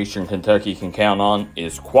one thing Eastern Kentucky can count on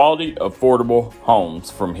is quality, affordable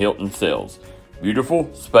homes from Hilton Sales.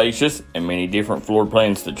 Beautiful, spacious, and many different floor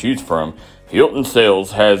plans to choose from, Hilton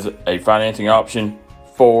Sales has a financing option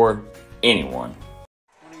for anyone.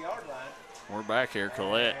 We're back here.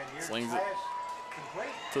 Collette slings it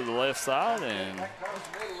to the left side, and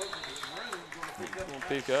we'll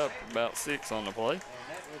pick up about 6 on the play.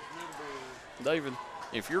 David,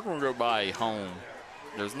 if you're going to go buy a home,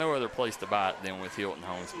 there's no other place to buy it than with Hilton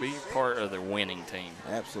Homes. Be part of the winning team.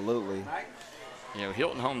 Absolutely.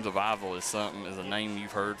 Hilton Homes of Iville is a name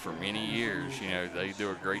you've heard for many years. They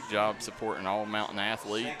do a great job supporting all mountain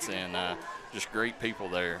athletes and just great people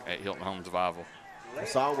there at Hilton Homes of Iville.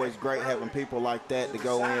 It's always great having people like that to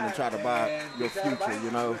go in and try to buy your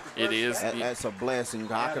future, It is. That's a blessing.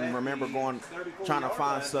 I can remember trying to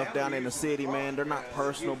find stuff down in the city, man. They're not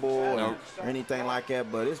personable or anything like that,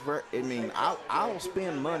 but it's I'll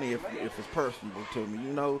spend money if it's personable to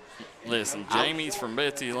me, Listen, Jamie's from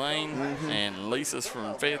Betsy Lane and Lisa's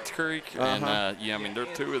from Feds Creek, and they're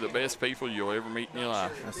 2 of the best people you'll ever meet in your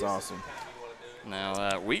life. That's awesome.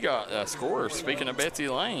 Now, we got a score. Speaking of Betsy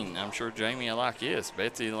Lane, I'm sure Jamie will like this.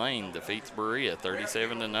 Betsy Lane defeats Berea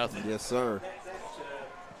 37-0. Yes, sir.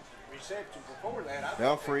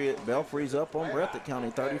 Belfry's up on Breathitt County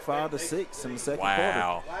 35-6 in the second quarter.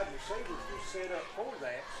 Wow. Wide receivers were set up for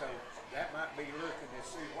that, so that might be looking to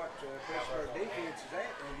see what Prestonsburg defense is at,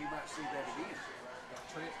 and you might see that again.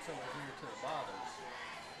 Trent coming here to the bottom,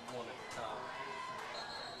 1 at the top.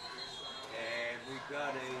 And we've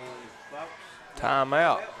got a Fox.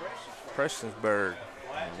 Timeout. Prestonsburg.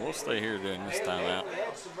 We'll stay here during this timeout.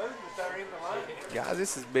 Guys,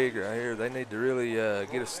 this is big right here. They need to really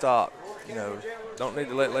get a stop. Don't need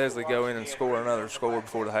to let Leslie go in and score another score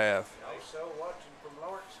before the half.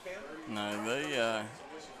 No, they,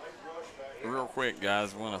 real quick,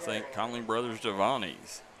 guys, want to thank Conley Brothers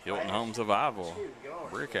Giovanni's Hilton Home Survival,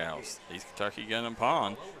 Brick House, East Kentucky Gun and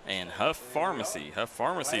Pawn, and Huff Pharmacy. Huff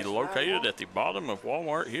Pharmacy located at the bottom of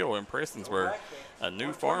Walmart Hill in Prestonsburg. A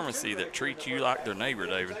new pharmacy that treats you like their neighbor,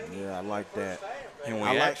 David. Yeah, I like that. And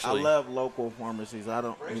I love local pharmacies. I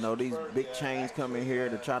don't, these big chains come in here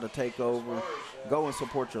to try to take over. Go and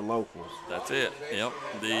support your locals. That's it. Yep.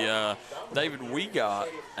 David,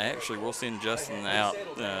 we'll send Justin out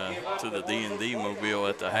to the D&D mobile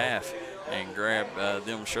at the half and grab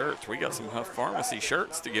them shirts. We got some Huff Pharmacy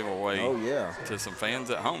shirts to give away to some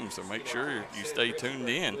fans at home, so make sure you stay tuned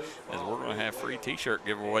in, as we're going to have free T-shirt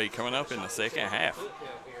giveaway coming up in the second half.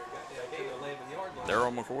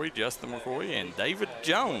 Darryl McCoy, Justin McCoy, and David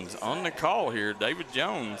Jones on the call here. David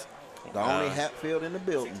Jones. The only Hatfield in the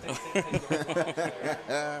building. The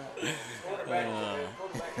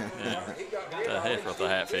heck with the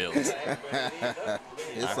Hatfields.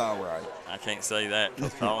 It's all right. I can't say that,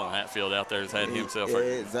 because Colin Hatfield out there has had himself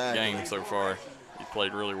a game so far. He's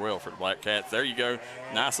played really well for the Black Cats. There you go.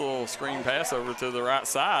 Nice little screen pass over to the right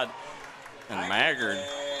side. And Maggard,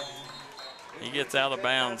 he gets out of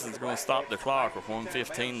bounds and is going to stop the clock with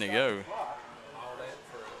 1:15 to go.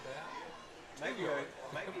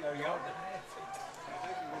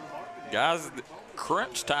 Guys,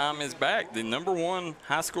 crunch time is back. The #1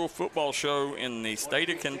 high school football show in the state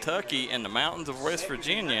of Kentucky and the mountains of West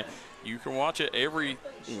Virginia. You can watch it every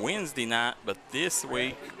Wednesday night, but this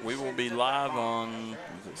week we will be live on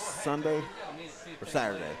Sunday or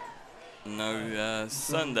Saturday. No,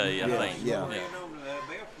 Sunday, I think. Yeah.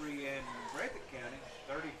 Belfry and Breathitt County,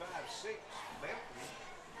 35-6 Belfry.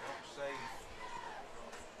 Don't say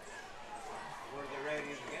where they're at in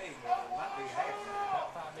the game. It might be halftime. About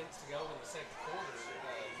 5 minutes to go in the second quarter.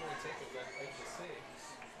 20 seconds left, 8-6.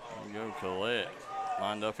 There you go, Collette.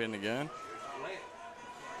 Lined up in the gun.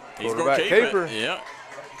 He's Quarterback going to keep keeper. it. Yeah.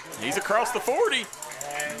 He's across the 40.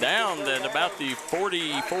 Down at about the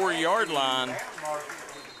 44-yard line.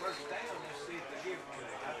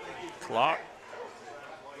 Clock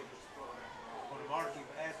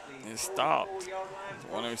is stopped. It's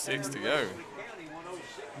 1:06 to go.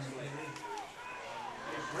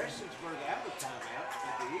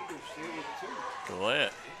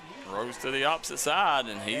 Collette rose to the opposite side,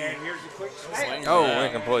 and he slings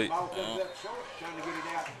incomplete.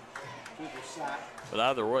 But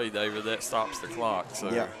either way, David, that stops the clock. So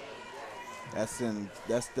yeah, that's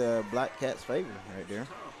the Black Cats' favor right there.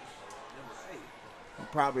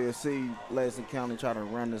 Probably will see Leslie County try to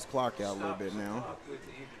run this clock out a little bit now.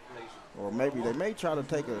 Or maybe they may try to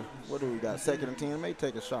take what do we got, 2nd and 10, may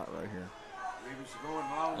take a shot right here.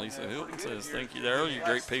 Lisa Hilton says, thank you, Darryl. You're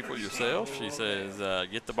great people yourself. She says,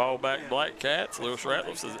 get the ball back, Black Cats. Lewis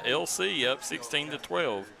Ratliff says, LC up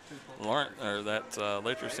 16-12. That's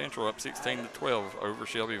Letcher Central up 16-12 over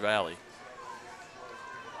Shelby Valley.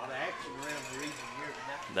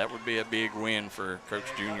 That would be a big win for Coach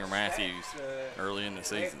Junior Matthews early in the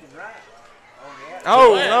season.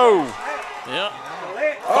 Oh, no. Yep.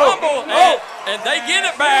 Fumble, and they get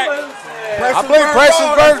it back. I believe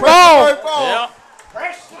Prestonsburg's ball.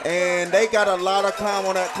 Yep. And they got a lot of time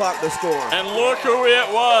on that clock to score. And look who it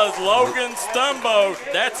was, Logan Stumbo.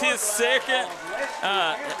 That's his second.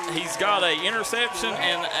 He's got an interception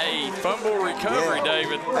and a fumble recovery,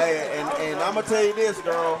 David. Hey, and I'm gonna tell you this,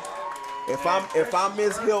 girl. If I'm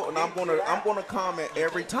Miss Hilton, I'm gonna comment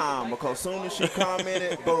every time, because soon as she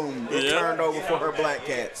commented, boom, it turned over for her Black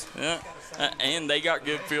Cats. Yeah. And they got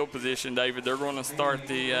good field position, David. They're going to start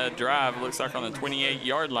the drive, it looks like, on the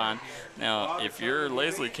 28-yard line. Now, if you're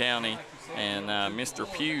Leslie County and Mr.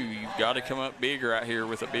 Pugh, you've got to come up big right here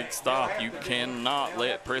with a big stop. You cannot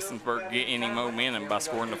let Prestonsburg get any momentum by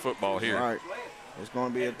scoring the football here. Right. It's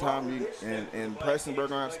going to be a time, and Prestonsburg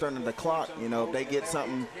going to start the clock. If they get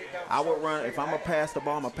something, I would run. If I'm going to pass the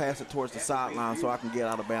ball, I'm going to pass it towards the sideline so I can get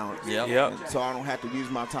out of balance. Yep. So I don't have to use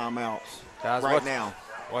my timeouts Guys, now.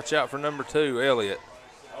 Watch out for number 2, Elliott.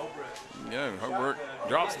 Yeah, Hobart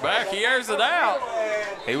drops back. He airs it out.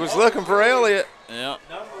 He was looking for Elliott. Yeah.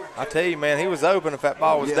 I tell you, man, he was open if that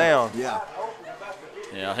ball was down. Yeah.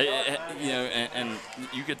 Yeah, and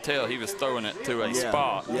you could tell he was throwing it to a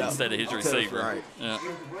spot instead of his receiver. Right.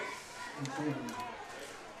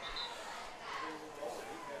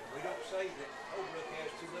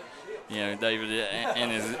 Yeah. David,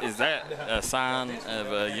 and is that a sign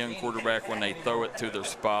of a young quarterback when they throw it to their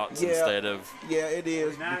spots instead of? Yeah, it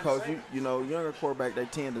is, because younger quarterback, they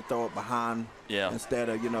tend to throw it behind instead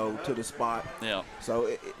of to the spot. Yeah. So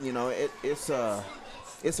it's a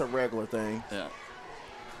regular thing. Yeah.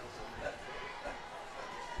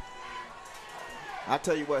 I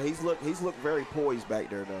tell you what, he's looked very poised back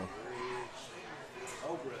there, though.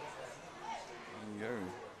 There you go.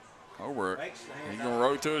 Over. He's going to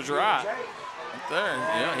roll to his right. Right there.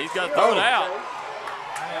 Yeah, he's got to throw it out.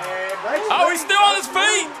 Oh, he's still on his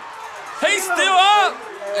feet. He's still up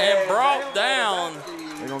and brought down.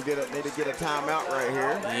 They're going to need to get a timeout right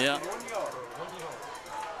here. Yeah.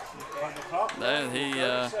 Then he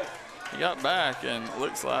got back and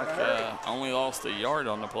looks like only lost a yard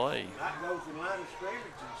on the play.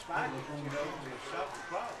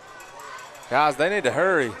 Guys, they need to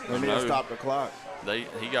hurry. They need to stop the clock.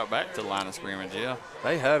 He got back to the line of scrimmage, yeah.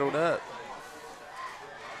 They huddled up.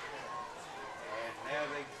 And now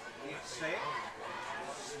they get set.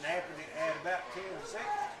 Snapping it at about 10 seconds.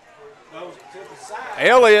 Goes to the side.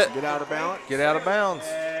 Elliott. Get out of bounds. Get out of bounds.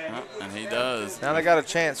 And he does. Now they got a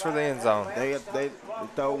chance for the end zone. They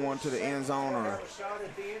throw one to the end zone.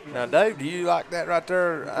 Now, Dave, do you like that right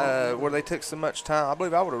there where they took so much time? I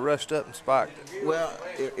believe I would have rushed up and spiked it. Well,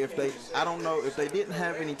 I don't know, if they didn't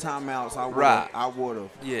have any timeouts, I would have.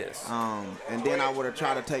 Yes. And then I would have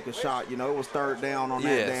tried to take a shot. You know, it was third down on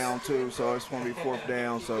that down too, so it's going to be fourth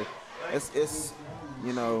down. So it's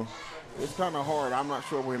you know, it's kind of hard. I'm not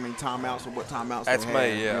sure how many timeouts or what timeouts that's they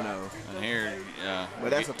have, me, yeah. You know. And here, but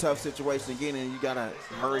that's a tough situation again, and you got to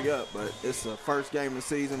hurry up. But it's the first game of the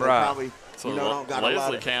season. They Right. probably So don't got a lot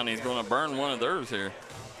Leslie of. County's going to burn one of theirs here.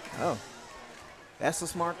 Oh, that's a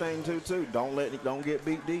smart thing too. Don't get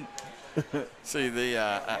beat deep. See when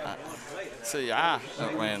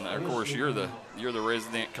of course you're the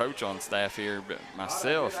resident coach on staff here, but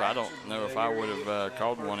myself, I don't know if I would have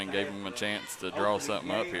called one and gave them a chance to draw something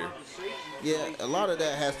up here. Yeah, a lot of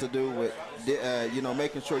that has to do with you know,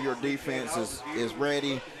 making sure your defense is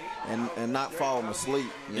ready and not falling asleep.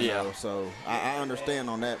 You know, so I understand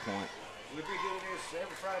on that point. We'll be doing this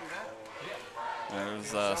every Friday night.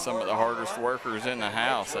 There's some of the hardest workers in the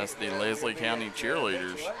house. That's the Leslie County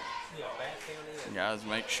cheerleaders. You guys,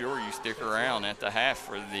 make sure you stick around at the half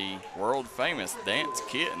for the world famous Dance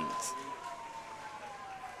Kittens.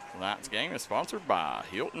 Tonight's game is sponsored by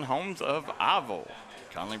Hilton Homes of Ivell,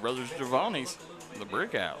 Conley Brothers Giovanni's, the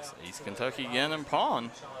Brick House, East Kentucky Gun and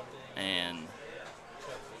Pawn, and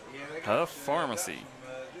Huff Pharmacy.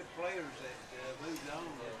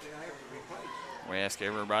 We ask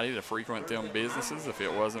everybody to frequent them businesses. If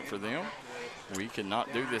it wasn't for them, we could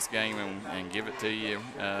not do this game and give it to you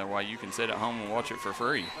while you can sit at home and watch it for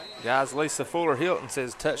free. Guys, Lisa Fuller Hilton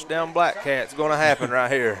says touchdown Black Cat's going to happen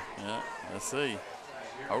right here. Yeah, let's see.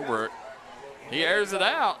 Holbrook, he airs it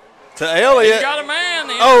out. To Elliott. He got a man.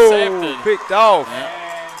 Intercepted. Oh, picked off. Yeah.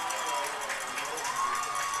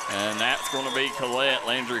 And that's going to be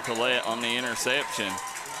Landry Collette on the interception.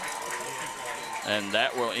 And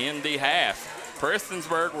that will end the half.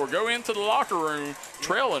 Prestonsburg will go into the locker room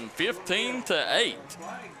trailing 15-8.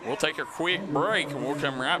 We'll take a quick break and we'll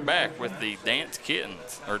come right back with the Dance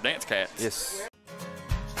Kittens, or Dance Cats. Yes.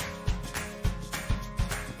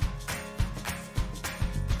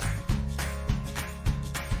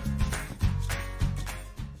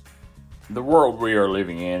 The world we are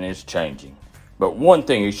living in is changing. But one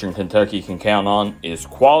thing Eastern Kentucky can count on is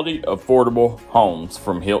quality, affordable homes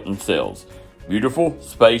from Hilton Sales. Beautiful,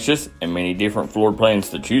 spacious, and many different floor plans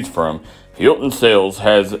to choose from, Hilton Sales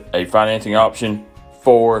has a financing option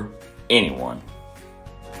for anyone.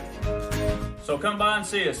 So come by and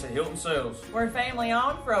see us at Hilton Sales. We're family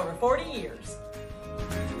owned for over 40 years.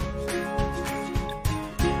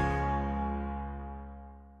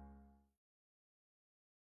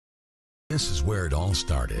 This is where it all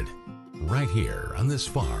started, right here on this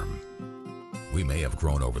farm. We may have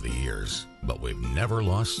grown over the years, but we've never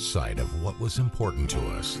lost sight of what was important to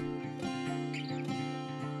us.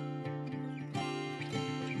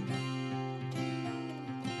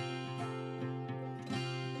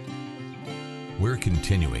 We're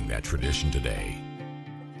continuing that tradition today,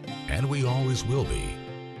 and we always will be,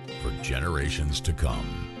 for generations to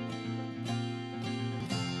come.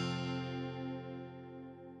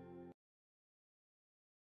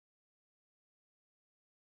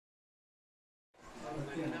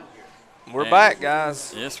 We're back,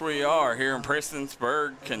 guys. Yes, we are here in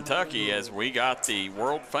Prestonsburg, Kentucky, as we got the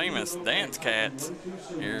world famous Dance Cats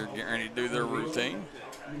here getting ready to do their routine.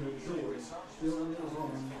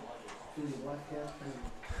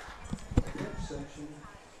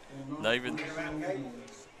 David.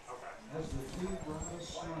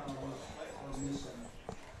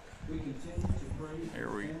 Here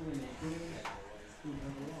we go.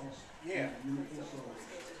 Yeah.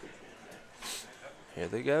 Here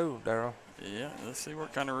they go, Darryl. Yeah, let's see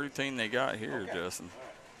what kind of routine they got here, Justin.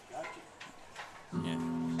 Yeah.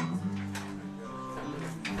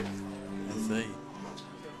 Let's see.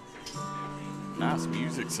 Nice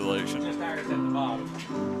music selection.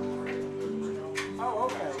 Oh,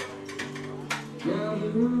 okay.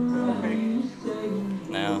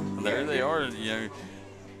 Now, there they are,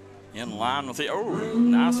 in line with the,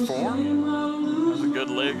 nice form. That's a good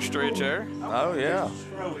leg stretch there. Oh, yeah.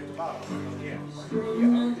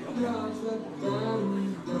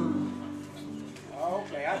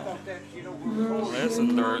 Okay, I thought that,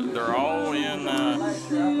 Listen, they're all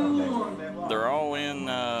in,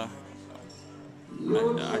 I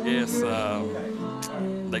guess,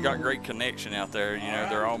 they got great connection out there.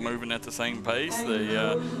 They're all moving at the same pace.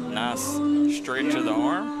 The nice stretch of the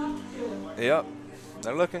arm. Yep,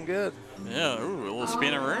 they're looking good. Yeah, a little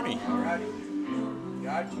spin-a-rooney. A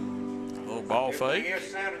little ball fake.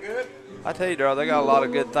 I tell you, Darryl, they got a lot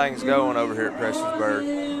of good things going over here at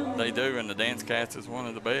Prestonsburg. They do, and the Dance Cats is one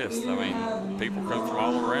of the best. I mean, people come from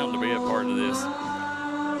all around to be a part of this.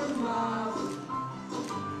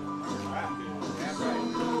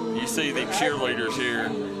 You see the cheerleaders here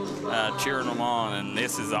cheering them on, and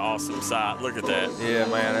this is an awesome sight. Look at that. Yeah,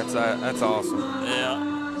 man, that's awesome.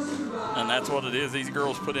 Yeah. And that's what it is. These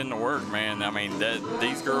girls put in the work, man. I mean,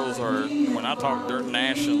 these girls are, when I talk, they're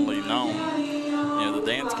nationally known. The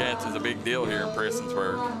Dance Cats is a big deal here in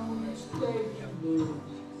Prestonsburg.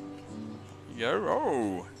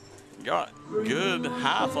 Got good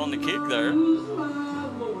height on the kick there.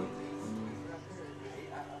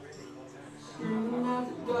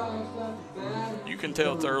 You can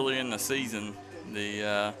tell it's early in the season.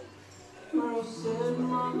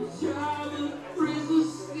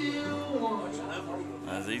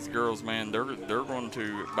 These girls, man, they're going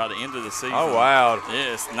to, by the end of the season. Oh, wow.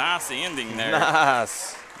 Yes, nice ending there.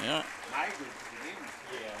 Nice. Yeah.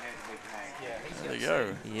 There you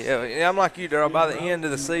go. Yeah, I'm like you, Darryl. By the end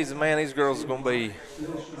of the season, man, these girls are going to be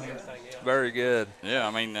very good. Yeah,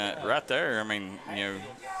 I mean, right there, I mean,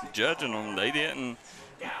 judging them, they didn't.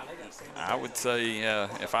 I would say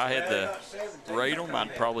if I had to rate them,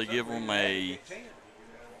 I'd probably give them A-.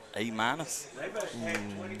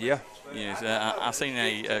 Yeah. Yes, I've seen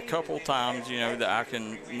a couple times, that I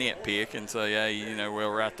can nitpick and say, hey,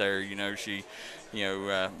 well, right there, she,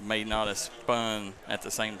 may not have spun at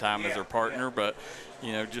the same time as her partner, but,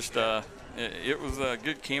 just it was a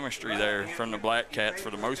good chemistry there from the Black Cats for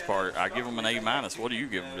the most part. I give them an A-. What do you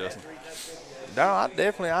give them, Justin? No, I'd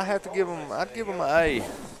give them an A.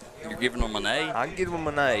 You're giving them an A? I'd give them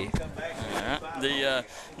an A. All right.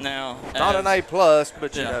 Now, not an A+,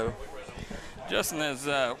 but you know. Justin, as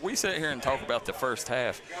we sit here and talk about the first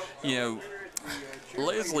half,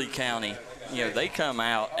 Leslie County, they come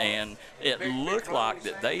out and it looked like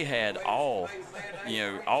that they had all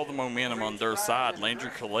the momentum on their side.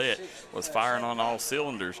 Landry Collette was firing on all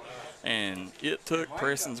cylinders. And it took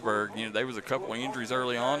Prestonsburg, there was a couple of injuries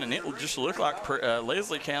early on, and it just looked like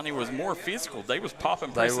Leslie County was more physical. They was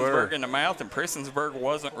popping Prestonsburg in the mouth, and Prestonsburg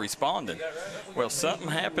wasn't responding. Well, something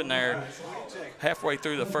happened there halfway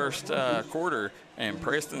through the first quarter, and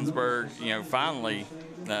Prestonsburg, finally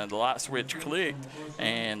the light switch clicked,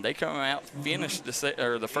 and they come out, finished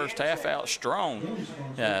the first half out strong.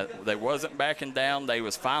 They wasn't backing down. They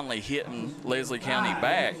was finally hitting Leslie County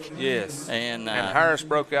back. Yes. And Harris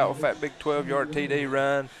broke out with that big 12-yard TD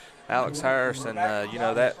run. Alex Harris, and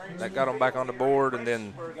that got them back on the board, and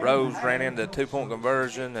then Rose ran into a 2-point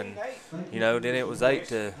conversion, and then it was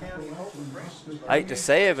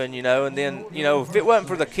 8-7, and then if it wasn't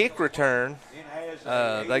for the kick return,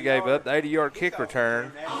 they gave up the 80-yard kick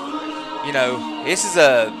return. This is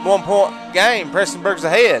a 1-point game. Prestonsburg's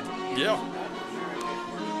ahead. Yeah.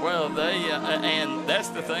 Well, they and that's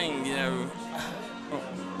the thing.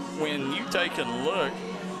 When you take a look,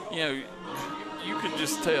 you could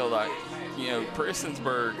just tell, like,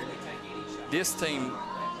 Prestonsburg, this team,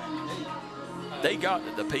 they got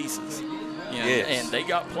the pieces, yes. And they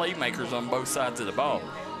got playmakers on both sides of the ball.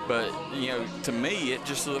 But, to me, it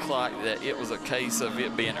just looked like that it was a case of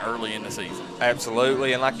it being early in the season.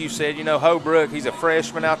 Absolutely. And like you said, Holbrook, he's a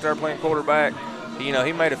freshman out there playing quarterback. He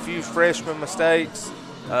made a few freshman mistakes.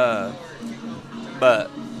 But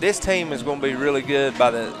this team is going to be really good by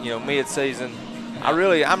the, mid-season. I'm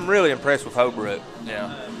really impressed with Holbrook.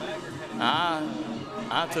 Yeah.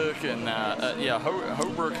 I took and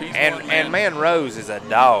Holbrook, he's and, one man. And man, Rose is a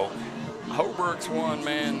dog. Holbrook's one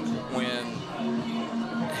man when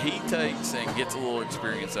he takes and gets a little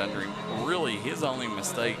experience under him. Really, his only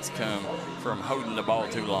mistakes come from holding the ball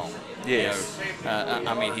too long. Yes.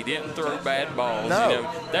 He didn't throw bad balls. No.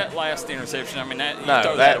 That last interception,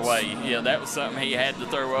 throw that away. Yeah, that was something he had to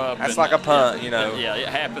throw up. That's like a punt, Yeah, it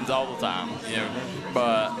happens all the time.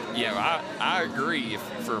 But, you know, I agree.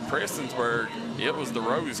 For Prestonsburg, it was the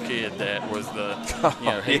Rose kid that was the, you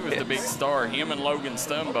know, he was the big star. Him and Logan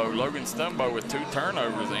Stumbo. Logan Stumbo with 2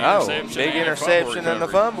 turnovers, an interception, big and interception and the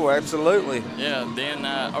fumble, absolutely. Yeah, then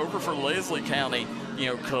over for Leslie County, you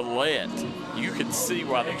know, Collette. You could see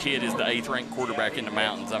why the kid is the 8th-ranked quarterback in the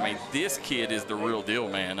mountains. I mean, this kid is the real deal,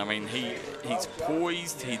 man. I mean, he's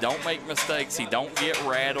poised. He don't make mistakes. He don't get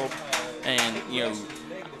rattled. And, you know,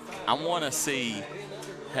 I want to see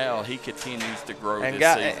how he continues to grow this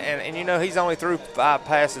season. And you know, he's only threw 5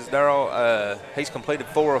 passes, Darryl. He's completed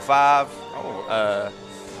 4 of 5 for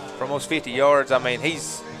almost 50 yards. I mean,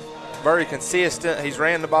 he's very consistent. He's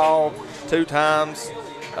ran the ball 2 times.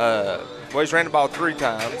 Well, he's ran the ball 3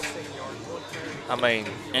 times. I mean,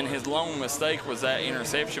 and his lone mistake was that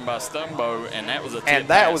interception by Stumbo, and that was a tip and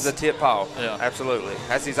that pass. was a tip ball. Yeah, absolutely.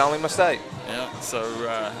 That's his only mistake. Yeah. So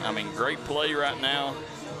I mean, great play right now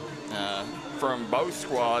from both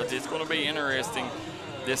squads. It's going to be interesting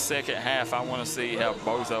this second half. I want to see how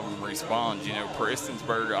both of them respond. You know,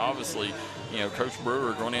 Prestonsburg, obviously, you know, Coach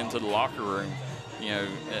Brewer going into the locker room. You know,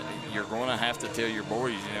 you're going to have to tell your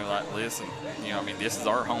boys, you know, like, listen, you know, I mean, this is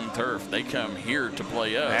our home turf. They come here to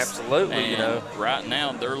play us. Absolutely, and you know. Right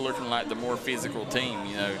now, they're looking like the more physical team,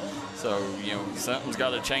 you know. So, you know, something's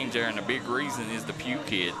got to change there, and the big reason is the Pugh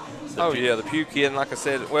kid. The Pugh kid, and like I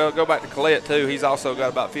said, well, go back to Collette, too. He's also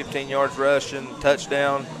got about 15 yards rushing,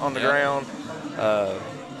 touchdown on the ground.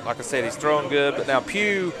 Like I said, he's throwing good. But now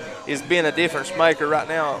Pugh is being a difference maker right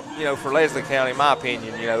now, you know, for Leslie County, in my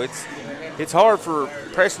opinion. You know, it's hard for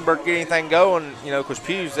Prestonsburg to get anything going, you know, because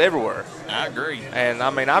Pugh's everywhere. I agree. And, I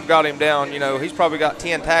mean, I've got him down, you know, he's probably got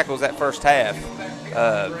 10 tackles that first half.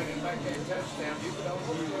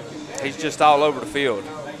 He's just all over the field.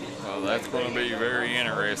 Well, that's going to be very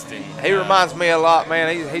interesting. He reminds me a lot,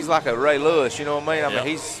 man. He's like a Ray Lewis, you know what I mean? I mean,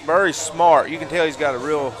 he's very smart. You can tell he's got a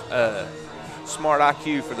real smart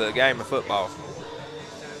IQ for the game of football.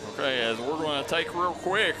 Okay, as we're going to take real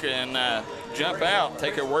quick and jump out,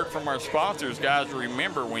 take a word from our sponsors. Guys,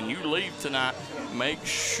 remember, when you leave tonight, make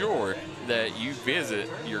sure that you visit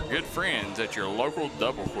your good friends at your local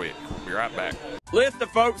Double Quick. We'll be right back. Let the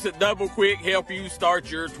folks at Double Quick help you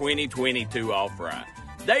start your 2022 off right.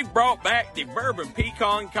 They've brought back the Bourbon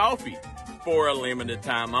Pecan Coffee for a limited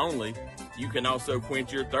time only. You can also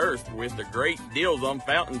quench your thirst with the great deals on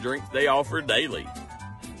fountain drinks they offer daily.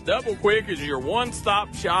 Double Quick is your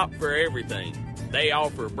one-stop shop for everything. They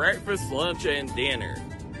offer breakfast, lunch, and dinner.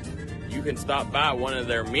 You can stop by one of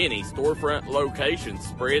their many storefront locations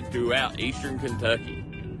spread throughout eastern Kentucky.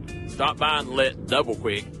 Stop by and let Double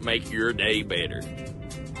Quick make your day better.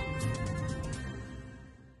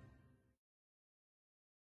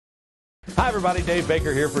 Hi, everybody. Dave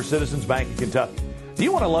Baker here for Citizens Bank in Kentucky. Do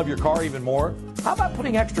you want to love your car even more? How about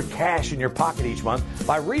putting extra cash in your pocket each month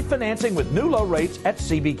by refinancing with new low rates at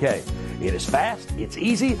CBK? It is fast, it's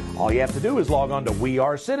easy. All you have to do is log on to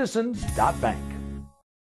wearecitizens.bank.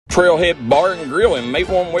 Trailhead Bar and Grill in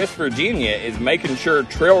Maplewood, West Virginia is making sure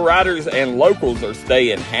trail riders and locals are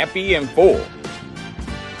staying happy and full.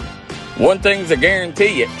 One thing's a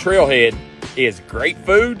guarantee at Trailhead is great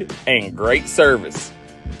food and great service.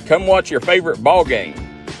 Come watch your favorite ball game,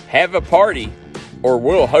 have a party, or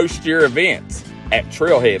we'll host your events at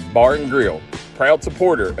Trailhead Bar and Grill, proud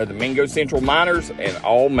supporter of the Mingo Central Miners and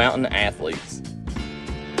all mountain athletes.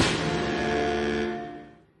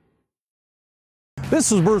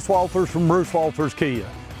 This is Bruce Walters from Bruce Walters Kia.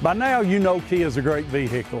 By now you know Kia is a great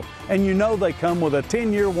vehicle, and you know they come with a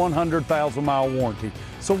 10-year, 100,000-mile warranty.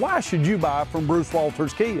 So why should you buy from Bruce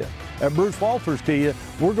Walters Kia? At Bruce Walters Kia,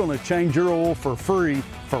 we're going to change your oil for free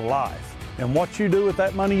for life. And what you do with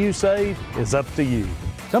that money you save is up to you.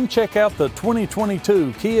 Come check out the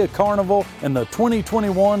 2022 Kia Carnival and the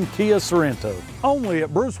 2021 Kia Sorento. Only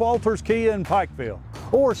at Bruce Walters Kia in Pikeville.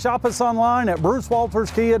 Or shop us online at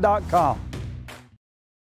brucewalterskia.com.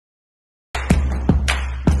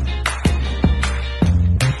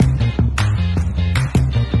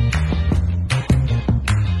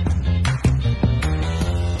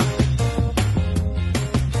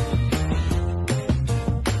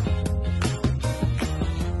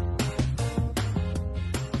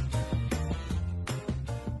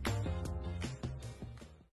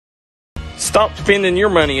 Stop spending your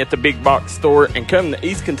money at the big box store and come to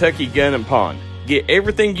East Kentucky Gun and Pawn. Get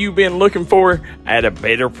everything you've been looking for at a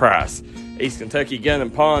better price. East Kentucky Gun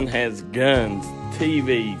and Pawn has guns,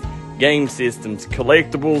 TVs, game systems,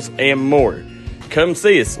 collectibles, and more. Come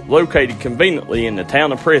see us, located conveniently in the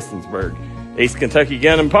town of Prestonsburg. East Kentucky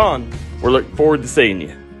Gun and Pawn, we're looking forward to seeing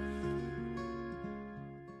you.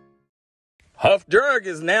 Huff Drug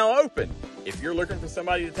is now open. If you're looking for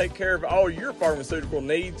somebody to take care of all your pharmaceutical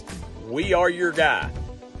needs, we are your guy.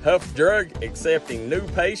 Huff Drug, accepting new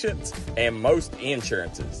patients and most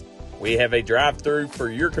insurances. We have a drive-through for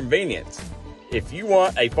your convenience. If you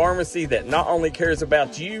want a pharmacy that not only cares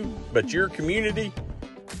about you, but your community,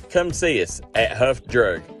 come see us at Huff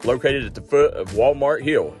Drug, located at the foot of Walmart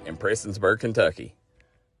Hill in Prestonsburg, Kentucky.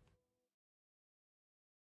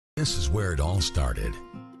 This is where it all started,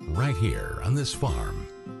 right here on this farm.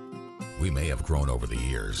 We may have grown over the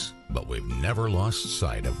years, but we've never lost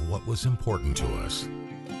sight of what was important to us.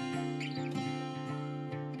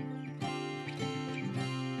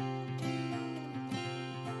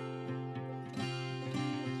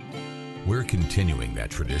 We're continuing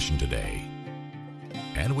that tradition today,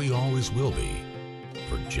 and we always will be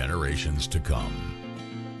for generations to come.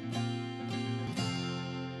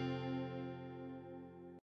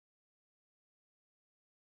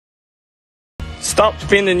 Stop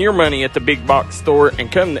spending your money at the big box store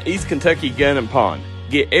and come to East Kentucky Gun and Pawn.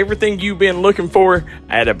 Get everything you've been looking for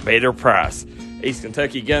at a better price. East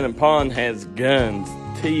Kentucky Gun and Pawn has guns,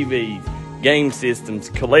 TVs, game systems,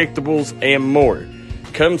 collectibles, and more.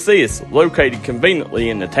 Come see us, located conveniently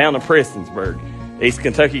in the town of Prestonsburg. East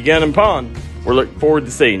Kentucky Gun and Pawn, we're looking forward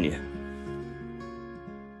to seeing you.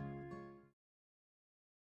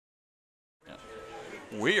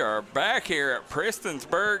 We are back here at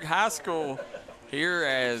Prestonsburg High School here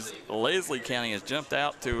as Leslie County has jumped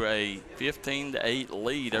out to a 15-8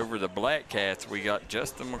 lead over the Black Cats. We got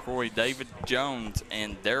Justin McCoy, David Jones,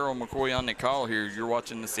 and Darryl McCoy on the call here. You're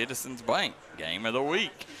watching the Citizens Bank Game of the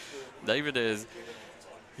Week. David, is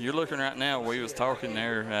you're looking right now, we was talking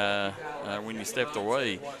there when you stepped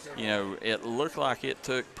away, you know, it looked like it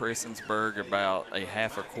took Prestonsburg about a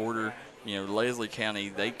half a quarter. You know, Leslie County,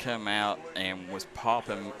 they come out and was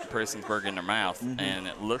popping Prestonsburg in their mouth, and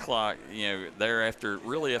it looked like, you know, thereafter,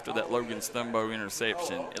 really after that Logan Stumbo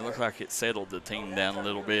interception, it looked like it settled the team down a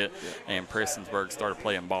little bit, and Prestonsburg started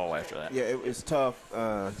playing ball after that. Yeah, it's tough.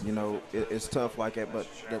 You know, it's tough like that, but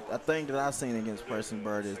the thing that I've seen against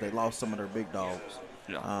Prestonsburg is they lost some of their big dogs.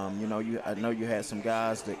 Yeah. You know, I know you had some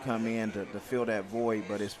guys that come in to fill that void,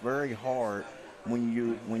 but it's very hard when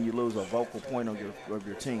you lose a vocal point of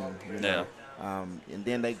your team, you know. Yeah. And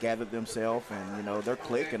then they gathered themselves, and you know they're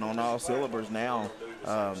clicking on all cylinders now.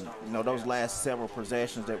 You know, those last several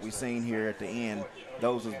possessions that we've seen here at the end,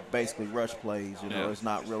 those are basically rush plays. You know, it's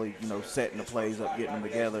not really, you know, setting the plays up, getting them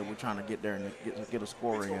together. We're trying to get there and get a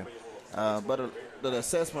score in. But the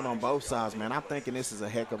assessment on both sides, man, I'm thinking this is a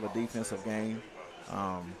heck of a defensive game.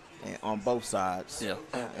 On both sides,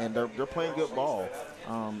 and they're playing good ball.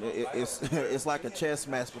 It's like a chess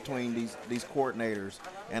match between these coordinators,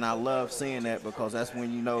 and I love seeing that because that's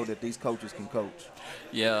when you know that these coaches can coach.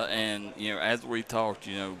 Yeah, and you know, as we talked,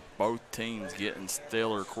 you know, both teams getting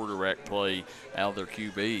stellar quarterback play out of their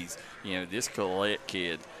QBs. You know, this Collette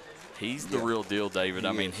kid, he's the real deal, David.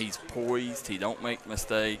 I mean, he's poised. He don't make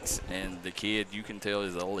mistakes, and the kid, you can tell,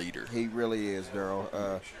 is a leader. He really is,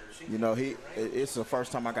 Darryl. You know, it's the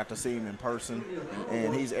first time I got to see him in person,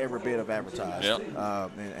 and he's every bit of advertised.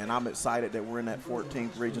 Yep. And I'm excited that we're in that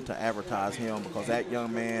 14th region to advertise him because that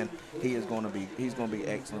young man, he's going to be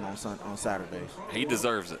excellent on Saturdays. He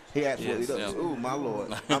deserves it. He absolutely does. Ooh, my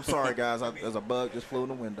Lord. I'm sorry, guys. There's a bug just flew in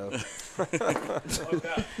the window.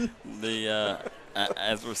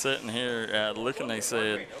 As we're sitting here looking, they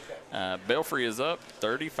said Belfry is up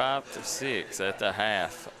 35-6 at the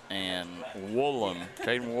half, and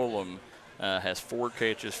Caden Woolham has 4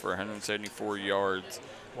 catches for 174 yards.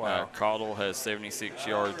 Wow. Cottle has 76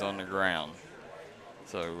 yards on the ground.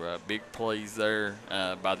 So big plays there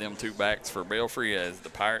by them two backs for Belfry as the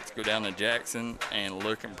Pirates go down to Jackson and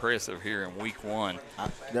look impressive here in week 1.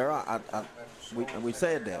 We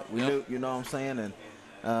said that. We knew, you know what I'm saying?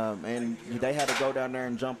 And they had to go down there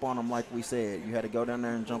and jump on them like we said. You had to go down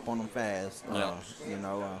there and jump on them fast. You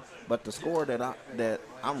know, but the score that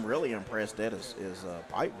I'm really impressed at is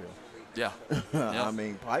Pikeville. Yeah. I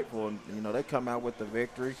mean, Pikeville, you know, they come out with the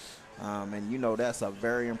victory. And, you know, that's a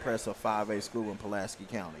very impressive 5A school in Pulaski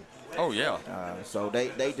County. Oh, yeah. So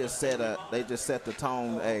they just set the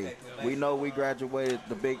tone. Hey, we know we graduated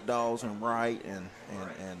the big dogs and Wright and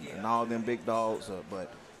all them big dogs,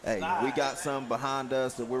 but hey, we got some behind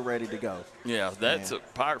us that we're ready to go. Yeah, that's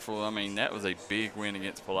powerful. I mean, that was a big win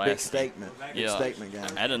against Pulaski. Big statement. Big statement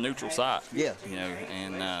game. At a neutral site. Yeah. You know,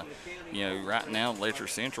 and you know, right now Letcher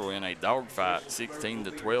Central in a dogfight,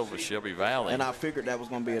 16-12 with Shelby Valley. And I figured that was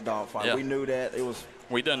going to be a dogfight. Yeah. We knew that. It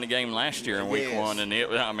we done the game last year in week 1, and it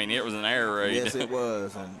was an air raid. Yes, it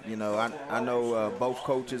was. And, you know, I know both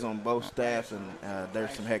coaches on both staffs, and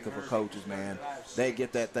there's some heck of a coaches, man. They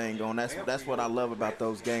get that thing going. That's what I love about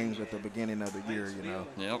those games at the beginning of the year, you know.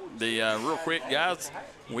 Yep. The real quick, guys,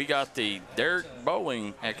 we got the Derek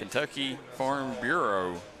Bowling at Kentucky Farm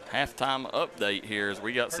Bureau halftime update here as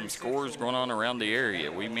we got some scores going on around the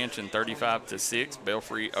area. We mentioned 35-6,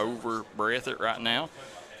 Belfry over Breathitt right now.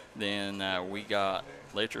 Then we got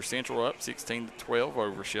Letcher Central up 16-12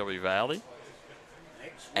 over Shelby Valley.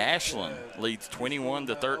 Ashland leads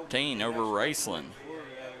 21-13 over Raceland.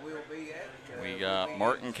 We got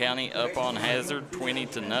Martin County up on Hazard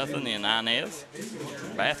 20-0 in Inez.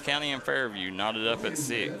 Bath County and Fairview knotted up at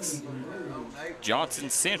 6. Johnson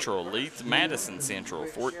Central leads Madison Central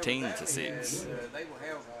 14-6.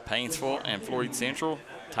 Painesville and Floyd Central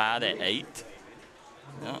tied at 8.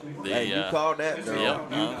 Hey, you called that, though.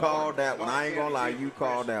 Yep, you called that one. I ain't gonna lie, you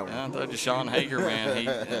called that one. I told you, Sean Hager,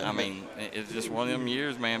 man. It's just one of them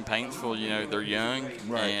years, man. Paintsville, you know, they're young,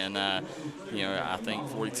 right. And you know, I think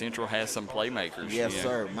Floyd Central has some playmakers. Yes, you know.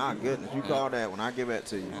 sir. My goodness, you called that one. I give that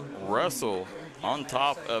to you. Russell on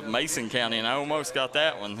top of Mason County, and I almost got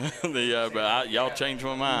that one. But y'all changed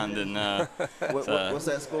my mind. And what's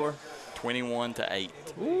that score? 21-8.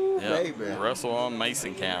 Ooh, yep. baby. Russell on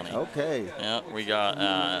Mason County. Okay. Yeah, we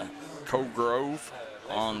got Cove Grove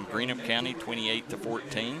on Greenup County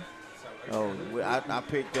 28-14. Oh, I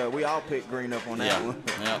picked. We all picked Greenup on that one.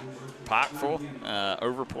 Yeah. Pikeville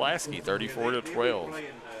over Pulaski 34-12.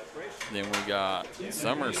 Then we got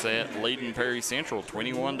Somerset leading Perry Central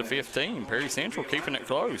 21-15. Perry Central keeping it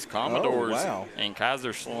close. Commodores and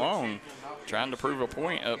Kaiser Sloan trying to prove a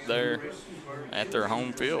point up there at their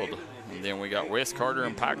home field. And then we got West Carter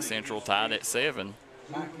and Pike Central tied at 7.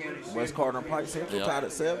 West Carter and Pike Central tied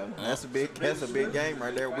at 7. That's a big game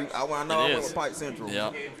right there. I went with Pike Central.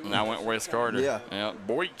 Yeah, and I went West Carter. Yeah.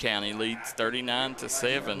 Boyd County leads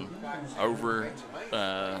 39-7 over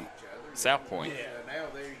South Point.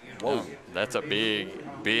 Whoa, that's a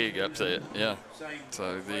big upset. Yeah. So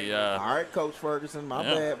all right, Coach Ferguson, my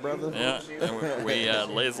bad, brother. Yeah. And we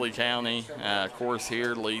Leslie County, of course,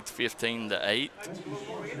 here leads 15-8,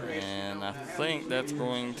 and I think that's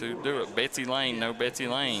going to do it. Betsy Lane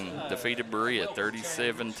defeated Berea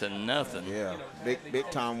 37-0. Yeah,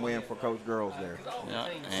 big time win for Coach Girls there. Yeah.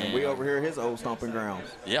 And we over here his old stomping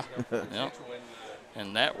grounds. Yeah. Yeah.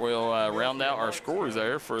 And that will round out our scores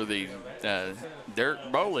there for the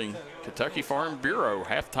Derek Bowling Kentucky Farm Bureau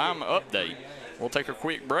halftime update. We'll take a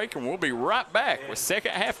quick break, and we'll be right back with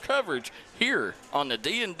second half coverage here on the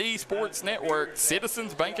D&D Sports Network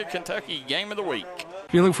Citizens Bank of Kentucky Game of the Week.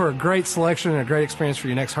 If you're looking for a great selection and a great experience for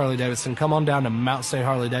your next Harley-Davidson, come on down to Mountain State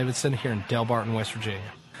Harley-Davidson here in Del Barton, West Virginia.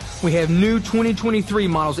 We have new 2023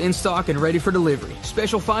 models in stock and ready for delivery.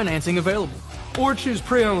 Special financing available. Or choose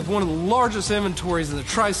pre-owned with one of the largest inventories in the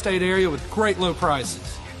tri-state area with great low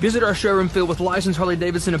prices. Visit our showroom filled with licensed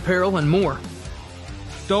Harley-Davidson apparel and more.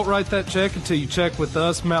 Don't write that check until you check with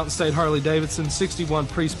us, Mountain State Harley-Davidson, 61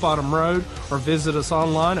 Priest Bottom Road, or visit us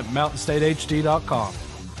online at mountainstatehd.com.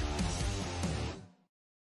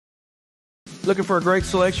 Looking for a great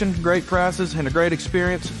selection, great prices, and a great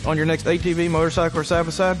experience on your next ATV, motorcycle, or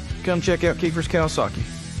side-by-side? Come check out Kiefer's Kawasaki.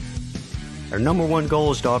 Our #1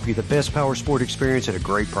 goal is to offer you the best power sport experience at a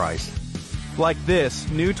great price. Like this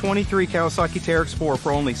new 23 Kawasaki Teryx Sport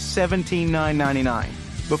for only $17,999.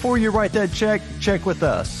 Before you write that check, check with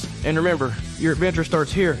us. And remember, your adventure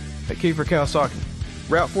starts here at Kiefer Kawasaki.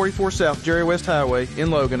 Route 44 South, Jerry West Highway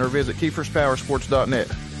in Logan, or visit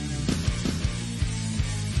KiefersPowersports.net.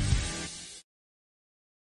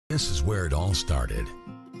 This is where it all started,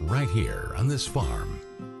 right here on this farm.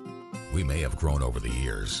 We may have grown over the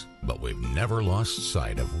years, but we've never lost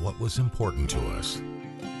sight of what was important to us.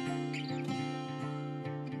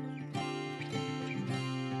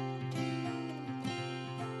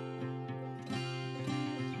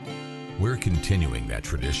 We're continuing that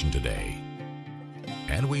tradition today,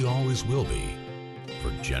 and we always will be,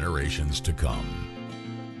 for generations to come.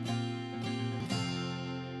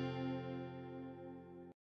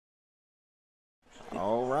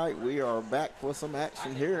 All right, we are back for some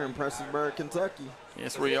action here in Prestonsburg, Kentucky.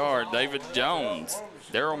 Yes, we are. David Jones,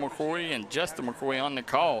 Darryl McCoy, and Justin McCoy on the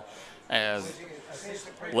call as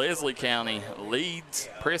Leslie County leads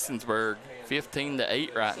Prestonsburg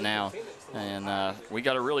 15-8 right now. And we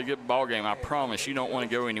got a really good ball game. I promise you don't want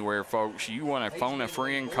to go anywhere, folks. You want to phone a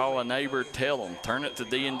friend, call a neighbor, tell them. Turn it to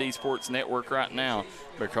D&D Sports Network right now,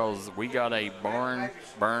 because we got a barn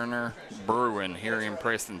burner brewing here in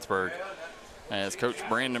Prestonsburg. As Coach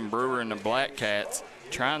Brandon Brewer and the Black Cats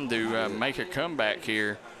trying to make a comeback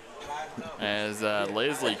here as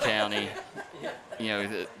Leslie County, you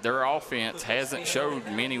know, their offense hasn't showed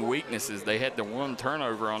many weaknesses. They had the one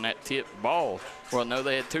turnover on that tipped ball. Well, no,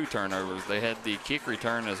 they had 2 turnovers. They had the kick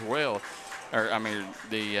return as well.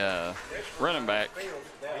 The running back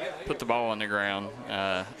put the ball on the ground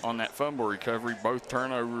on that fumble recovery. Both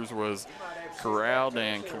turnovers was corralled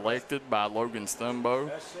and collected by Logan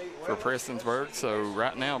Stumbo for Prestonsburg. So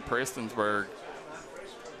right now, Prestonsburg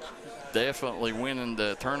definitely winning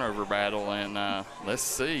the turnover battle, and let's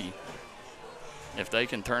see if they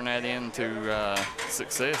can turn that into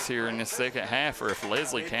success here in this second half, or if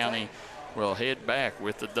Leslie County will head back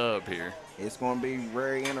with the dub here. It's going to be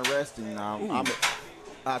very interesting.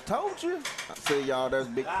 I told you. I see y'all, there's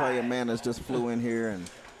a big player, man, that's just flew in here, and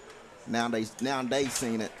now they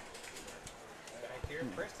seen it.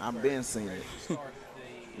 I've been seeing it. Look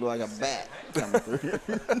like a bat coming through.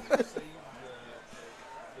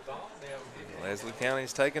 Leslie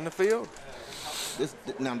County's taking the field.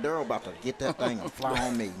 Now Darryl about to get that thing and fly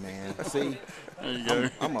on me, man. See, there you go.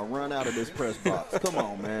 I'm gonna run out of this press box. Come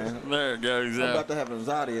on, man. There it goes. I'm about to have an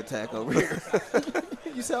anxiety attack over here.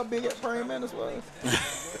 You see how big that praying mantis was?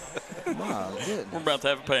 My goodness. We're about to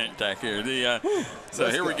have a panic attack here. So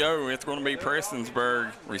here we go. It's going to be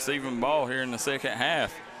Prestonsburg receiving ball here in the second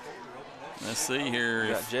half. Let's see here.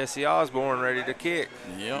 We got Jesse Osborne ready to kick.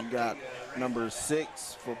 Yep. You got number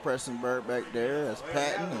 6 for Prestonsburg back there. That's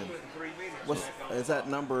Patton. And is that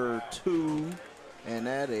number 2? And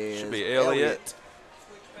that is should be Elliott.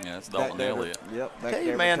 Yeah, it's Dalton Elliott. Yep. Tell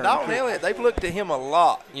you, man, Dalton Elliott, they've looked at him a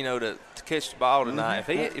lot, you know, to catch the ball tonight.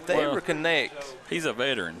 If they ever connect. He's a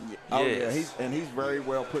veteran. Oh, yes. Yeah, he's very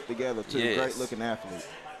well put together, too. Yes. Great-looking athlete.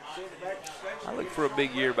 I look for a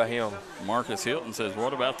big year by him. Marcus Hilton says,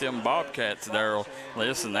 what about them Bobcats, Darryl?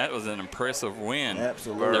 Listen, that was an impressive win.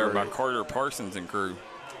 Absolutely. There by Carter Parsons and crew.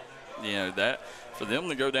 You know, that for them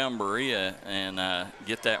to go down Berea and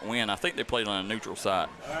get that win, I think they played on a neutral site,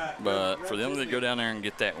 but for them to go down there and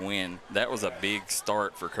get that win, that was a big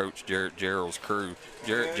start for Coach Gerald's crew.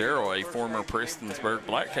 Gerald, a former Prestonsburg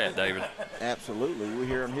Black Cat, David. Absolutely. We're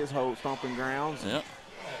here on his whole stomping grounds. Yep.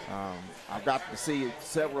 I've got to see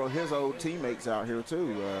several of his old teammates out here,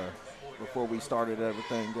 too, before we started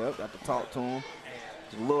everything up. Got to talk to them.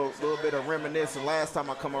 A little bit of reminiscing. Last time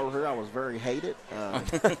I come over here, I was very hated. Now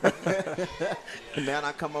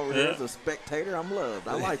I come over here as a spectator, I'm loved.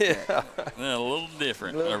 I like that. Yeah, a little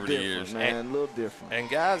different over the years. Man, a little different. And,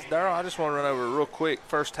 guys, Darryl, I just want to run over real quick.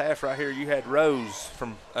 First half right here, you had Rose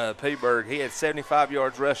from Peaburg. He had 75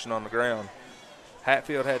 yards rushing on the ground.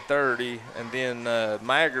 Hatfield had 30, and then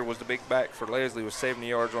Magger was the big back for Leslie with 70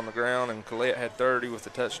 yards on the ground, and Collette had 30 with the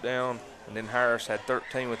touchdown, and then Harris had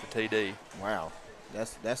 13 with the TD. Wow.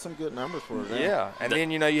 That's some good numbers for them. Yeah, and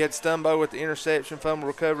then, you know, you had Stumbo with the interception, fumble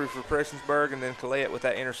recovery for Prestonsburg, and then Collette with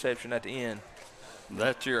that interception at the end.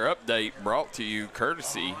 That's your update brought to you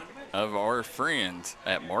courtesy of our friends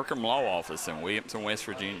at Markham Law Office in Williamson, West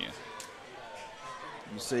Virginia.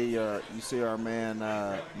 You see our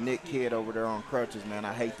man Nick Kidd over there on crutches, man.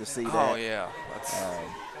 I hate to see that. Oh, yeah.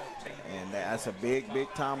 And that's a big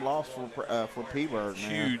time loss for Peaburg,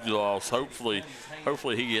 man. Huge loss. Hopefully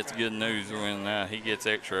he gets good news when he gets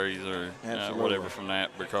X-rays or whatever from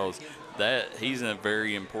that, because he's a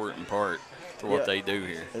very important part to what they do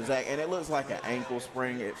here. Exactly, and it looks like an ankle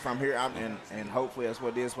sprain from here. And hopefully that's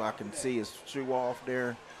what it is. What I can see his shoe off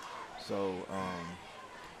there. So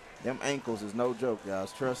them ankles is no joke,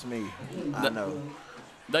 guys. Trust me, I know.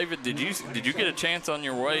 David, did you get a chance on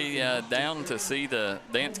your way down to see the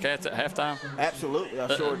Dance Cats at halftime? Absolutely,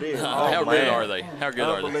 I sure did. How good are they? How good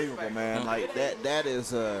are they? Unbelievable, man. Like that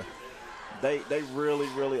is they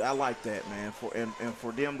really I like that, man. And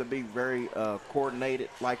for them to be very coordinated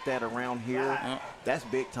like that around here, that's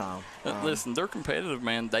big time. Listen, they're competitive,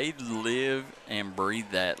 man. They live and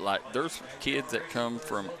breathe that. Like, there's kids that come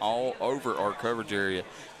from all over our coverage area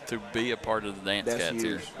to be a part of the Dance Cats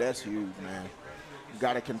here. That's huge, man. We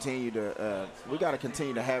got to continue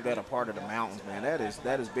to have that a part of the mountains, man.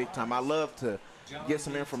 That is big time. I love to get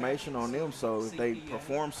some information on them, so if they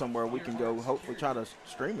perform somewhere, we can go hopefully try to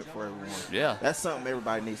stream it for everyone. Yeah, that's something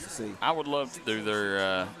everybody needs to see. I would love to do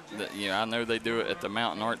their I know they do it at the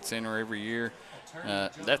Mountain Arts Center every year.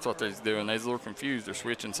 That's what they're doing. They're a little confused. They're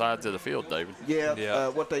switching sides of the field, David. Yeah.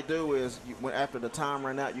 What they do is after the time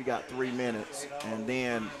run out, you got 3 minutes, and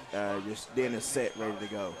then it's set, ready to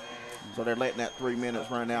go. So they're letting that 3 minutes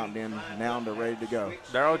run out, and then now they're ready to go.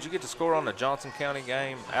 Darryl, did you get the score on the Johnson County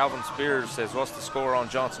game? Alvin Spears says, what's the score on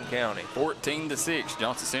Johnson County? 14-6,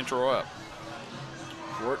 Johnson Central up.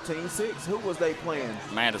 14-6. Who was they playing?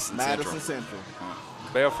 Madison Central.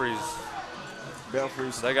 Belfry's.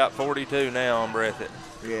 They got 42 now on Breathitt.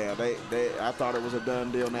 Yeah, I thought it was a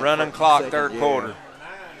done deal. In that Running clock, third yeah. quarter.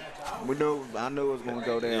 I knew it was going to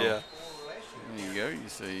go down. Yeah. There you go. You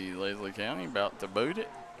see Leslie County about to boot it.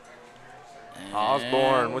 And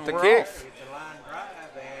Osborne with the we're kick. off. It's a line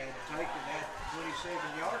drive and taking that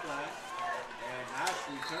 27-yard line. And nice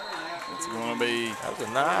return. It's going to be. That was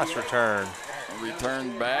a nice return.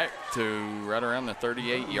 Returned back to right around the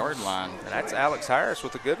 38-yard line. And that's Alex Harris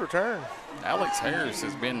with a good return. Alex Harris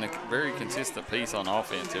has been a very consistent piece on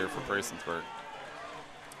offense here for Prestonsburg.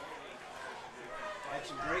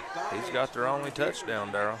 He's got their only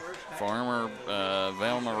touchdown, Darryl. Farmer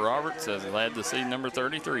Velma Roberts is glad to see number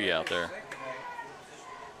 33 out there.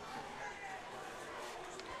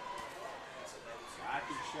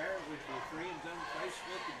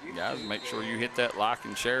 Guys, make sure you hit that like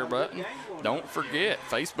and share button. Don't forget,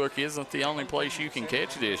 Facebook isn't the only place you can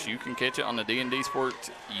catch this. You can catch it on the D&D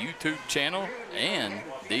Sports YouTube channel and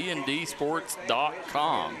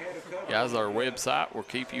dndsports.com. Guys, our website will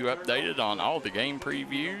keep you updated on all the game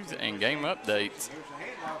previews and game updates.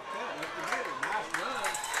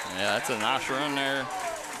 Yeah, that's a nice run there.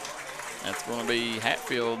 That's going to be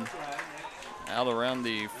Hatfield out around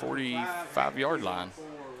the 45-yard line.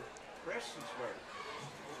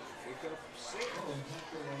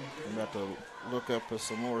 I'm about to look up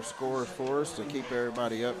some more scores for us to keep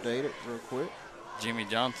everybody updated real quick. Jimmy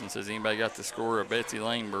Johnson says, anybody got the score of Betsy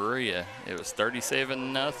Lane Berea? It was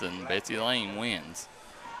 37-0. Betsy Lane wins.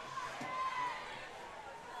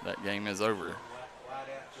 That game is over.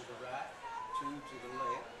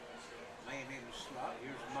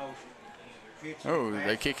 Oh,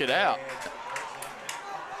 they kick it out.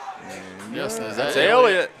 And Justin, is that's that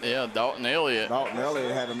Elliott? Yeah, Dalton Elliott. Dalton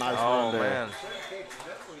Elliott had a nice run there. Man.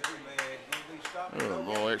 A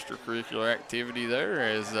little extracurricular activity there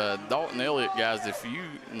as Dalton Elliott, guys, if you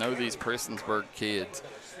know these Prestonsburg kids,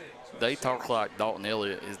 they talk like Dalton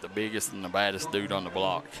Elliott is the biggest and the baddest dude on the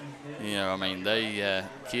block. You know, I mean, they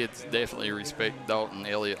kids definitely respect Dalton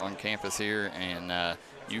Elliott on campus here, and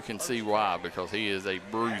you can see why, because he is a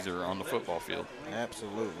bruiser on the football field.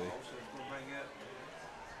 Absolutely.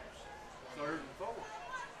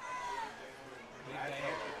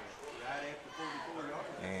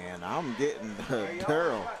 And I'm getting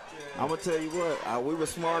Darryl. I'm going to tell you what, we were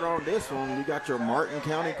smart on this one. You got your Martin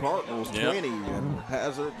County Cardinals 20 and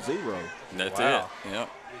Hazard 0. That's it. Yep.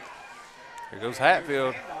 Here goes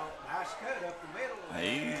Hatfield.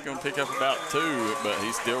 He's going to pick up about 2, but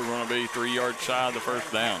he's still going to be 3 yards shy of the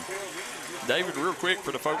first down. David, real quick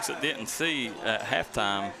for the folks that didn't see at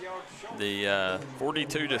halftime, the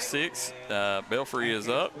 42-6, Belfry is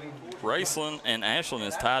up. Raceland and Ashland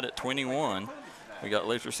is tied at 21. We got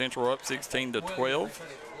Letcher Central up 16-12.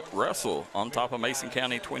 Russell on top of Mason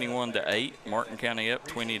County 21-8. Martin County up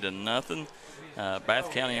 20-0.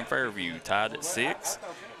 Bath County and Fairview tied at 6.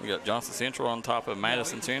 We got Johnson Central on top of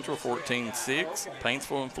Madison Central 14-6.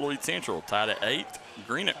 Paintsville and Floyd Central tied at 8.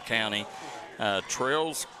 Greenup County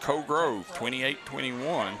trails Co-Grove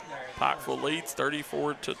 28-21. Pikeville leads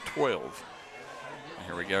 34-12.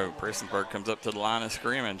 Here we go. Prestonsburg comes up to the line of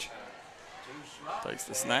scrimmage. Takes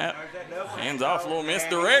the snap, hands off, a little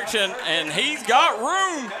misdirection, and he's got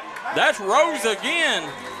room. That's Rose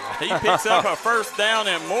again. He picks up a first down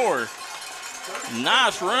and more.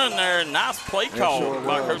 Nice run there, nice play call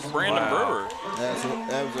by Coach Brandon Brewer.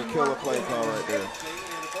 That was a killer play call right there.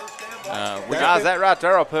 Guys, that right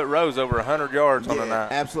there will put Rose over 100 yards on the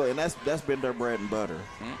night. Absolutely, and that's been their bread and butter.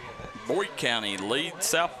 Boyd County leads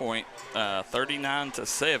South Point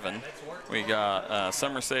 39-7. We got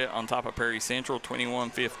Somerset on top of Perry Central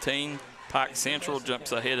 21-15. Pike Central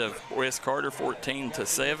jumps ahead of West Carter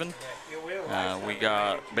 14-7. We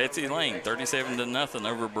got Betsy Lane 37-0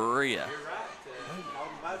 over Berea.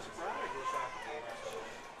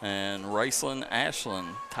 And Raceland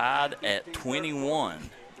Ashland tied at 21.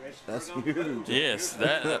 That's huge. Yes,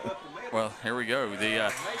 well, here we go.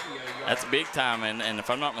 That's big time, and if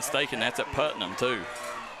I'm not mistaken, that's at Putnam too.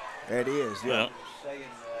 It is, yeah.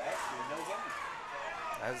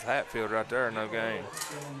 That's Hatfield right there, no game.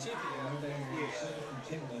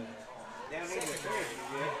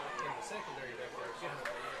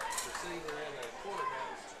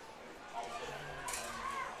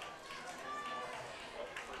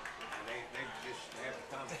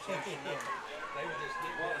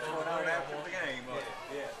 What's going on after the game?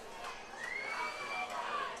 Yeah.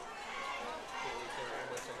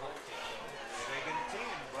 Second and 10.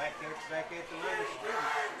 Blackcaps back at the line of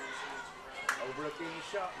scrimmage. Over up in the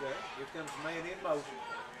shotgun. Here comes the man in motion.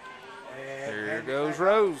 And Here goes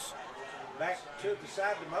Rose. back to the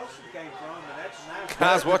side the motion came from, and that's a nice.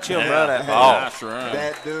 Guys, watch him run that ball. Nice run.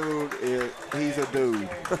 That dude he's a dude.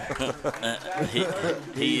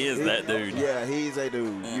 he is that dude. Yeah, he's a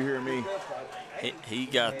dude. You hear me? He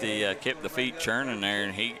got the kept the feet churning there,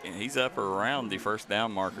 and he's up around the first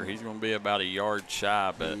down marker. He's going to be about a yard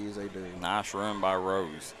shy, but he's a dude. Nice run by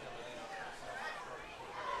Rose.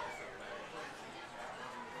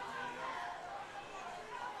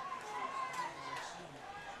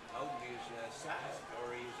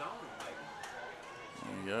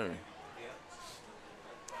 There you go.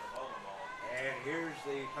 And here's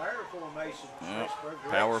the power formation. Yep.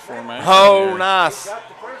 Power formation. Oh, nice.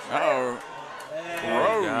 Oh,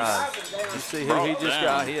 Rose. You see who he just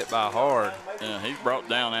got hit by hard. Yeah, he's brought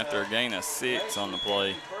down after a gain of 6 on the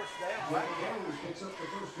play.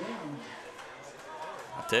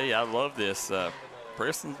 I tell you, I love this.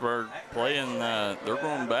 Prestonsburg playing, they're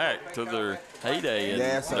going back to their heyday,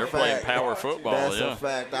 and they're playing power football. That's a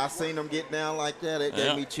fact. I seen them get down like that. It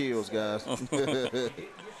gave me chills, guys.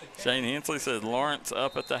 Shane Hensley says Lawrence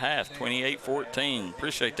up at the half, 28-14.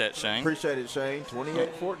 Appreciate that, Shane. Appreciate it, Shane.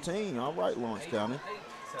 28-14. All right, Lawrence County.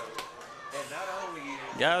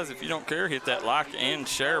 Guys, if you don't care, hit that like and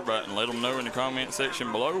share button. Let them know in the comment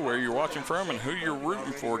section below where you're watching from and who you're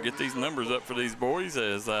rooting for. Get these numbers up for these boys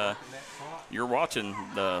as you're watching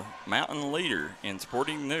the mountain leader in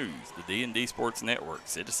sporting news, the D&D Sports Network,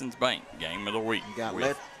 Citizens Bank Game of the Week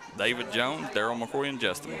with David Jones, Darryl McCoy, and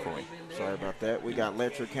Justin McCoy. Sorry about that. We got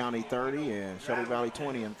Letcher County 30 and Shelby Valley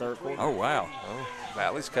 20 in third quarter. Oh, wow. Oh,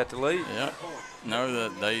 Valley's cut the lead. Yeah. No,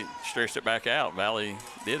 that they stretched it back out. Valley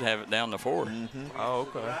did have it down to 4. Mm-hmm. Oh,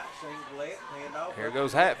 okay. Here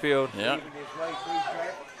goes Hatfield. Yeah.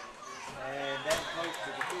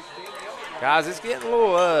 Guys, it's getting a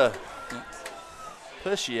little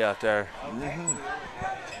pushy out there.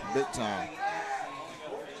 Mm-hmm. Big time.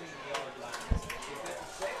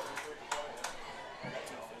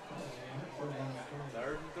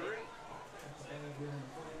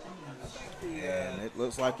 And it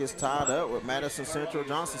looks like it's tied up with Madison Central,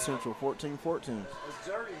 Johnson Central, 14-14.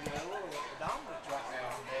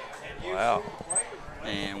 Wow.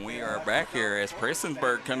 And we are back here as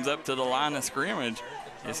Prestonsburg comes up to the line of scrimmage.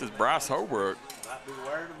 This is Bryce Holbrook.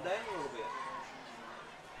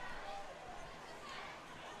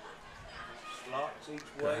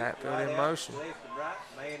 Hatfield in motion.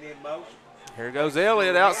 Here goes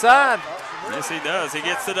Elliott outside. Yes, he does. He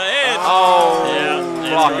gets to the edge. Oh, yeah,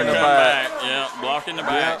 blocking the back. Yeah, blocking the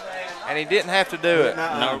back. And he didn't have to do it.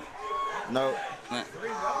 Nope. Nope.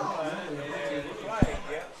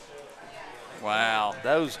 Wow.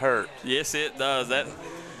 Those hurt. Yes, it does.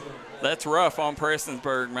 That's rough on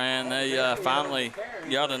Prestonsburg, man. They finally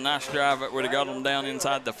got a nice drive that would have got them down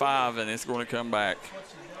inside the 5, and it's going to come back.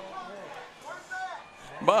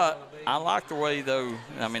 But I like the way, though,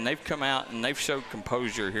 I mean, they've come out and they've showed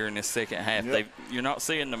composure here in this second half. Yep. You're not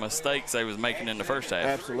seeing the mistakes they was making in the first half.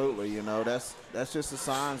 Absolutely. You know, that's just the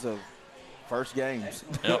signs of first games.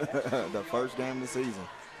 Yep. The first game of the season.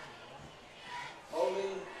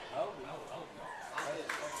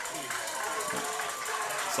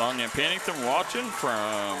 Sonia Pennington watching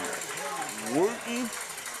from Wooten.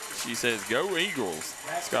 She says, go Eagles.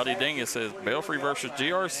 Scotty Dingus says, Belfry versus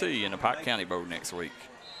GRC in the Pike County Bowl next week.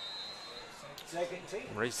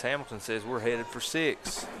 Reese Hamilton says we're headed for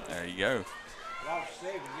 6. There you go. Lost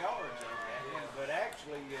 7 yards on that, but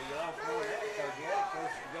actually you lost more than that because you had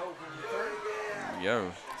supposed to go from the 30. There you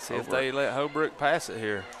go. See if they let Holbrook pass it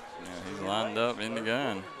here. Yeah, he's lined up in the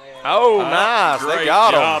gun. Oh, nice. They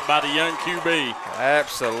got him. Great job by the young QB.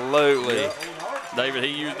 Absolutely. Yep. David, he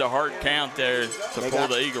used a hard count there to pull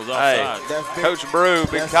the Eagles offside. Hey, Coach Brew,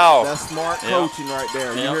 big call. That's smart coaching right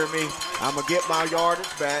there. You hear me? I'm going to get my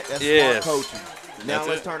yardage back. That's smart coaching. Now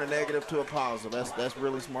let's turn a negative to a positive. That's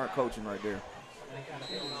really smart coaching right there.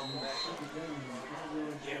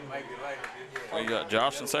 We got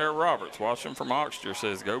Josh and Sarah Roberts watching from Oxter.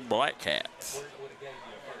 Says, go Black Cats.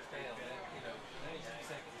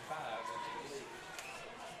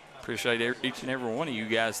 Appreciate each and every one of you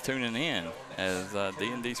guys tuning in as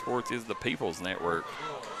D&D Sports is the People's Network.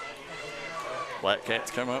 Black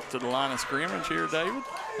Cats come up to the line of scrimmage here, David,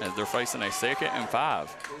 as they're facing a 2nd and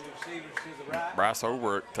 5. Bryce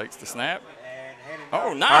Holbrook takes the snap.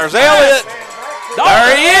 Oh, nice. There's Elliott.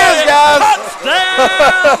 There he is, guys.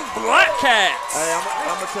 Touchdown, Black Cats. Hey,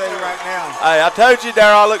 I'm going to tell you right now. Hey, I told you,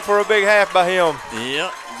 Darryl, I look for a big half by him.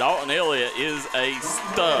 Yep, Dalton Elliott is a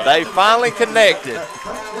stud. They finally connected.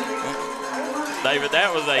 David,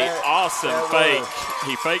 that was an awesome fake.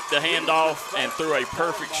 He faked the handoff and threw a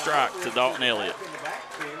perfect strike to Dalton Elliott.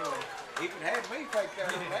 Even had me fake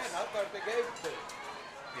that on that, and I thought they gave it to him.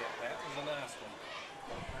 that was a nice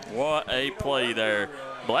one. What a play there.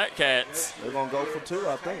 Black Cats. They're going to go for 2,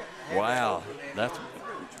 I think. Wow, that's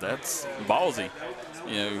ballsy.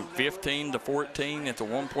 15-14. It's a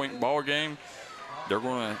 1-point ball game. They're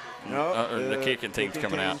going to. The kicking team's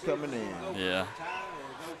coming out. Coming in. Yeah.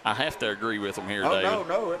 I have to agree with them here, Oh, David.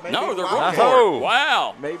 no, it may No, be the they're going Wildcat. for it.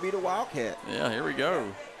 Wow. Maybe the Wildcat. Yeah, here we go.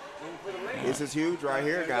 This is huge right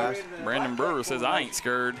here, guys. Brandon Brewer says, I ain't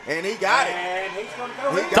scared. And he got it. And he's going to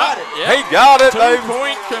go. He got it. Yeah. He got it, baby.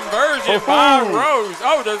 2-point conversion by Rose.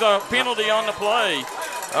 Oh, there's a penalty on the play.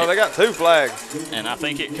 Oh, they got 2 flags. And I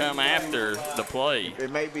think it come after the play. It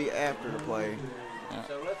may be after the play.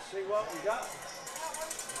 So let's see what we got.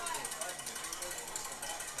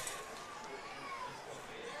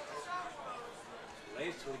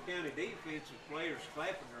 Leslie County defensive players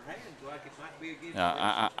clapping their hands like it might be against.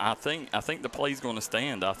 I think the play's going to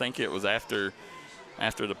stand. I think it was after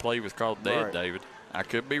the play was called dead, Right. David. I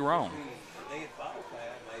could be wrong.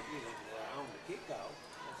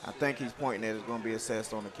 I think he's pointing at it's going to be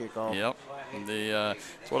assessed on the kickoff. Yep.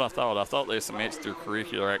 That's what I thought. I thought there's some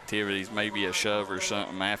extracurricular activities, maybe a shove or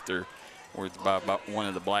something afterwards by one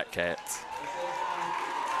of the Black Cats.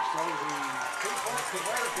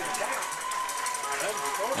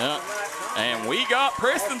 Yeah. And we got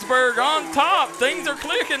Prestonsburg on top. Things are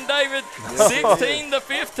clicking, David.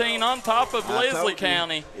 16-15 on top of Leslie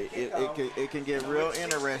County. It can get real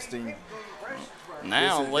interesting.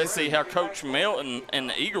 Now, let's see how Coach Melton and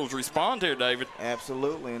the Eagles respond here, David.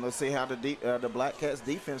 Absolutely, and let's see how the Black Cats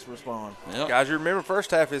defense respond. Yep. Guys, you remember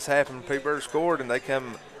first half this happened, Peterborough scored, and they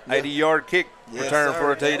come 80-yard kick return sir.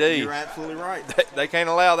 for a TD. You're absolutely right. They can't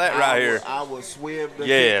allow that right here. I will swib the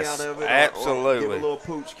Yes, kick out of it. absolutely. Or give a little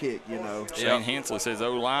pooch kick, Shane Hensley says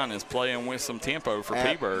O-line is playing with some tempo for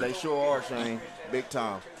Peterborough. They sure are, Shane. Big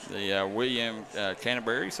time. The William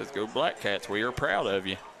Canterbury says, go Black Cats. We are proud of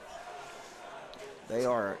you. They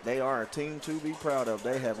are a team to be proud of.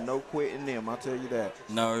 They have no quit in them, I'll tell you that.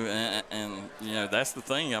 No, and that's the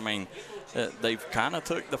thing. I mean, they've kind of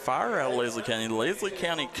took the fire out of Leslie County. Leslie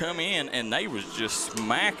County come in, and they was just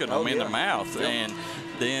smacking them in the mouth. Yep. And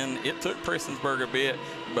then it took Prestonsburg a bit,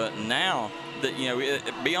 but now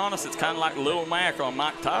that, be honest, it's kind of like Little Mac on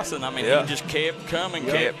Mike Tyson. I mean, he just kept coming,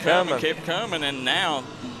 kept coming, and now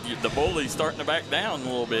the bully's starting to back down a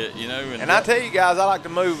little bit, And I tell you guys, I like to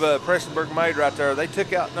move Prestonsburg Maid right there. They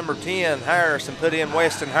took out number 10, Harris, and put in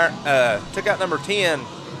Weston. Took out number 10.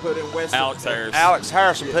 Put in Weston. Alex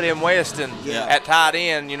Harrison put in Weston at tight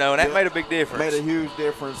end, and that made a big difference. Made a huge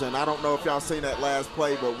difference, and I don't know if y'all seen that last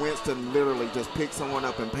play, but Winston literally just picked someone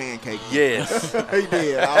up and pancaked him. Yes. He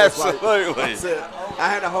did. Absolutely. I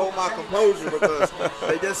had to hold my composure because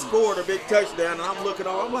they just scored a big touchdown, and I'm looking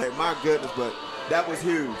on, I'm like, my goodness, but that was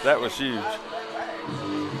huge. That was huge.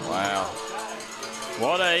 Wow.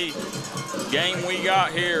 What a game we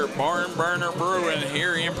got here. Barn Burner Brewing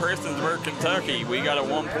here in Prestonsburg, Kentucky. We got a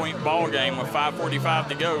 1-point ball game with 5:45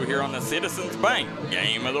 to go here on the Citizens Bank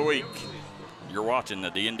Game of the Week. You're watching the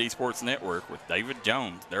D&D Sports Network with David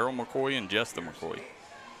Jones, Darryl McCoy, and Justin McCoy.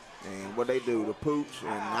 And what they do, the pooch,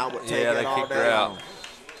 and I would take they it all kicked day her long. out.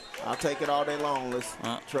 I'll take it all day long. Let's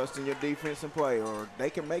trust in your defense and play, or they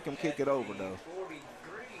can make them kick it over, though.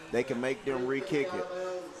 They can make them re-kick it.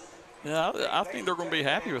 Yeah, I think they're going to be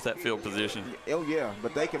happy with that field position. Oh, yeah,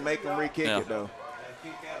 but they can make them re-kick it, though.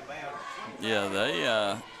 Yeah, they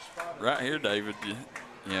right here, David,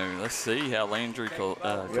 let's see how Landry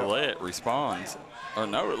Collette responds. Or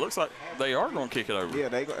no, it looks like they are going to kick it over. Yeah,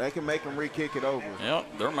 they can make them re-kick it over.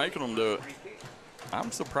 Yep, they're making them do it.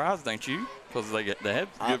 I'm surprised, ain't you? Because they had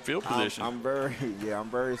good field position. I'm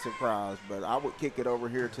very surprised. But I would kick it over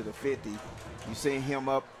here to the 50. You see him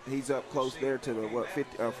up? He's up close there to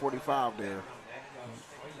the 45 there.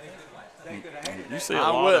 You see a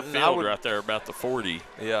lot of field right there, about the 40.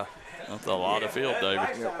 Yeah, that's a lot of field, David.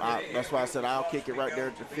 That's why I said I'll kick it right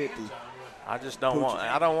there to 50. I just don't want.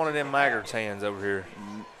 I don't want it in Maggart's hands over here.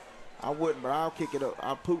 I wouldn't, but I'll kick it up.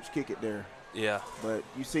 I'll pooch kick it there. Yeah. But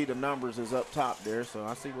you see the numbers is up top there, so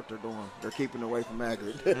I see what they're doing. They're keeping away from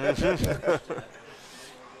Maggart.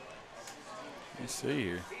 Let's see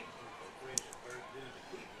here.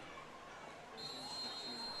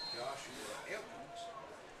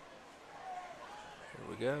 Here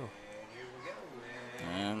we go.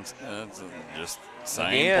 And that's just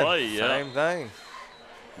same play. Yeah. Same thing.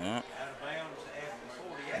 Yeah.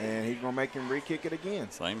 And he's going to make him re-kick it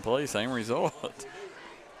again. Same play, same result.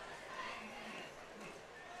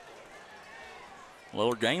 A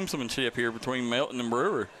little gamesmanship here between Melton and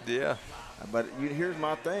Brewer. Yeah. But here's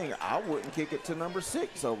my thing. I wouldn't kick it to number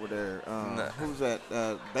 6 over there. Who's that?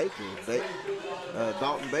 Baker.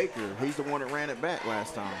 Dalton Baker. He's the one that ran it back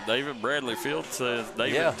last time. David Bradley Field says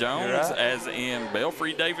David Jones, right. as in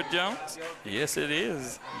Belfry David Jones. Yes, it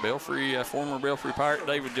is. Belfry, former Belfry Pirate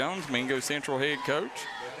David Jones, Mingo Central head coach,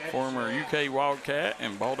 former UK Wildcat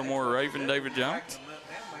and Baltimore Raven David Jones.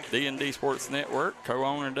 D&D Sports Network,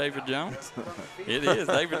 co-owner David Jones. It is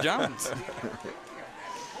David Jones.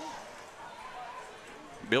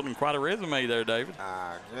 Building quite a resume there, David.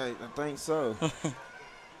 I think so.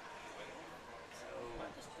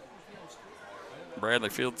 Bradley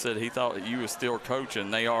Field said he thought that you was still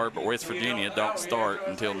coaching. They are, but West Virginia don't start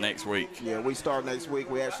until next week. Yeah, we start next week.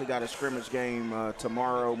 We actually got a scrimmage game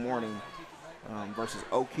tomorrow morning versus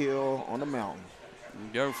Oak Hill on the mountain. There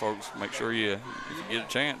you go, folks. Make sure if you get a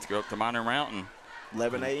chance, go up to Miner Mountain.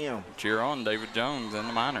 11 a.m. Cheer on David Jones and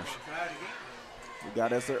the Miners. We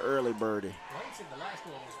got us an early birdie. Well, he said the last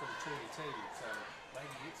one was for the 22, so maybe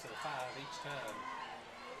it's a 5 each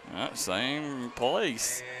time. Same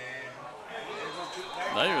place.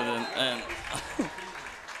 David and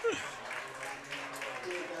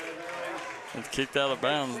it's kicked out of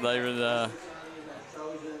bounds, David.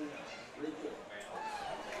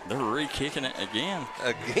 They're re-kicking it again.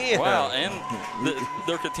 Wow, and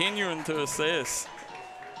they're continuing to assess.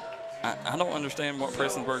 I don't understand what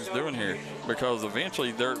Prestonsburg's doing here, because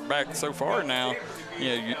eventually they're back so far now,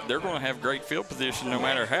 they're going to have great field position no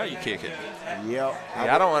matter how you kick it. Yep.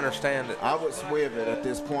 I don't understand it. I would swiv it at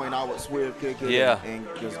this point. I would swiv kick it and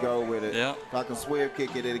just go with it. Yeah. If I can swiv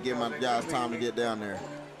kick it, it'll give my guys time to get down there.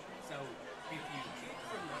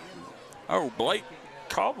 Oh, Blake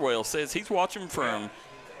Caldwell says he's watching from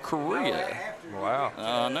Korea. Wow.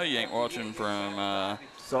 I know you ain't watching from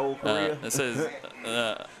Seoul, Korea.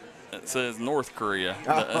 It says North Korea.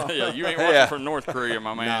 Yeah, you ain't watching from North Korea,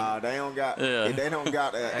 my man. Nah, they don't got. They don't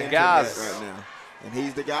got internet guys right now. And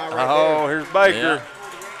he's the guy right there. Oh, here's Baker. Yeah.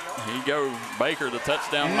 Here you go, Baker, the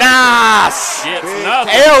touchdown. Nice. Gets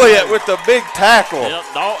nothing. Elliott with the big tackle. Yep,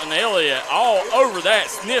 Dalton Elliott all over that.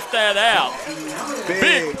 Sniff that out.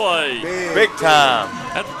 Big play. Big time.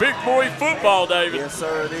 That's big boy football, David. Yes,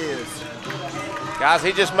 sir, it is. Guys,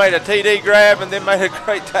 he just made a TD grab and then made a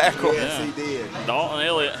great tackle. Yes, he did. Dalton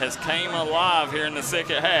Elliott has came alive here in the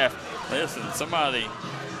second half. Listen, somebody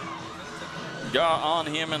got on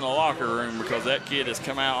him in the locker room, because that kid has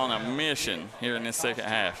come out on a mission here in this second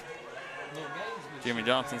half. Jimmy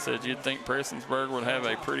Johnson said you'd think Prestonsburg would have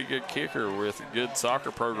a pretty good kicker with a good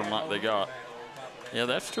soccer program like they got. Yeah,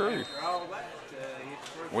 that's true.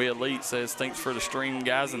 We Elite says, thanks for the stream,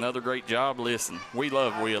 guys. Another great job. Listen, we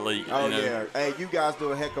love We Elite. Oh, yeah. Hey, you guys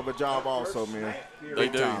do a heck of a job also, man. They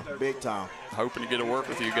do. Big time. Hoping to get to work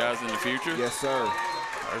with you guys in the future. Yes, sir.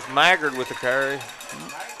 There's Maggard with the carry.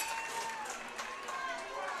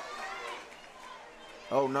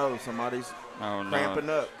 Oh, no, somebody's cramping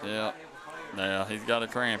up. Yeah. Yeah, he's got a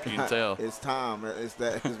cramp, you can tell. It's time. It's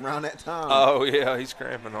around that time. Oh, yeah, he's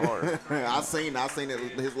cramping hard. I seen it,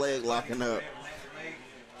 his leg locking up.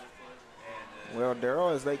 Well,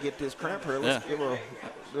 Darryl, as they get this cramp here, let's give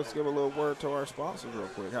a little word to our sponsors real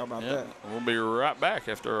quick. How about that? We'll be right back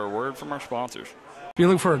after a word from our sponsors. If you're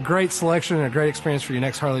looking for a great selection and a great experience for your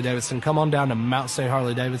next Harley-Davidson, come on down to Mountain State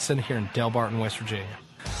Harley-Davidson here in Del Barton, West Virginia.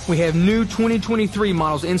 We have new 2023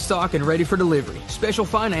 models in stock and ready for delivery. Special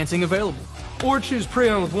financing available. Or choose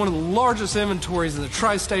pre-owned with one of the largest inventories in the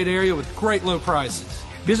tri-state area with great low prices.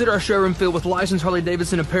 Visit our showroom filled with licensed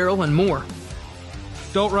Harley-Davidson apparel and more.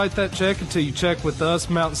 Don't write that check until you check with us,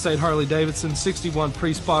 Mountain State Harley-Davidson, 61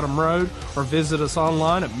 Priest Bottom Road, or visit us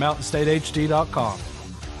online at mountainstatehd.com.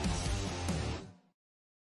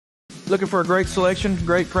 Looking for a great selection,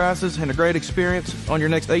 great prices, and a great experience on your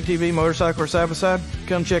next ATV, motorcycle, or side-by-side?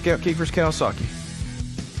 Come check out Kiefer's Kawasaki.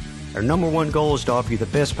 Our #1 goal is to offer you the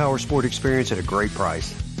best power sport experience at a great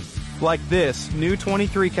price. Like this new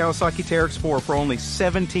 23 Kawasaki Teryx Sport for only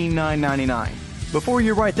 $17,999. Before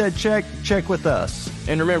you write that check, check with us.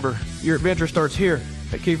 And remember, your adventure starts here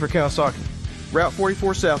at Kiefer Kawasaki. Route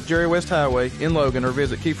 44 South, Jerry West Highway in Logan, or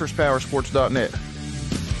visit KiefersPowersports.net.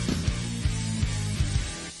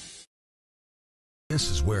 This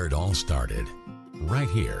is where it all started, right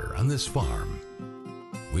here on this farm.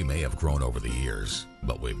 We may have grown over the years,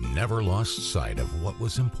 but we've never lost sight of what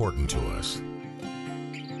was important to us.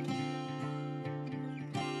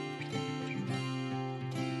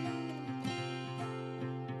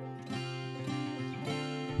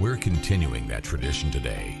 We're continuing that tradition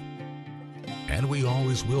today, and we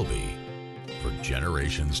always will be for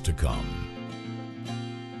generations to come.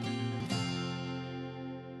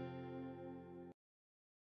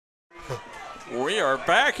 are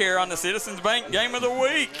back here on the Citizens Bank Game of the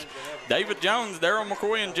Week. David Jones, Darryl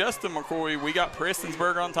McCoy, and Justin McCoy. We got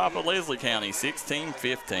Prestonsburg on top of Leslie County,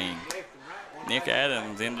 16-15. Nick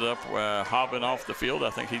Adams ended up hobbling off the field. I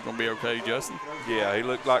think he's going to be okay, Justin. Yeah, he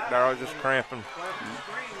looked like Darryl just cramping.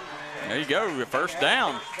 There you go, first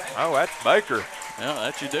down. Oh, that's Baker. Yeah,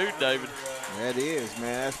 that's your dude, David. That is,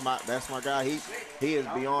 man. That's my guy. He is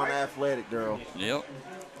beyond athletic, Darryl. Yep.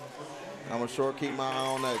 I'm going to sure keep my eye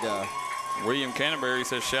on that guy. William Canterbury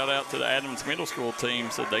says, shout out to the Adams Middle School team.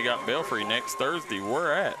 Said they got Belfry next Thursday.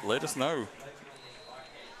 Where at? Let us know.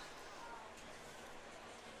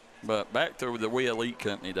 But back to the We Elite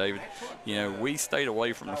Company, David. You know, we stayed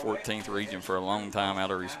away from the 14th region for a long time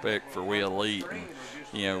out of respect for We Elite. And,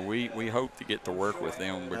 you know, we hope to get to work with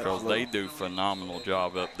them because they do a phenomenal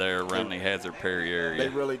job up there around the Hazard Perry area. They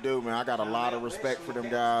really do, man. I got a lot of respect for them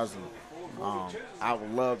guys. And I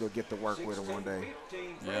would love to get to work with them one day.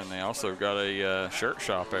 Yeah, and they also got a shirt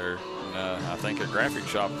shop there, and I think a graphic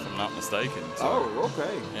shop, if I'm not mistaken. So, oh,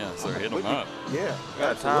 okay. Yeah, so hit them up. Yeah.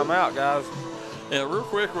 Got a timeout, guys. Yeah, real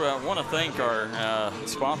quick, I want to thank our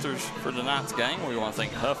sponsors for tonight's game. We want to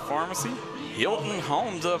thank Huff Pharmacy, Hilton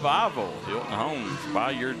Homes of Ivor. Hilton Homes,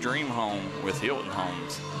 buy your dream home with Hilton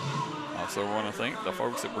Homes. Also want to thank the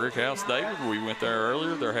folks at Brick House David. We went there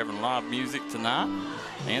earlier. They're having live music tonight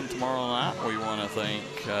and tomorrow night. We want to thank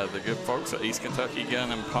the good folks at East Kentucky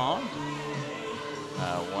Gun and Pawn.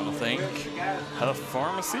 I want to thank Huff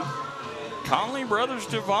Pharmacy. Conley Brothers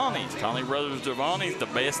Giovanni's. Conley Brothers Giovanni's, the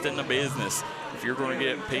best in the business. If you're going to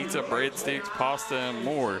get pizza, breadsticks, pasta, and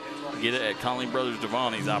more, get it at Conley Brothers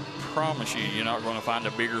Giovanni's. I promise you, you're not going to find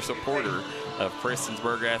a bigger supporter of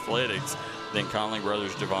Prestonsburg athletics than Conley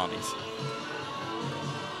Brothers Giovanni's.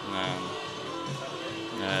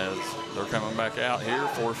 As they're coming back out here,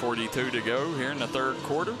 4:42 to go here in the third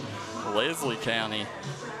quarter. Leslie County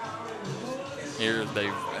here,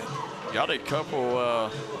 they've got a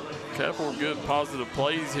couple good positive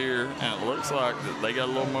plays here, and it looks like they got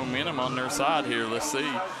a little momentum on their side here. Let's see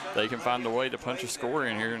if they can find a way to punch a score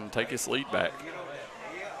in here and take this lead back.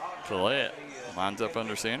 Collette lines up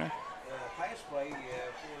under center.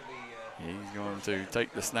 He's going to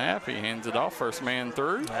take the snap. He hands it off. First man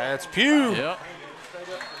through. That's Pugh. Yep.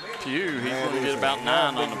 Pugh, he's going to get about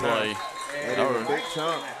 9 on the play. Oh, big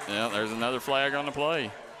chunk. Yeah, there's another flag on the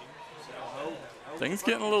play. Things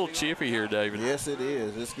getting a little chippy here, David. Yes, it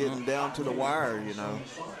is. It's getting down to the wire, you know.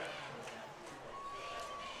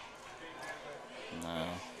 No.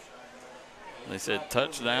 They said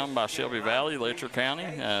touchdown by Shelby Valley, Letcher County.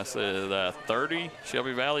 Said 30,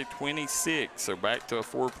 Shelby Valley 26. So back to a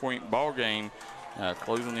 4-point ball game,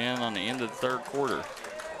 closing in on the end of the third quarter.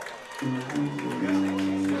 And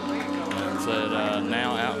said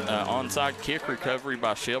now out onside kick recovery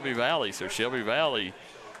by Shelby Valley. So Shelby Valley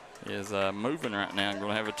is moving right now and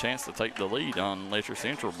going to have a chance to take the lead on Letcher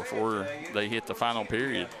Central before they hit the final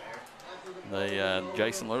period.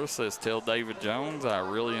 Jason Lewis says, tell David Jones I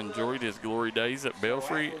really enjoyed his glory days at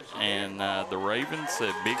Belfry, and the Ravens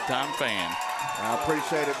said big time fan. I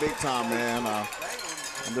appreciate it big time, man. I'm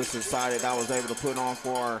just excited I was able to put on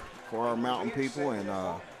for our mountain people, and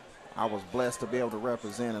I was blessed to be able to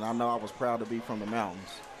represent, and I know I was proud to be from the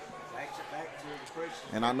mountains.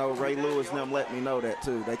 And I know Ray Lewis and them let me know that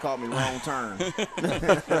too. They called me wrong turn.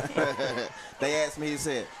 They asked me, he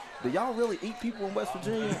said, do y'all really eat people in West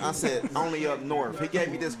Virginia? I said, only up north. He gave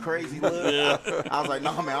me this crazy look. Yeah. I was like,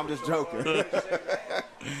 no, man, I'm just joking. That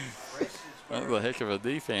was a heck of a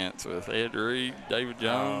defense with Ed Reed, David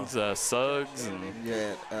Jones, Suggs. And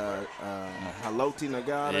yeah, Haloti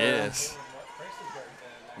Nagata. Yes.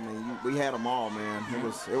 I mean, we had them all, man. It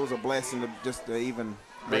was a blessing to even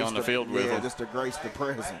be on the field with them. Yeah, just to grace the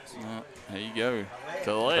presence. There you go.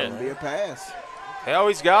 Collette. Be a pass. Hell,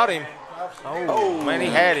 he's got him. Oh, man, he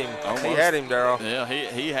had him. Almost. He had him, Darryl. Yeah,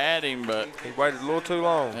 he had him, but he waited a little too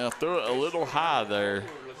long. Yeah, threw it a little high there.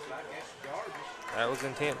 That was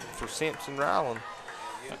intent for Simpson Ryland.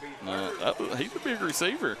 He's a big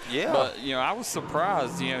receiver. Yeah. But, you know, I was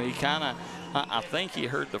surprised. You know, he kind of, I think he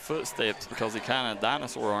heard the footsteps because he kind of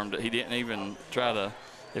dinosaur armed it. He didn't even try to,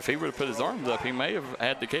 if he would have put his arms up, he may have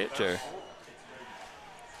had the catch there.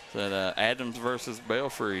 Said Adams versus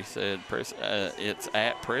Belfry. Said it's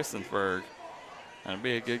at Prestonsburg. That'll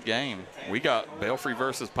be a good game. We got Belfry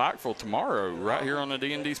versus Pikeville tomorrow right here on the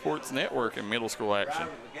D&D Sports Network in middle school action.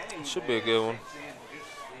 Should be a good one.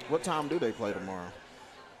 What time do they play tomorrow?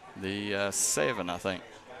 The 7, I think.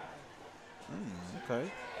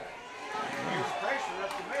 Okay.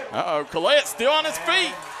 Uh-oh, Collette still on his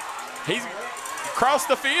feet. He's crossed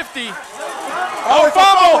the 50. Oh,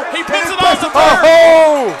 fumble! He puts it on the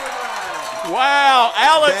 30. Wow,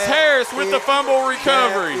 Alex Harris with the fumble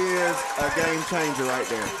recovery. That is a game changer right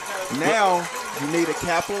there. Now you need to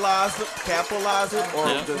capitalize it, or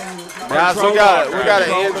just guys, we got an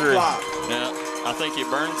injury. Yeah, I think you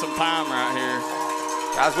burned some time right here.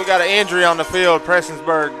 Guys, we got an injury on the field,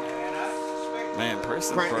 Prestonsburg. Man,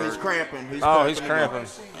 Prestonsburg. He's cramping. He's cramping.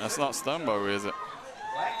 That's not Stumbo, is it?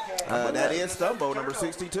 That is Stumbo, number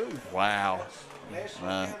 62. Wow.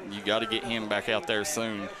 You got to get him back out there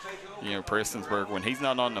soon. You know, Prestonsburg, when he's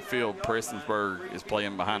not on the field, Prestonsburg is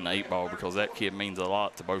playing behind the 8 ball because that kid means a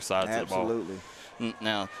lot to both sides of the ball. Absolutely.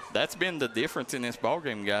 Now, that's been the difference in this ball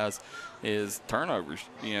game, guys, is turnovers.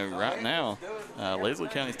 You know, right now, Leslie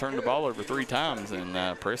County's turned the ball over 3 times, and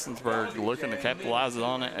Prestonsburg looking to capitalize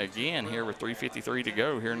on it again here with 3:53 to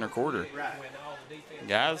go here in the quarter.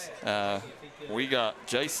 Guys, we got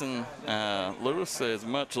Jason Lewis says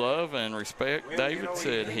much love and respect. David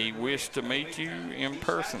said he wished to meet you in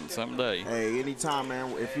person someday. Hey, anytime,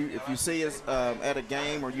 man. If you see us at a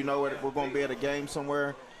game, or you know we're going to be at a game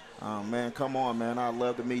somewhere, man, come on, man. I'd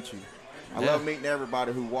love to meet you. I love meeting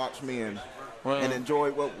everybody who watched me and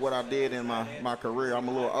enjoyed what I did in my career. I'm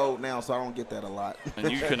a little old now, so I don't get that a lot. And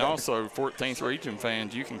you can also, 14th Region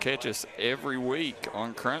fans, you can catch us every week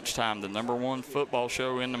on Crunch Time, the #1 football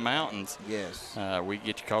show in the mountains. Yes. We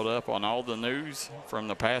get you caught up on all the news from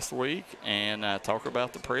the past week and talk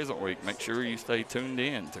about the present week. Make sure you stay tuned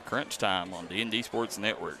in to Crunch Time on D&D Sports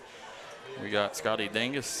Network. We got Scotty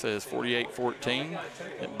Dingus says 48-14.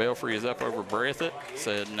 Belfry is up over Breathitt.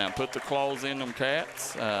 Said, now put the claws in them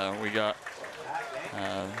cats. We got,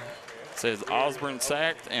 says Osborne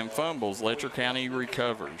sacked and fumbles. Letcher County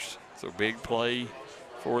recovers. So big play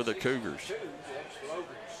for the Cougars.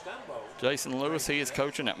 Jason Lewis, he is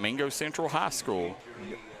coaching at Mingo Central High School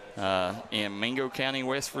in Mingo County,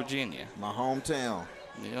 West Virginia. My hometown.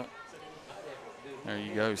 Yep. There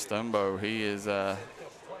you go, Stumbo. He is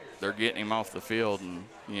they're getting him off the field, and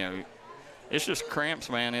you know, it's just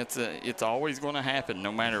cramps, man. It's always going to happen,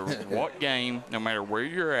 no matter what game, no matter where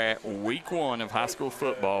you're at. Week 1 of high school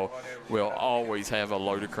football will always have a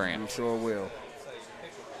load of cramps. You sure will.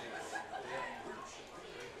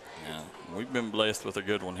 Yeah, we've been blessed with a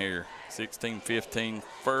good one here. 16-15,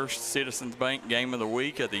 first Citizens Bank game of the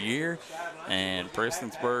week of the year, and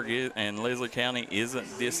Prestonsburg and Leslie County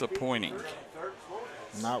isn't disappointing.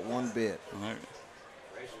 Not one bit. No.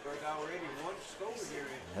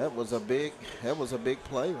 That was a big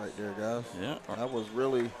play right there, guys. Yeah. That was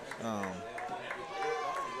really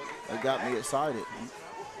it got me excited.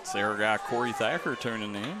 Sarah guy Corey Thacker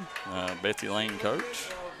tuning in. Betsy Lane coach.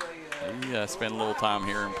 He spent a little time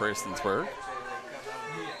here in Prestonsburg.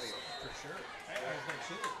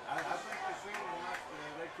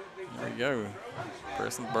 There you go.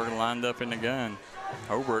 Prestonsburg lined up in the gun.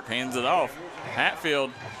 Holbrook hands it off.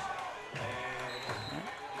 Hatfield.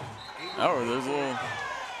 Oh, there's a little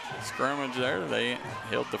scrimmage there. They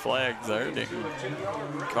held the flags there. Didn't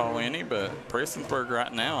call any, but Prestonsburg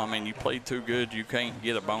right now, I mean, you played too good. You can't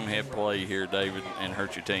get a bonehead play here, David, and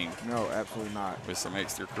hurt your team. No, absolutely not. With some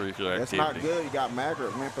extracurricular activity. That's not good. You got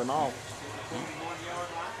Margaret limping off.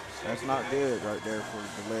 That's not good right there for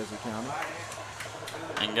the Leslie County.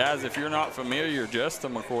 And, guys, if you're not familiar,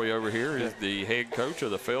 Justin McCoy over here is the head coach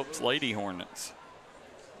of the Phelps Lady Hornets.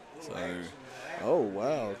 So, oh,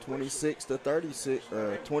 wow,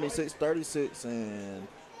 26-36, and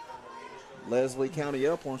Leslie County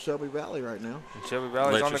up on Shelby Valley right now. And Shelby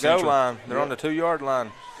Valley's on the goal line. They're on the 2-yard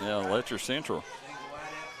line. Yeah, Letcher Central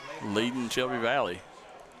leading Shelby Valley.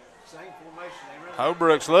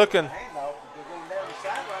 Holbrook's looking.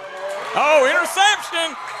 Oh,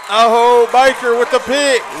 interception. Oh, Baker with the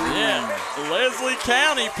pick. Yeah, Leslie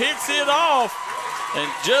County picks it off.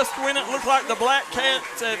 And just when it looked like the Black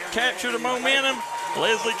Cats had captured the momentum,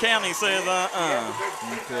 Leslie County says,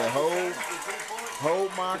 Okay, hold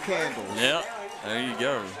my candle. Yep, there you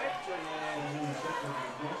go.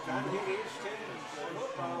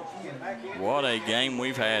 What a game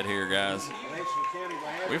we've had here, guys.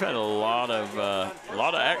 We've had a lot of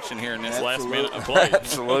action here in this last minute of play.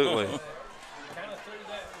 Absolutely.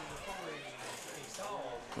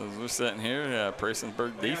 As we're sitting here,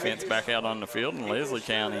 Prestonsburg defense back out on the field, and Leslie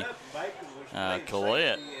County,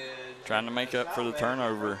 Collette trying to make up for the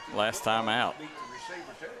turnover last time out.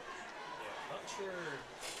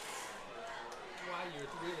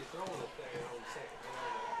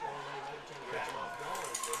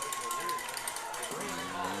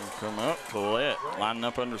 Come up, Collette lining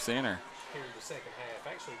up under center.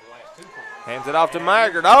 Hands it off to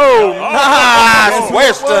Maggard. Oh, nice,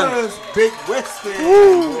 Weston. Big Weston.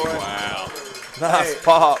 Woo. Wow. Nice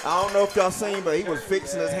pop. I don't know if y'all seen, but he was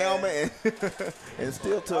fixing his helmet and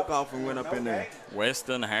still took off and went up in there.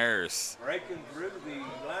 Weston Harris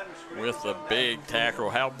with the big tackle.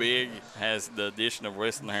 How big has the addition of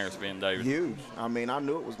Weston Harris been, David? Huge. I mean, I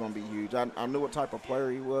knew it was going to be huge. I knew what type of player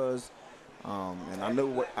he was, and I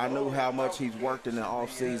knew how much he's worked in the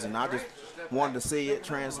offseason. I just wanted to see it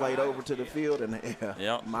translate over to the field, and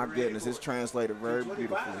my goodness, it's translated very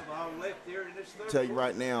beautifully. Tell you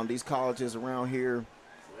right now, these colleges around here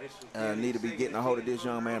need to be getting a hold of this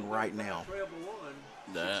young man right now.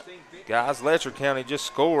 Guys, Letcher County just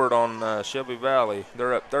scored on Shelby Valley.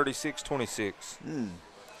 They're up 36-26.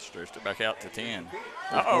 Stretched it back out to 10.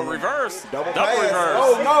 Uh-oh, reverse. Double reverse.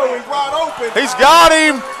 Oh, no, he's wide open. He's got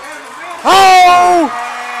him. Oh!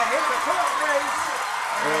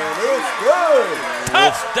 And it's good.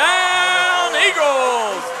 Touchdown,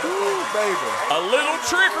 Eagles. Ooh, baby. A little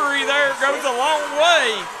trickery there goes a long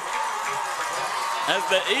way. As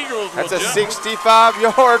the Eagles That's a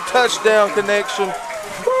 65-yard touchdown connection.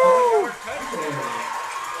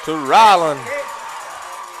 To Ryland.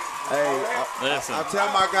 Hey, listen. I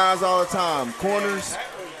tell my guys all the time, corners,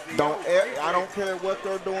 I don't care what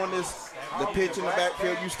they're doing, the pitch in the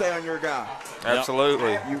backfield, you stay on your guy.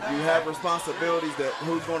 Absolutely. You have responsibilities that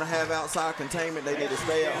who's going to have outside containment, they need to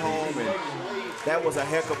stay at home, and that was a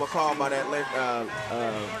heck of a call by that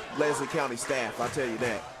Leslie County staff, I tell you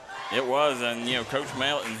that. It was, and Coach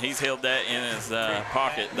Melton, he's held that in his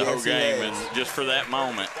pocket the whole game, and just for that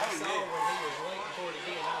moment.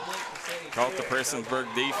 Caught the Prestonsburg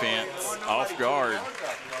defense off guard.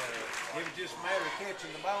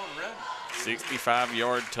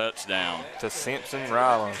 65-yard touchdown to Simpson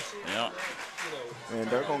Ryland. Yeah. And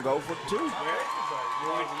they're going to go for 2.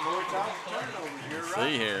 Let's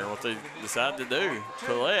see here what they decide to do.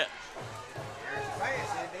 Collette.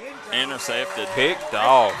 Intercepted. Picked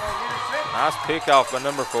off. Nice pick off by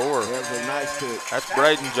number 4. That was a nice pick. That's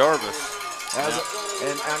Braden Jarvis.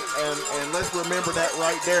 And let's remember that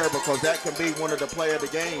right there, because that can be one of the play of the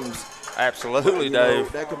games. Absolutely,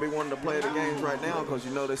 Dave. That could be one of the play of the games right now, because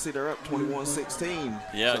they see they're up 21-16.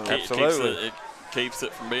 Yeah, so. Absolutely. It keeps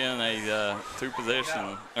it from being a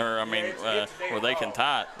two-possession, where they can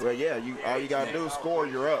tie it. Well, yeah, all you got to do is score,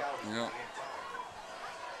 you're up. Yeah.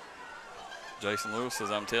 Jason Lewis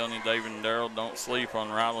says, I'm telling you, David and Darryl, don't sleep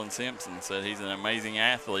on Ryland Simpson. Said he's an amazing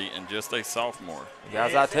athlete and just a sophomore.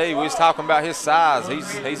 Guys, I tell you, we was talking about his size.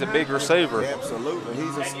 He's a big receiver. Absolutely.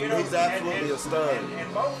 He's absolutely a stud.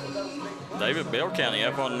 David Bell County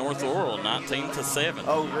up on North Laurel, 19-7.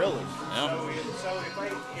 Oh, really? Yeah.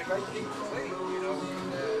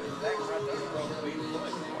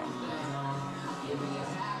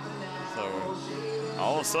 So,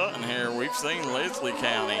 all of a sudden here, we've seen Leslie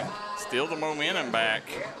County steal the momentum back.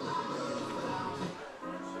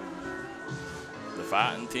 The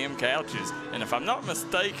fighting Tim Couch's. And if I'm not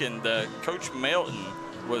mistaken, Coach Melton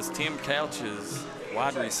was Tim Couch's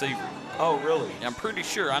wide receiver. Oh, really? I'm pretty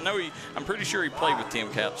sure. I'm pretty sure he played with Tim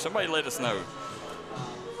Couch. Somebody let us know.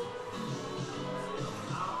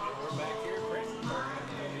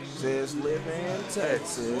 Just live in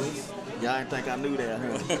Texas. Y'all didn't think I knew that, huh?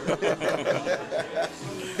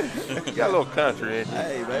 You got a little country in you.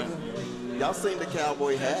 Hey, baby. Y'all seen the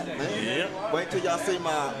cowboy hat, man? Yeah. Wait till y'all see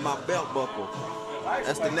my belt buckle.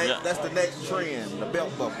 That's the next trend, the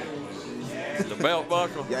belt buckle. The belt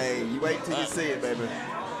buckle? Yeah, you wait till you see it, baby.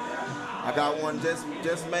 I got one just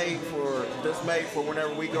made for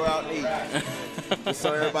whenever we go out and eat. Just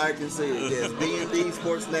so everybody can see it. Yes, D&D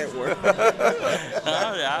Sports Network.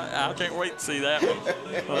 I can't wait to see that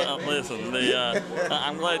one. Listen,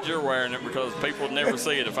 I'm glad you're wearing it, because people would never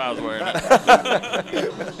see it if I was wearing it.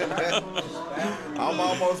 I'm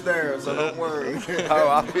almost there, so don't worry. Oh,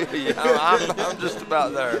 I feel you. I'm just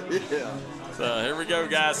about there. Yeah. So here we go,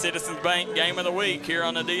 guys. Citizens Bank Game of the Week here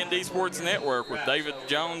on the D&D Sports Network with David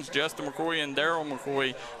Jones, Justin McCoy, and Darryl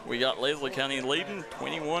McCoy. We got Leslie County leading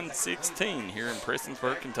 21-16 here in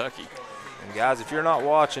Prestonsburg, Kentucky. And guys, if you're not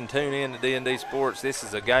watching, tune in to D&D Sports. This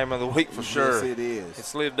is a Game of the Week for sure. Yes, it is.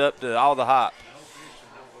 It's lived up to all the hype.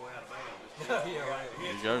 Here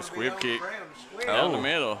you go, squib kick down the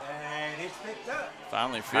middle.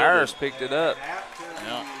 Finally fielded. Harris picked it up.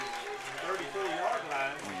 Yeah.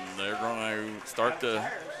 They're going to start the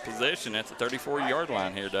possession at the 34-yard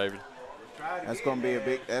line here, David. That's going to be a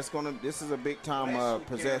big. This is a big time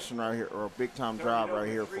possession right here, or a big time drive right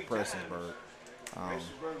here for Prestonsburg.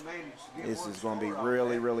 This is going to be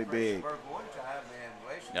really, really big.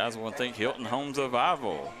 Guys, want to think Hilton Homes of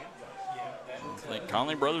Ivor. Think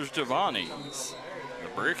Conley Brothers Giovanni's, the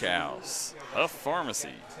Brick House, Huff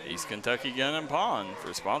Pharmacy, East Kentucky Gun and Pawn for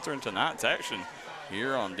sponsoring tonight's action.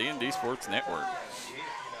 here on D&D Sports Network.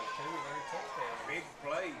 Big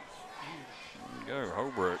plays. There you go.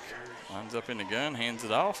 Holbrook lines up in the gun, hands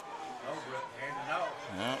it off. Holbrook handing off.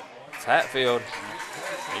 Yeah. It's Hatfield.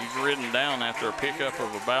 He's ridden down after a pickup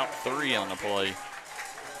of about 3 on the play.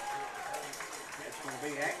 That's going to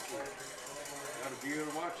be accurate. Got a viewer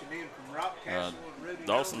watching in from Rock Castle and Ruby.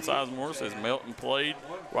 Dawson Sizemore says Melton played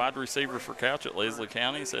wide receiver for Couch at Leslie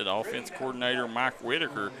County. Said offense coordinator Mike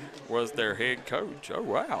Whitaker was their head coach. Oh,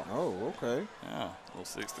 wow. Oh, okay. Yeah, little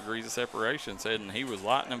 6 degrees of separation. Said, and he was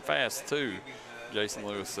lightning fast, too, Jason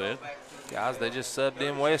Lewis said. Guys, they just subbed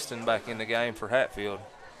in Weston back in the game for Hatfield.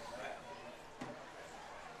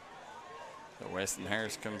 So Weston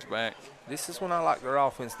Harris comes back. This is when I like their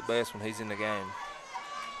offense the best, when he's in the game.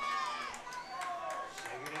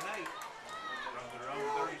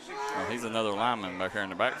 Well, he's another lineman back there in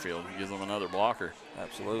the backfield. He gives them another blocker.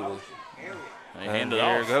 Absolutely. They hand it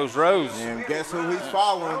there off. Goes Rose. And guess who he's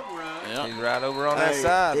following? Yep. He's right over on that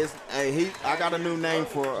side. I got a new name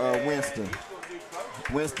for Winston.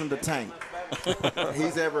 Winston the Tank.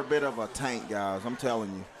 He's every bit of a tank, guys. I'm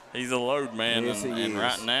telling you. He's a load man, Yes, he and is.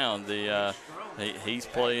 right now he's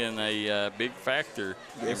playing a big factor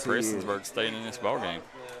Yes, in he is. Prestonsburg staying in this ball game.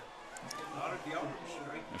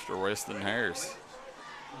 Mr. Weston Harris.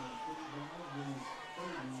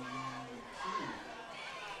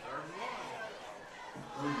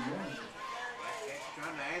 Trying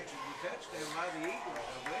to answer the touchdown by the Eagles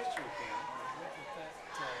of Western County.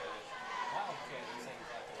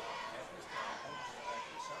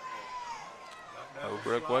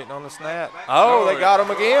 Holbrook waiting on the snap. Oh, they got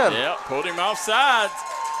him again. Yep, pulled him off sides.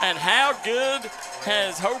 And how good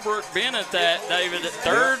has Holbrook been at that, David? At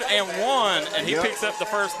 3rd and 1, and he picks up the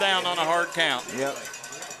first down on a hard count. Yep.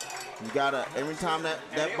 You gotta, every time that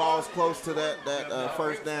ball's close to that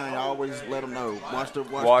first down, you always let them know. Watch the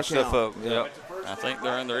count. Up. Yep. I think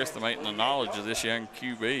they're underestimating the knowledge of this young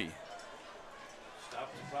QB.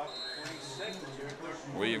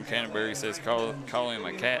 William Canterbury says call him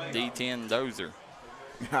a Cat D10 dozer.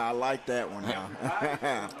 I like that one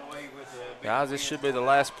now. Guys, this should be the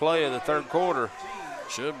last play of the 3rd quarter.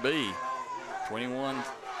 Should be. 21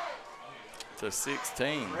 to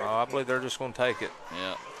 16. Oh, I believe they're just going to take it.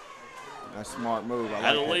 Yeah. That's a smart move.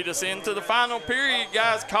 That'll lead us into the final period,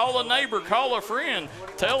 guys. Call a neighbor, call a friend.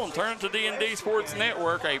 Tell them, turn it to D&D Sports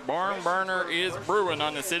Network. A barn burner is brewing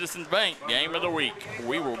on the Citizens Bank Game of the Week.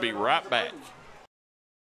 We will be right back.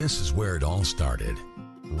 This is where it all started,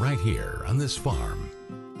 right here on this farm.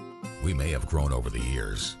 We may have grown over the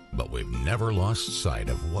years, but we've never lost sight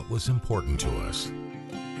of what was important to us.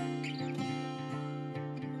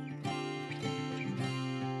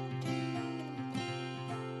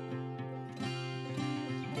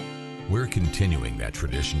 We're continuing that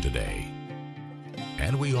tradition today,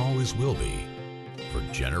 and we always will be for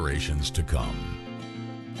generations to come.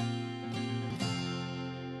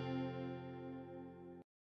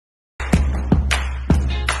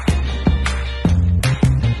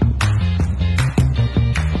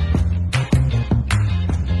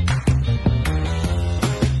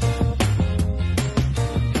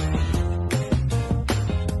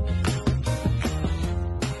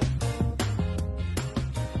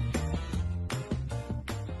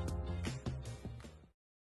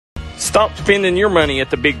 Stop spending your money at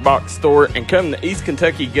the big box store and come to East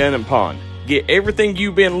Kentucky Gun and Pawn. Get everything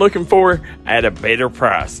you've been looking for at a better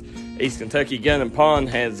price. East Kentucky Gun and Pawn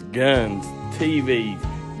has guns,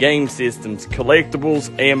 TVs, game systems,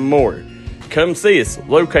 collectibles, and more. Come see us,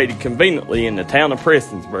 located conveniently in the town of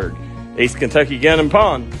Prestonsburg. East Kentucky Gun and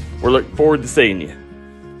Pawn, we're looking forward to seeing you.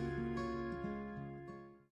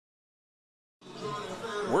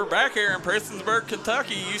 We're back here in Prestonsburg,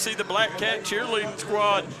 Kentucky. You see the Black Cat cheerleading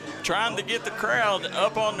squad trying to get the crowd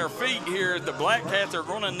up on their feet here. The Black Cats are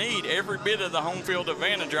going to need every bit of the home field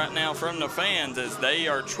advantage right now from the fans as they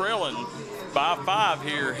are trailing by 5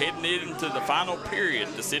 here, heading into the final period.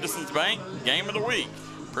 The Citizens Bank Game of the Week.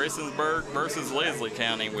 Prestonsburg versus Leslie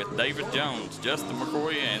County with David Jones, Justin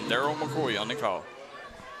McCoy, and Darryl McCoy on the call.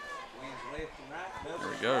 There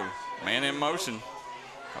we go. Man in motion.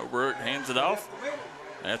 Holbrook hands it off.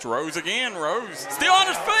 That's Rose again. Rose still on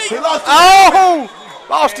his feet.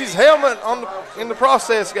 Lost his helmet in the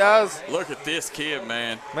process, guys. Look at this kid,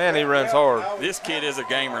 man. Man, he runs hard. This kid is a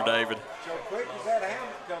gamer, David.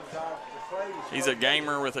 He's a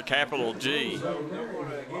gamer with a capital G.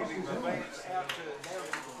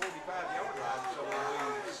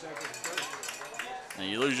 And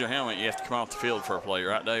you lose your helmet, you have to come off the field for a play,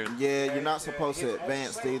 right, David? Yeah, you're not supposed to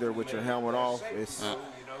advance either with your helmet off.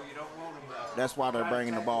 That's why they're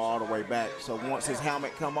bringing the ball all the way back. So once his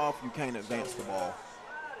helmet come off, you can't advance the ball.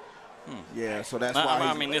 Yeah, so that's why.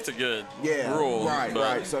 I mean, it's a good yeah, rule.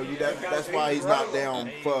 Right. So that's why he's not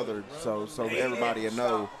down further. So everybody will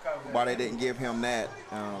know why they didn't give him that.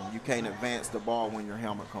 You can't advance the ball when your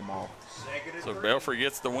helmet come off. So Belfry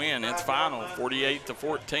gets the win. It's final,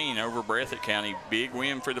 48-14 over Breathitt County. Big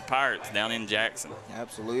win for the Pirates down in Jackson.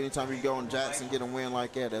 Absolutely. Anytime you go in Jackson, get a win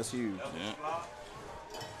like that, that's huge. Yeah.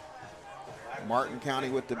 Martin County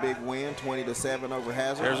with the big win, 20-7 over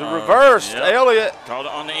Hazard. There's a reverse. Yep. Elliott. Called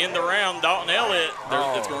it on the end of the round. Dalton Elliott.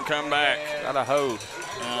 It's going to come back. Got a hold.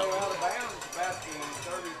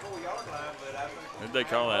 Who'd they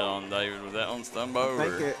call that on, David? Was that on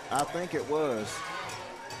Stumbo? I think it was.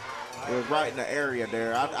 It was right in the area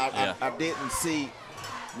there. I didn't see,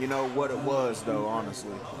 what it was, though,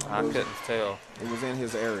 honestly. I couldn't tell. It was in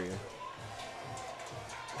his area.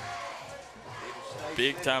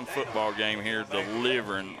 Big-time football game here,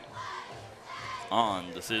 delivering on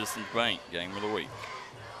the Citizens Bank Game of the Week.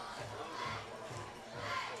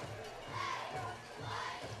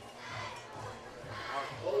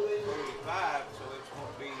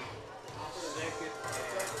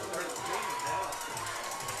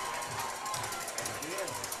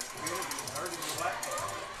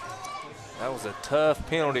 That was a tough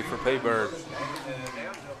penalty for P-Bird.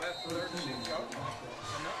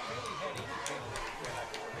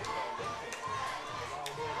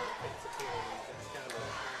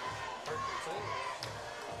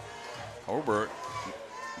 Holbrook,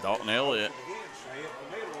 Dalton Elliott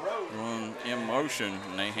going in motion,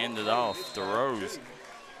 and they hand it off to Rose.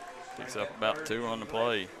 Picks up about 2 on the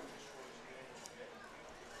play.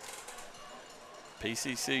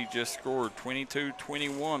 PCC just scored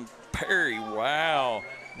 22-21. Perry, wow.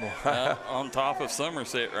 On top of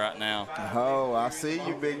Somerset right now. Oh, I see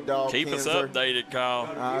you, big dog. Keep us updated, Kyle.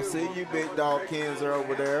 I see you, big dog Kinzer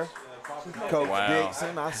over there. Coach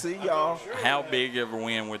Dixon, I see y'all. How big of a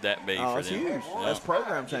win would that be for them? It's huge. Yeah. That's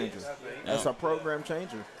program changer. That's a program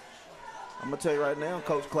changer. I'm gonna tell you right now,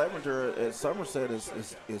 Coach Clevenger at Somerset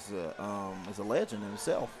is a legend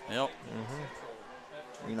himself. Yep.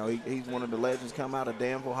 He's one of the legends come out of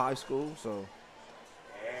Danville High School. So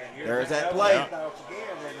there's that play.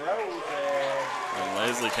 And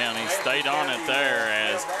Leslie County stayed on it there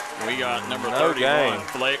as we got number 31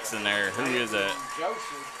 Flex in there. Who is that?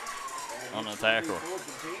 On the tackle.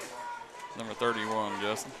 Number 31,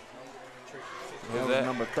 Justin. That was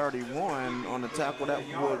number 31 on the tackle. That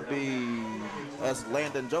would be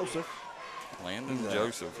Landon Joseph. Landon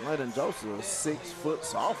Joseph, a 6-foot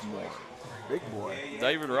sophomore. Big boy.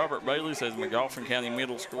 David Robert Bailey says McGoffin County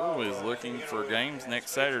Middle School is looking for games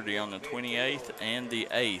next Saturday on the 28th and the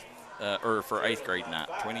 8th, or for 8th grade night.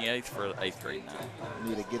 28th for the 8th grade night.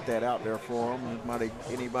 Need to get that out there for them.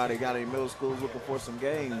 Anybody got any middle schools looking for some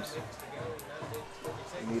games?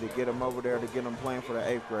 You need to get them over there to get them playing for the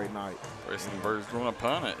 8th grade night. Prestonsburg's going to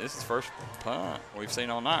punt it. This is the first punt we've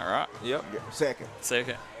seen all night, right? Yep. Second.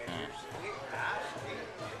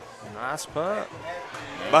 Nice punt.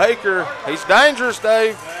 Baker, he's dangerous,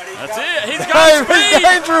 Dave. That's it. He's got speed. He's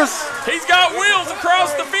dangerous. He's got wheels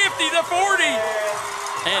across the 50, the 40,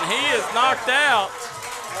 and he is knocked out.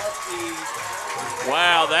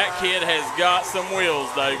 Wow, that kid has got some wheels,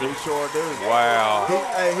 David. He sure do. Wow.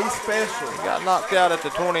 He's special. He got knocked out at the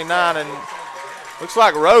 29, and looks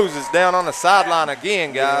like Rose is down on the sideline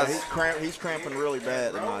again, guys. Yeah, he's cramping really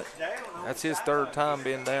bad tonight. That's his 3rd time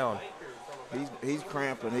being down. He's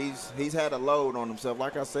cramping. He's had a load on himself.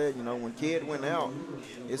 Like I said, when Kid went out,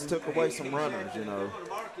 it's took away some runners,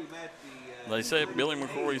 They said Billy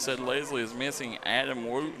McCoy said Leslie is missing Adam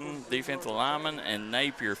Wooten, defensive lineman, and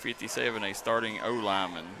Napier, 57, a starting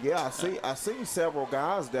O-lineman. Yeah, I see several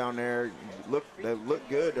guys down there that look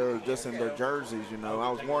good. They're just in their jerseys, I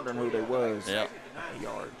was wondering who they was. Yeah.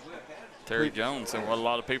 Terry Jones, and what a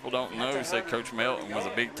lot of people don't know, said Coach Melton was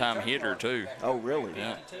a big-time hitter too. Oh, really?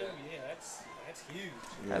 Yeah. That's huge.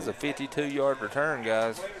 That's a 52-yard return,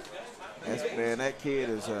 guys. That kid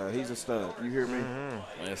is he's a stud. You hear me?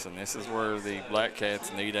 Listen, this is where the Black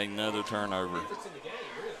Cats need another turnover.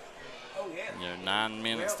 9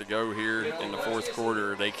 minutes to go here in the 4th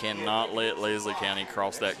quarter. They cannot let Leslie County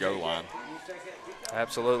cross that goal line.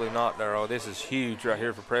 Absolutely not, Darryl. This is huge right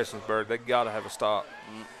here for Prestonsburg. They got to have a stop.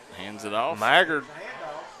 Hands it off. Maggard,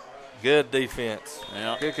 good defense.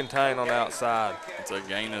 Yeah. Good contain on the outside. It's a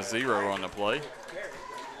gain of 0 on the play.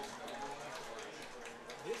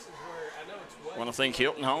 I want to thank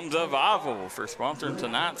Hilton Homes of Ivel for sponsoring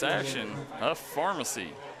tonight's action. Huff Pharmacy,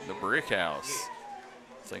 the Brick House.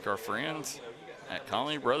 Thank our friends at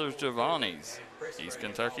Conley Brothers Giovanni's, East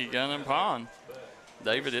Kentucky Gun and Pawn.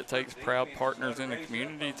 David, it takes proud partners in the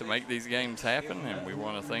community to make these games happen, and we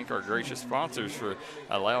want to thank our gracious sponsors for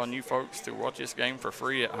allowing you folks to watch this game for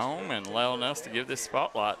free at home and allowing us to give this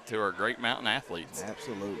spotlight to our great mountain athletes.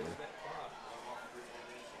 Absolutely.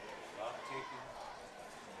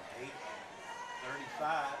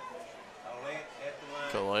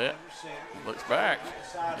 Collette looks back.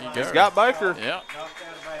 He's got Baker. Yep.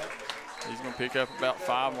 He's going to pick up about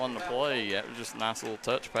 5 on the play. That was just a nice little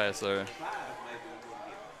touch pass there.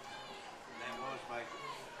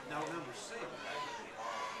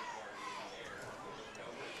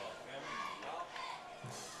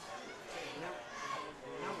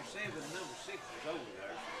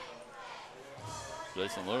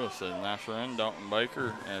 Jason Lewis says, nice run. Dalton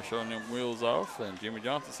Baker showing them wheels off. And Jimmy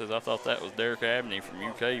Johnson says, I thought that was Derek Abney from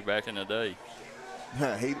UK back in the day.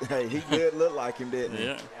 he did look like him, didn't he?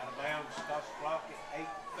 Yeah. Out of bounds, stop the clock at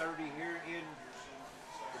 8:30 here in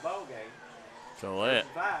the ball game. Collette.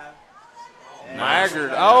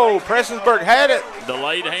 Maggard. Oh, Prestonsburg had it.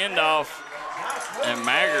 Delayed handoff. And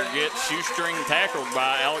Maggard gets shoestring tackled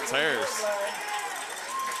by Alex Harris.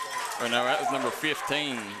 Or no, that was number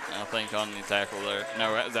 15, I think, on the tackle there.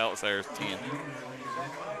 No, that was Alex Harris, 10.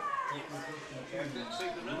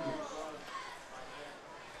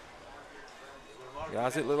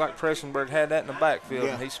 Guys, it looked like Prestonsburg had that in the backfield,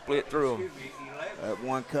 and he split through them. At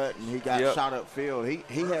one cut, and he got shot upfield.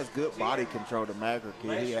 He has good body control, the Maggard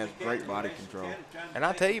kid. He has great body control. And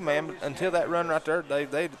I tell you, man, until that run right there,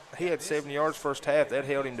 he had 70 yards first half. That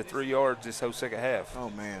held him to 3 yards this whole second half. Oh,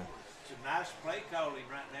 man. It's a nice play calling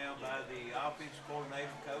right now by the offensive coordinator,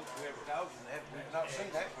 coach, whoever calls it. We've not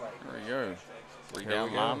seen that play. There you go. 3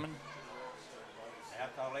 down lineman. Now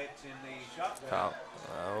Collette's in the shotgun.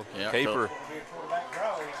 Oh, yep, keeper.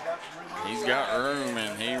 He's got room,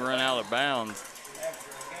 and he run out of bounds.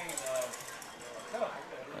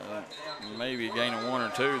 Maybe a gain of 1 or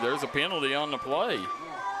 2. There's a penalty on the play.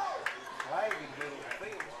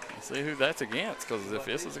 Let's see who that's against, because if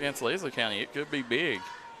this is against Leslie County, it could be big.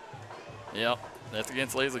 Yep, that's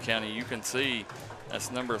against Leslie County. You can see that's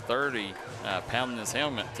number 30 pounding his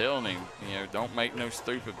helmet, telling him, don't make no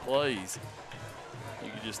stupid plays. You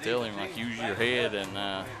can just tell him, like, use your head, and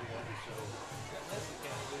I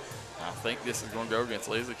think this is going to go against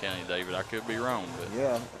Leslie County, David. I could be wrong, but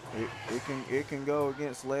yeah, it can go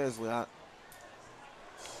against Leslie.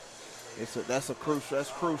 That's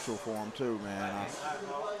crucial for him too, man.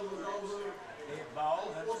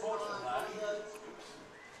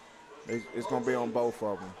 It's going to be on both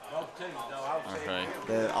of them. Okay.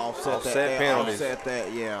 That offset penalties. Offset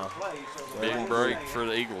that, yeah. Big break for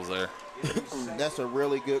the Eagles there. That's a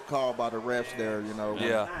really good call by the refs there,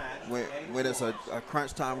 Yeah. When it's a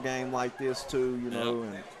crunch time game like this too, and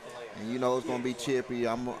it's going to be chippy.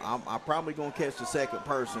 I'm probably going to catch the second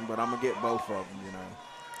person, but I'm going to get both of them,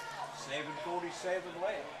 7:47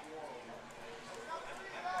 left.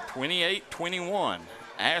 28-21.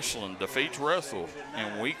 Ashland defeats Russell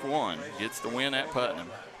in week 1. Gets the win at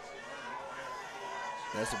Putnam.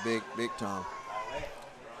 That's a big time.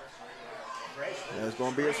 There's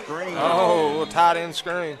going to be a screen. Oh, a little tight end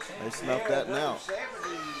screen. They snuffed that now.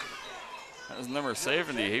 That was number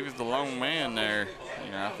 70. He was the lone man there.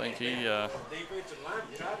 I think he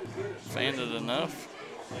fanned it enough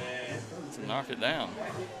to knock it down.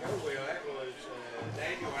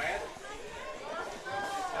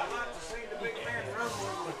 I'd like to see the big man run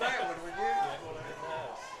with that one, would you?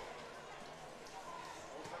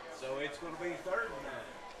 So it's going to be 3rd and 9.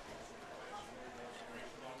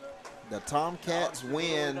 The Tomcats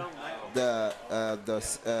win their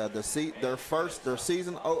first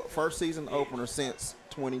season opener since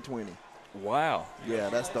 2020. Wow. Yeah,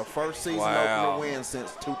 that's the first season opener win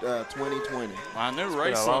since 2020. I knew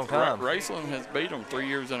Raceland has beat them 3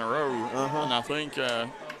 years in a row, and I think 2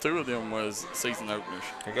 of them was season openers.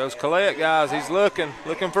 Here goes Collette, guys. He's looking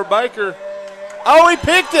for Baker. Oh, he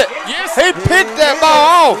picked it. Yes. He picked that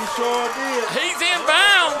ball off. He sure did. He's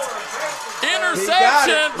inbounds.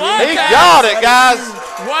 Interception. He got it, guys.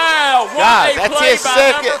 Wow. What Guys, a that's play his by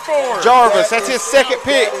second. number 4. Jarvis, that's his second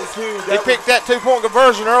pick. He picked that 2-point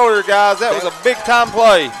conversion earlier, guys. That was a big-time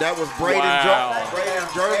play. That was Braden Jarvis.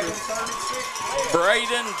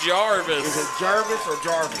 Braden Jarvis. Is it Jarvis or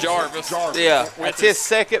Jarvis? Jarvis. Yeah, that's his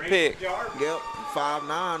second pick. Yep,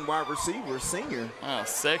 5'9", wide receiver, senior.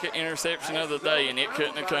 Second interception of the day, and it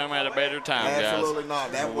couldn't have come at a better time, Absolutely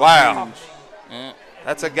not. That was wow. huge. Yeah.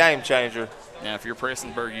 That's a game changer. Now, if you're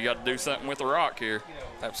Prestonsburg, you got to do something with the rock here.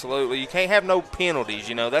 Absolutely. You can't have no penalties,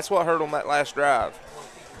 That's what hurt on that last drive.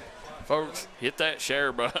 Folks, hit that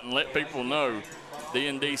share button. Let people know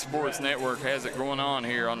D&D Sports Network has it going on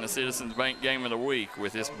here on the Citizens Bank Game of the Week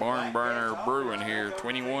with this barn burner brewing here,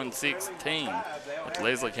 21-16, with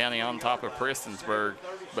Leslie County on top of Prestonsburg,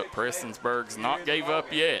 but Prestonsburg's not gave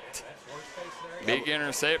up yet. Big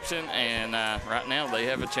interception, and right now they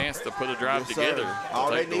have a chance to put a drive together to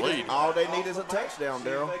take the lead. All they need is a touchdown,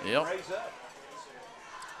 Darryl. Yep.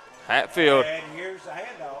 Hatfield.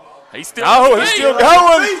 He's still he's still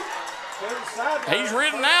going. He's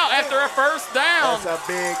ridden out after a first down. That's a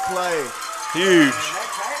big play. Huge.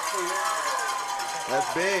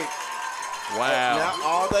 That's big. Wow. Now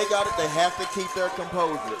all they got it, they have to keep their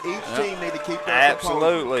composure. Each team need to keep their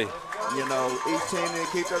Absolutely. composure. You know, each team need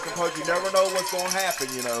to keep their composure. You never know what's going to happen,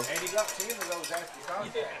 you know. And he got 10 of those after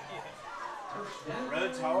contact.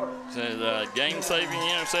 Runs hard. So game-saving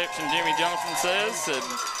interception, Jimmy Johnson says.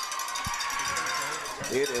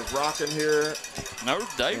 It is rocking here. No,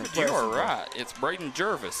 David, you are right. It's Braden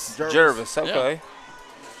Jervis. Jervis, okay. Yeah.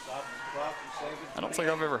 I don't think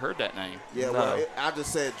I've ever heard that name. Yeah, No. well, I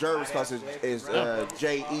just said Jervis because it's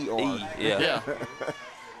J-E-R. Yeah.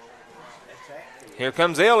 Here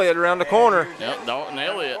comes Elliott around the corner. Yep, Dalton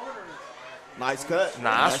Elliott. Nice cut.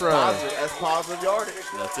 Nice That's run. That's positive yardage.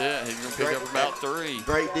 That's it. He's going to pick up about 3.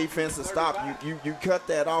 Great defensive stop. You cut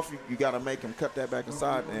that off. You got to make him cut that back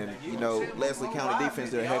inside. And, you know, Leslie County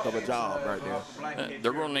defense did a heck of a job right there.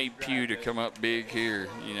 They're going to need Pugh to come up big here.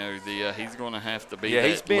 You know, he's going to have to be Yeah, that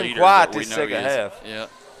he's been leader quiet that we this know second he is. half. Yeah.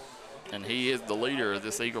 And he is the leader of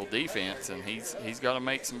this Eagle defense, and he's got to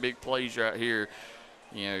make some big plays right here,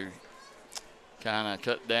 you know, kind of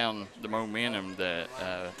cut down the momentum that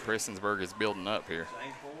Prestonsburg is building up here.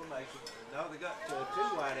 No, they got 2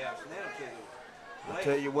 wideouts now, too. I'll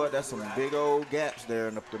tell you what, that's some big old gaps there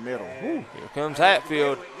in up the middle. Woo. Here comes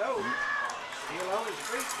Hatfield.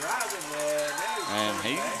 And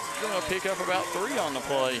he's going to pick up about 3 on the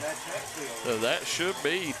play. So that should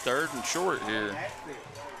be 3rd and short here.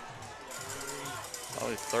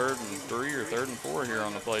 Probably 3rd and 3 or 3rd and 4 here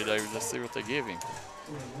on the play, David. Let's see what they give him.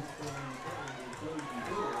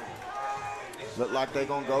 Look like they're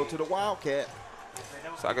going to go to the Wildcat.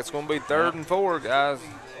 Looks like it's going to be 3rd and 4, guys.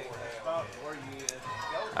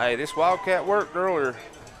 Hey, this Wildcat worked earlier.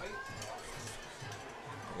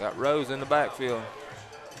 We got Rose in the backfield.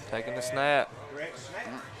 Taking the snap.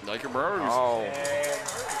 Laker Bros. Oh.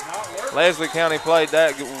 Leslie County played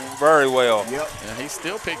that very well. Yep. Yeah, he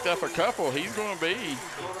still picked up a couple. He's going to be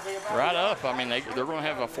right up. I mean, they're going to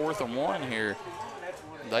have a 4th and 1 here.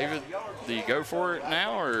 David, do you go for it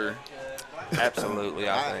now or? Absolutely,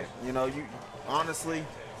 I think. You know, honestly,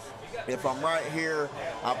 if I'm right here,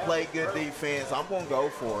 I play good defense, I'm going to go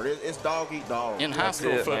for it. It's dog eat dog. In high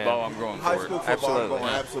school football, I'm going for it. High school football, I'm going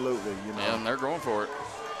absolutely. You know. Yeah, and they're going for it.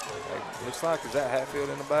 Looks like, is that Hatfield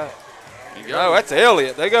in the back? No, that's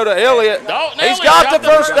Elliott. They go to Elliott. Dalton He's Elliott got the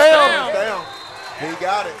first down. He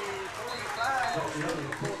got it.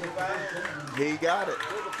 He got it.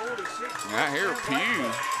 Right here,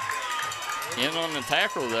 Pugh in on the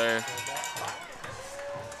tackle there.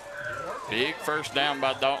 Big first down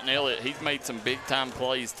by Dalton Elliott. He's made some big-time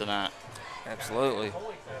plays tonight. Absolutely.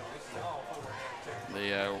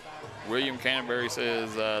 The William Canterbury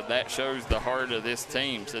says that shows the heart of this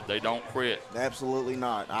team, said they don't quit. Absolutely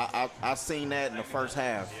not. I seen that in the first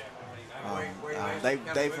half.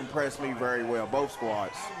 They've impressed me very well, both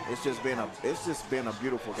squads. It's just been a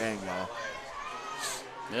beautiful game, y'all.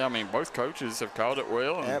 Yeah, I mean, both coaches have called it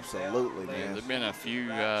well. Absolutely, man. There've been a few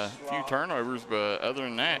turnovers, but other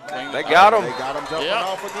than that, clean. They got them. They got them jumping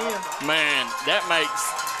off again. Man, that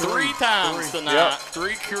makes 3 times tonight,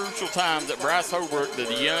 3 crucial times that Bryce Holbrook, the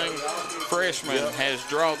young freshman, has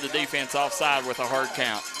drawn the defense offside with a hard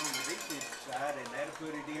count.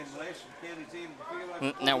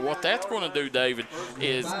 Now, what that's going to do, David,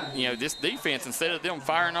 is, you know, this defense, instead of them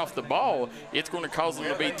firing off the ball, it's going to cause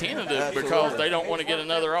them to be tentative because they don't want to get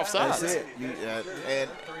another offside. That's it.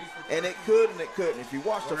 And it could and it couldn't. If you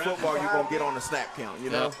watch the football, you're going to get on the snap count, you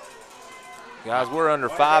know? Guys, we're under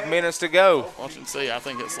 5 minutes to go. Watch and see. I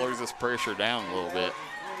think it slows this pressure down a little bit.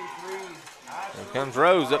 Here comes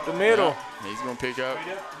Rose up the middle. Yeah, he's going to pick up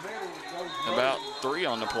about 3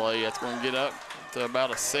 on the play. That's going to get up to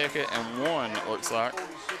about a 2nd and 1, it looks like.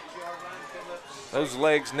 Those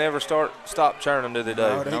legs never stop churning, do they,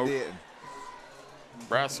 Dave? No, they didn't.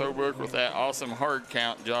 Bryce Holbrook with that awesome hard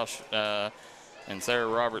count, Josh and Sarah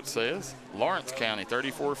Roberts says. Lawrence County,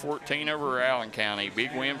 34-14 over Allen County.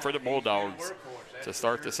 Big win for the Bulldogs to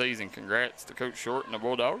start the season. Congrats to Coach Short and the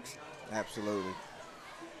Bulldogs. Absolutely.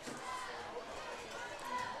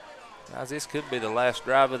 Guys, this could be the last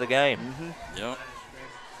drive of the game. Yep.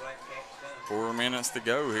 4 minutes to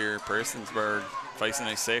go here. Prestonsburg facing a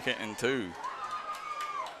 2nd and 2.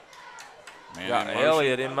 Man Got in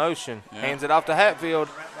Elliott motion. in motion. Yeah. Hands it off to Hatfield.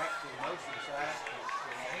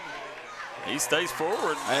 He stays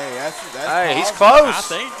forward. Hey, that's Hey, he's positive.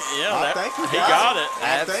 close. I think, yeah, I that, think he got it.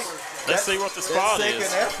 I think Let's see what the spot that's is.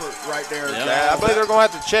 second effort right there. Yeah, I believe they're going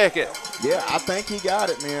to have to check it. Yeah, I think he got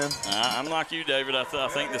it, man. I'm like you, David. I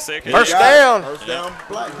think the second. First down. First down,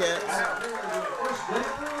 Black Cats.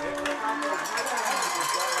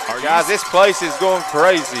 Guys, this place is going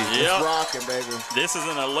crazy. Yep. It's rocking, baby. This is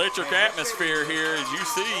an electric atmosphere here. As you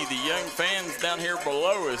see, the young fans down here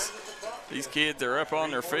below us. These kids are up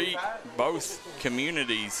on their feet. Both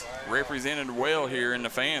communities represented well here in the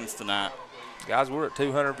fans tonight. Guys, we're at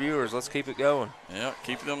 200 viewers. Let's keep it going. Yeah,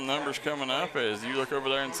 keep them numbers coming up as you look over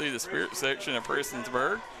there and see the spirit section of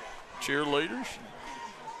Prestonsburg. Cheerleaders.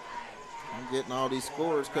 I'm getting all these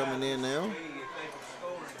scores coming in now.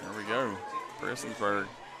 There we go. Prestonsburg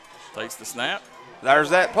takes the snap.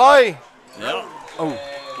 There's that play. Yep. Oh.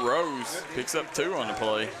 Rose picks up 2 on the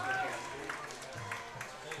play.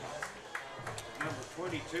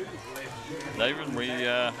 David, we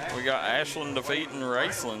got Ashland defeating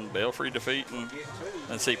Raceland, Belfry defeating.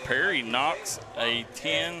 Let's see, Perry knocks a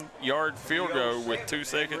 10-yard field goal with 2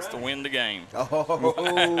 seconds to win the game. Oh,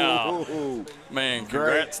 wow. Man,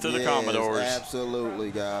 congrats to the Commodores.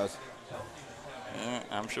 Absolutely, guys. Yeah,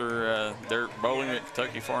 I'm sure their bowling at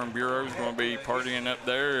Kentucky Farm Bureau is going to be partying up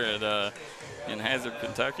there at in Hazard,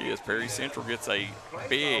 Kentucky, as Perry Central gets a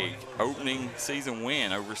big opening season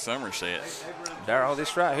win over Somerset. Darryl,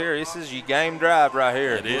 this right here, this is your game drive right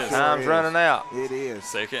here. It is. Time's running out. It is.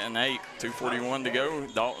 2nd and 8, 2:41 to go.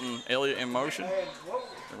 Dalton Elliott in motion.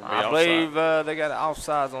 I believe they got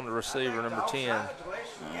offsides on the receiver, number 10.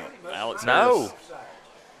 Alex No. Harris.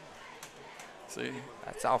 See?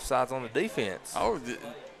 That's offsides on the defense. Oh, is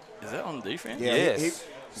that on defense? Yeah, yes.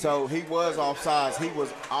 So he was offsides. He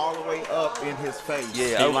was all the way up in his face. Yeah,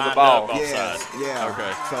 He over lined the ball. up offside. Yes, yeah.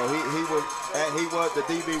 Okay. So he was the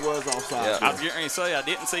DB was offside. I was getting ready to say I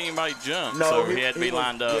didn't see anybody jump, No, so he had to be was,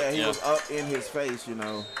 lined up. Yeah, he was up in his face, you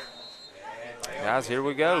know. Guys, here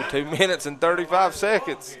we go. 2 minutes and 35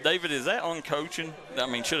 seconds. David, is that on coaching? I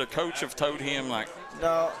mean, should a coach have told him, like,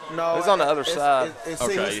 No. He's on the other side. See,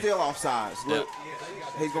 Okay. he's still offsides. Look,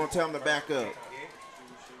 he's going to tell him to back up.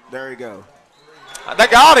 There you go. They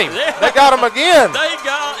got him. They got him again. They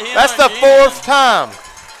got him That's the again. 4th time.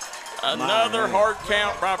 Another hard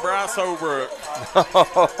count by Bryce Holbrook.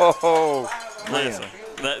 Listen,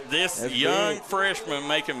 this That's young big. freshman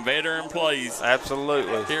making veteran plays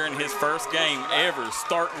Absolutely. here in his first game ever,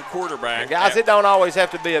 starting quarterback. And guys, it don't always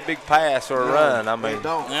have to be a big pass or a run. I mean,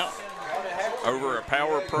 Yep. Over a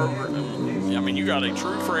power program. I mean, you got a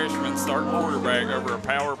true freshman starting quarterback over a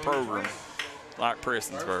power program like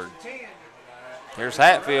Prestonsburg. here's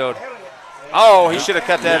Hatfield. Oh, he should have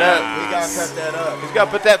cut that up. He got to cut that up. He's got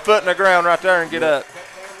to put that foot in the ground right there and get up.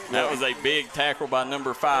 That was a big tackle by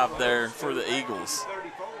number 5 there for the Eagles.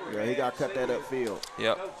 Yeah, he got to cut that upfield.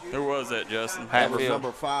 Yep. Who was that, Justin? Hatfield.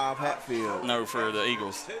 Number 5, Hatfield. No, for the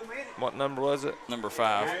Eagles. What number was it? Number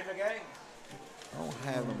 5. I don't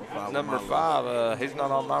have number 5. Number 5. He's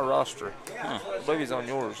not on my roster. I believe he's on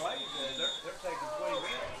yours.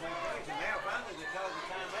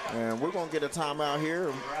 And we're going to get a timeout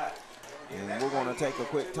here. And we're going to take a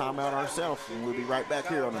quick timeout ourselves. And we'll be right back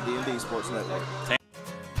here on the D&D Sports Network.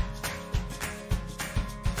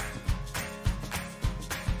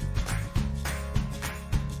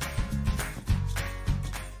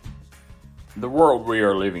 The world we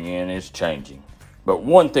are living in is changing. But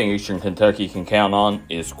one thing Eastern Kentucky can count on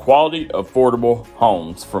is quality, affordable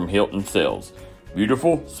homes from Hilton Sales.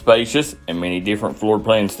 Beautiful, spacious, and many different floor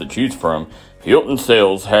plans to choose from, Hilton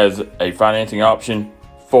Sales has a financing option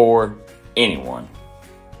for anyone.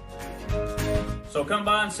 So come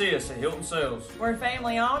by and see us at Hilton Sales. We're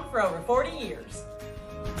family owned for over 40 years.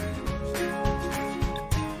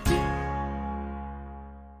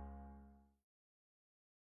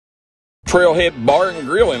 Trailhead Bar and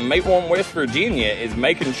Grill in Maplewood, West Virginia is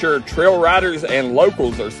making sure trail riders and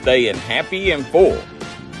locals are staying happy and full.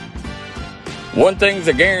 One thing's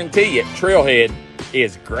a guarantee at Trailhead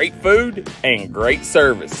is great food and great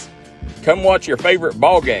service. Come watch your favorite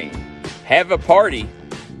ball game, have a party,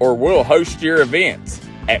 or we'll host your events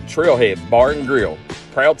at Trailhead Bar and Grill,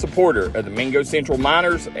 proud supporter of the Mingo Central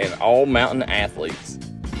Miners and all mountain athletes.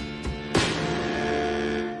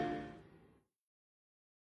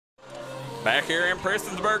 Back here in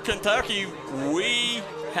Prestonsburg, Kentucky, we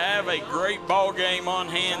have a great ball game on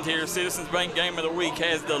hand here. Citizens Bank Game of the Week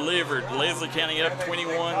has delivered. Leslie County up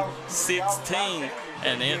 21-16,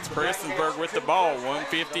 and it's Prestonsburg with the ball,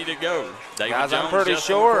 1:50 to go. David Guys, Jones, I'm pretty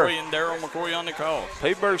Justin sure McCoy, and Darryl McCoy on the call.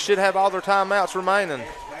 Pittsburgh should have all their timeouts remaining.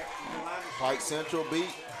 Pike Central beat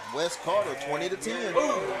West Carter 20-10.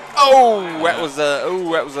 Oh,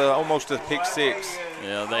 that was almost a pick six.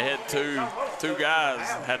 Yeah, they had two guys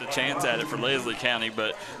had a chance at it for Leslie County,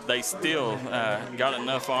 but they still got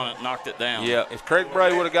enough on it, knocked it down. Yeah, if Craig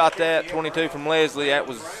Bray would have got that 22 from Leslie, that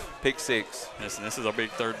was pick six. Listen, this is a big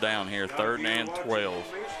third down here, 3rd and 12.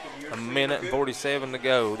 A minute and 47 to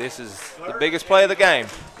go. This is the biggest play of the game.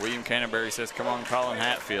 William Canterbury says, come on, Colin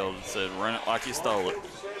Hatfield. Said, run it like you stole it.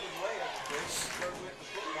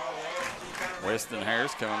 Weston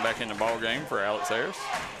Harris coming back in the ball game for Alex Harris.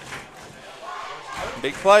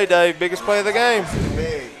 Big play, Dave. Biggest play of the game. This is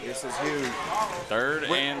big. This is huge. 3rd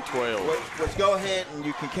and 12. Which go ahead and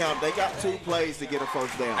you can count. They got 2 plays to get a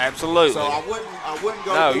first down. Absolutely. So I wouldn't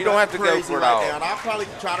go. No, you don't have to go for it all. Now. I'll probably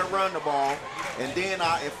try to run the ball, and then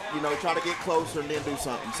try to get closer and then do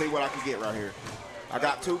something. See what I can get right here. I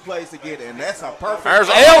got 2 plays to get it, and that's a perfect. There's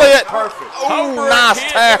Elliott. Perfect. Oh,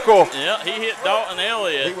 nice tackle. Yeah, he hit Dalton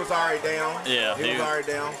Elliott. He was already down. Yeah, he was already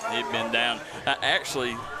down. He'd been down.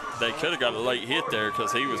 Actually, they could have got a late hit there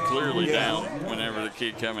because he was clearly down whenever the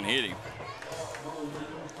kid come and hit him.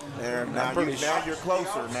 There, now you're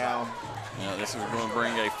closer now. Yeah, this is going to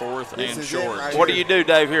bring a 4th and short. Right what do you do,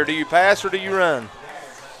 Dave? Here, do you pass or do you run?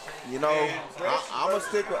 You know, I would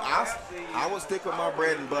stick with my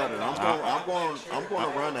bread and butter. I'm going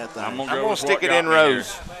to run that thing. I'm going to stick it in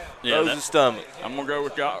rows. Yeah, rows and stomach. I'm going to go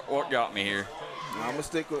with what got me here. I'm gonna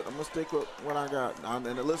stick with what I got, and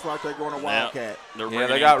it looks like they're going to Wildcat. Yeah,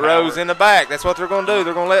 they got rows in the back. That's what they're going to do.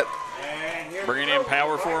 They're going to let bringing in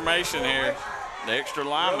power formation here. The extra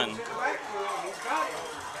lineman.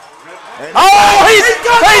 Oh, he's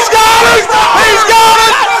got it! He's got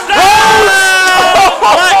it!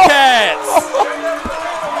 Wildcats!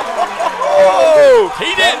 Oh,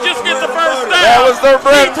 he didn't just get the first down. That was their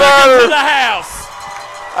bread and butter. He took it to the house.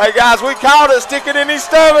 Hey guys, we caught it, stick it in his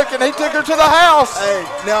stomach, and he took her to the house. Hey,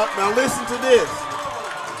 now listen to this.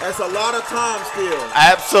 That's a lot of time still.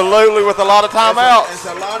 Absolutely, with a lot of timeouts. It's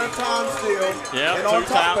a lot of time still. Yeah. And on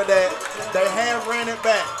top of that, they have ran it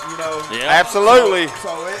back. You know. Yeah. Absolutely.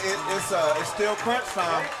 So it's still crunch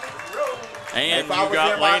time. And you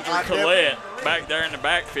got Landry Collette back there in the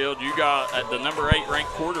backfield. You got at the number 8 ranked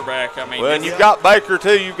quarterback. I mean, well, and you've got Baker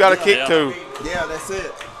too. You've got a kick too. Yeah, that's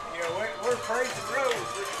it. We're praising Rose,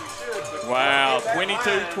 which we should. Wow,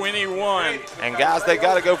 22-21. And guys, they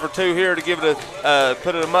got to go for 2 here to give it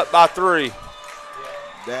put them up by 3.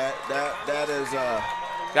 That is.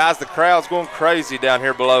 Guys, the crowd's going crazy down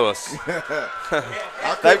here below us.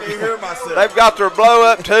 I couldn't even hear myself. They've got their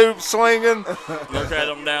blow-up tubes swinging. Look at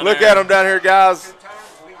them down there. Look at them down here, guys.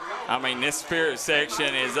 I mean, this spirit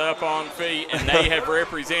section is up on feet, and they have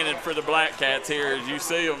represented for the Black Cats here. As you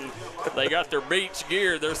see them, they got their beach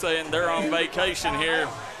gear. They're saying they're on vacation here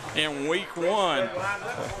in week 1.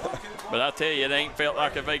 But I tell you, it ain't felt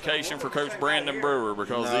like a vacation for Coach Brandon Brewer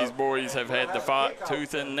because these boys have had to fight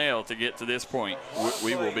tooth and nail to get to this point.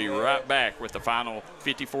 We will be right back with the final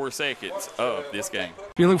 54 seconds of this game.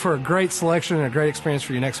 If you're looking for a great selection and a great experience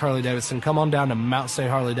for your next Harley-Davidson, come on down to Mountain State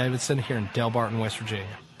Harley-Davidson here in Del Barton, West Virginia.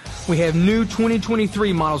 We have new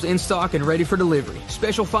 2023 models in stock and ready for delivery.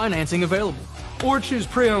 Special financing available. Or choose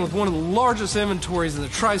pre-owned with one of the largest inventories in the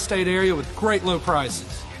tri-state area with great low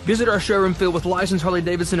prices. Visit our showroom filled with licensed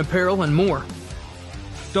Harley-Davidson apparel and more.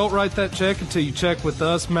 Don't write that check until you check with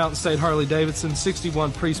us, Mountain State Harley-Davidson,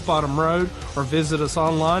 61 Priest Bottom Road, or visit us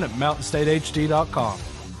online at mountainstatehd.com.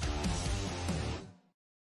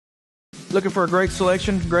 Looking for a great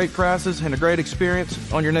selection, great prices, and a great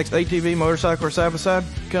experience on your next ATV, motorcycle, or side-by-side?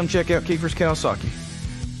 Come check out Kiefer's Kawasaki.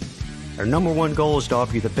 Our #1 goal is to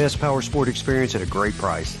offer you the best power sport experience at a great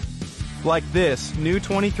price. Like this new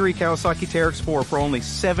 23 Kawasaki Teryx 4 for only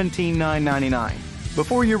 $17,999.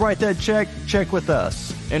 Before you write that check, check with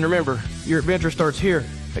us. And remember, your adventure starts here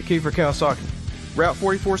at Kiefer Kawasaki. Route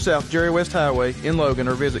 44 South, Jerry West Highway in Logan,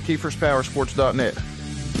 or visit KiefersPowersports.net.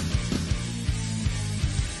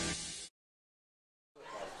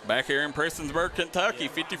 Back here in Prestonsburg, Kentucky,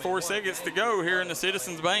 54 seconds to go here in the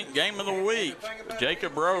Citizens Bank Game of the Week.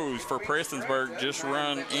 Jacob Rose for Prestonsburg just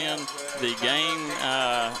run in the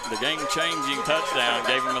game-changing touchdown,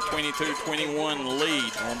 gave him a 22-21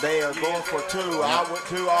 lead. And they are going for 2. I would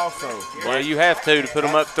 2 also. Yeah, you have to put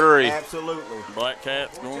them up 3. Absolutely. Black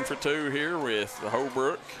Cats going for 2 here with the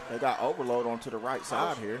Holbrook. They got overload onto the right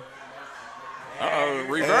side here. Uh-oh,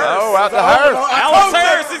 reverse. Oh, out to her. Alex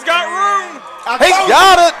Harris has got room. He's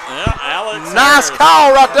got it. Yeah, Alex Nice Harris.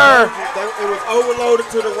 call right there. It was overloaded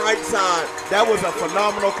to the right side. That was a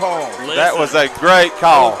phenomenal call. Listen, That was a great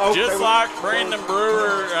call. just like Brandon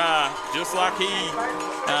Brewer, just like he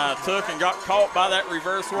took and got caught by that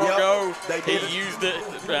reverse whirl go, he used it,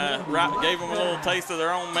 gave them a little taste of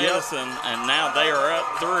their own medicine, and now they are up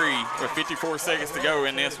 3 with 54 seconds to go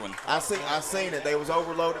in this one. I seen it. They was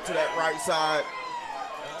overloaded to that right side.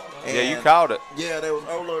 Yeah, you called it. Yeah, they was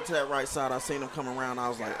overloaded to that right side. I seen them come around. I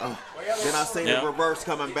was like, oh. Then I seen the reverse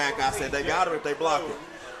coming back. I said, they got it if they block it.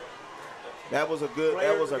 That was a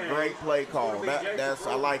great play call.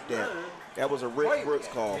 I like that. That was a Rick Brooks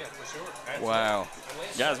call. Wow.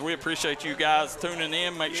 Guys, we appreciate you guys tuning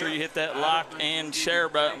in. Make sure you hit that like and share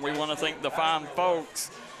button. We want to thank the fine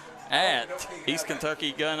folks at East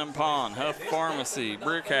Kentucky Gun and Pawn, Huff Pharmacy,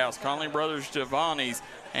 Brick House, Conley Brothers Giovanni's,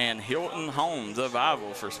 and Hilton Homes of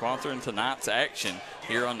Ivor for sponsoring tonight's action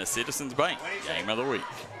here on the Citizens Bank Game of the Week.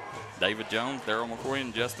 David Jones, Darryl McCoy,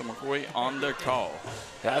 and Justin McCoy on the call.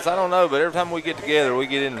 Guys, I don't know, but every time we get together, we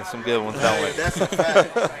get into some good ones, don't we? That's a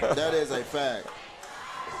fact. That is a fact.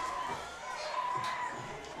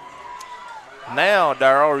 Now,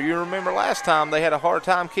 Darryl, you remember last time they had a hard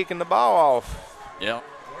time kicking the ball off. Yep.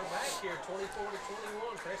 Here,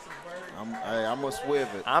 24-21, Prestonsburg. I'm going to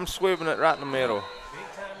swiv it. I'm swiveling it right in the middle.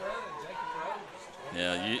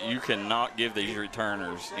 Yeah, you cannot give these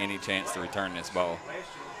returners any chance to return this ball.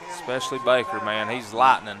 Especially Baker, man. He's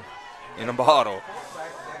lightning in a bottle.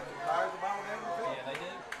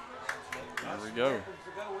 Here we go.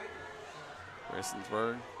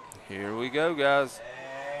 Prestonsburg. Here we go, guys.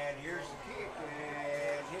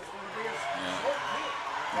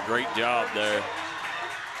 Yeah. Great job there.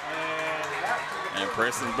 And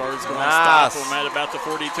Prestonsburg's going to stop them at about the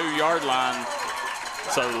 42-yard line.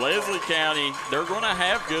 So Leslie County, they're going to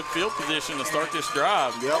have good field position to start this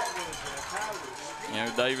drive. Yep. You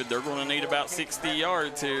know, David, they're going to need about 60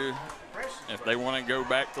 yards here if they want to go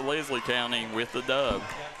back to Leslie County with the dub.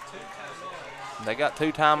 They got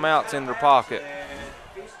 2 timeouts in their pocket.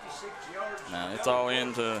 Now, it's all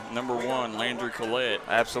into number 1, Landry Collette.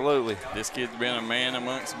 Absolutely. This kid's been a man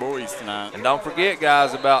amongst boys tonight. And don't forget,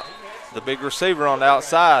 guys, about the big receiver on the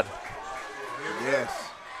outside. Yes.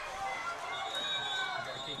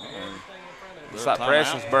 Looks like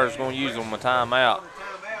Prestonsburg's going to use them a timeout.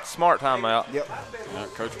 Smart timeout. Yep.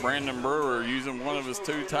 Coach Brandon Brewer using one of his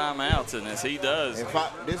 2 timeouts, and as he does.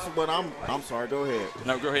 This is what I'm sorry, go ahead.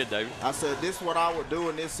 No, go ahead, David. I said this is what I would do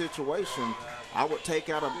in this situation. I would take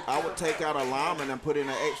out a lineman and put in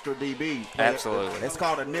an extra DB. Absolutely. It's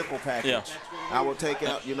called a nickel package. Yeah. I would take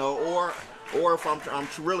out, or if I'm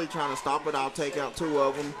really trying to stop it, I'll take out 2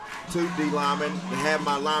 of them, 2 D linemen, and have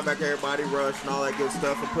my linebacker, everybody rush and all that good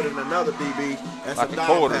stuff, and put in another DB. That's like a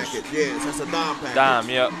dime package. Yes, that's a dime package. Dime,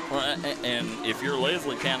 yep. Well, and if you're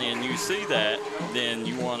Leslie County and you see that, then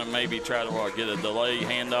you want to maybe try to get a delay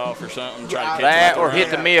handoff or something. Try to catch that or hit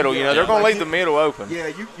the middle. You know, they're going to leave the middle open. Yeah,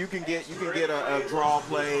 you can get a draw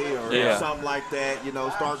play or something like that. You know,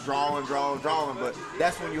 start drawing. But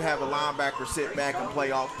that's when you have a linebacker sit back and play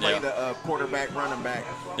the quarterback, running back,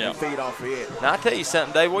 and feed off of it. Now I tell you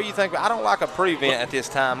something, Dave. What do you think? I don't like a prevent at this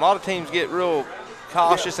time. A lot of teams get real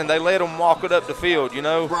cautious and they let them walk it up the field. You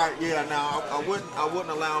know. Right. Yeah. Now I wouldn't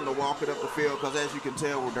allow them to walk it up the field because as you can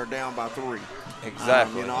tell, they're down by 3.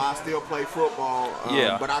 Exactly. I still play football,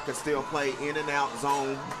 but I can still play in and out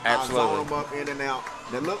zone. Absolutely. I zone them up in and out.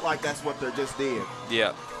 They look like that's what they just did.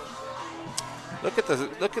 Yeah. Look at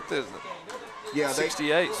the. Yeah,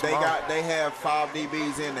 68. They have 5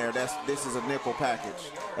 DBs in there. This is a nickel package.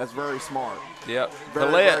 That's very smart. Yep.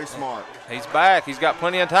 Very smart. He's back. He's got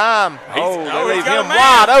plenty of time. They leave him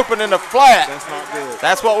wide open in the flat. That's not good.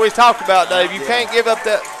 That's what we talked about, Dave. You can't give up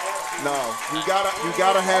that. No, you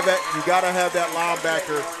gotta have that. You gotta have that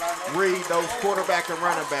linebacker read those quarterback and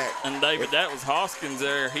running back. And David, that was Hoskins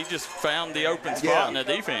there. He just found the open spot in the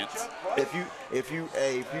defense. If you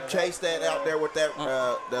chase that out there with that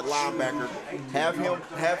linebacker,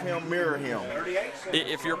 have him mirror him.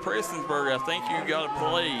 If you're Prestonsburg, I think you got to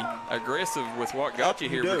play aggressive with what got you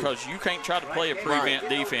here because you can't try to play a prevent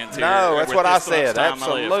defense here. No, that's what I said.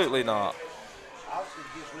 Absolutely not.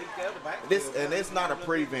 It's not a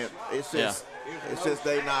prevent. It's just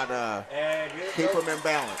they not keep them in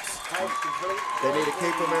balance. They need to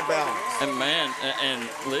keep them in balance. And man, and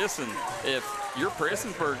listen, if you're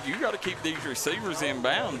Prestonsburg, you got to keep these receivers in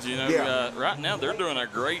bounds. You know, right now they're doing a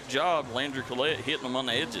great job. Landry Collette hitting them on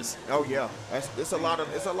the edges. Oh yeah, it's a lot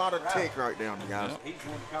of tick right now, guys.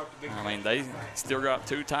 Yep. I mean, they still got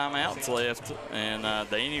 2 timeouts left, and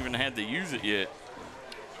they ain't even had to use it yet.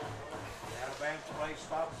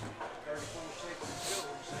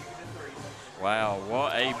 Wow,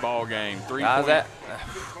 what a ball game. Guys, that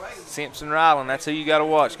Simpson Ryland, that's who you got to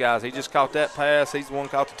watch, guys. He just caught that pass. He's the one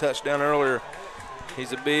caught the touchdown earlier.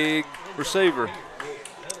 He's a big receiver.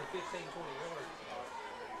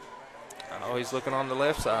 Oh, he's looking on the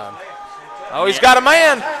left side. Oh, he's got a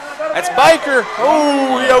man. That's Baker.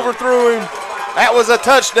 Oh, he overthrew him. That was a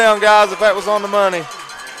touchdown, guys, if that was on the money.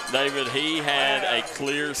 David, he had a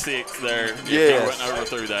clear 6 there. Yes. He went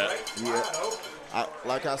overthrew that. Yeah.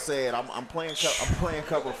 Like I said, I'm playing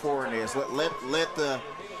cover 4 in this.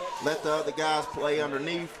 Let the other guys play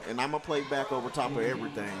underneath, and I'm gonna play back over top of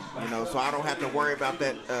everything. You know, so I don't have to worry about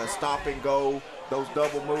that stop and go, those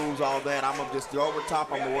double moves, all that. I'm gonna just go over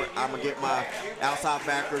top. I'm gonna get my outside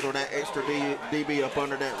backers or that extra DB up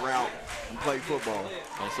under that route and play football.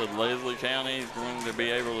 I said Leslie County is going to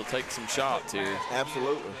be able to take some shots here.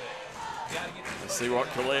 Absolutely. Let's see what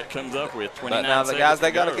Collette comes up with. 29 But now the guys,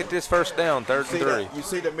 they got to get this first down, 3rd and 3. You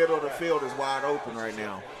see the middle of the field is wide open right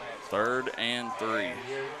now. 3rd and 3.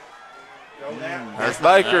 There's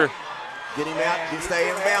Baker. Get him out. Stay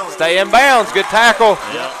in bounds. Stay in bounds. Good tackle.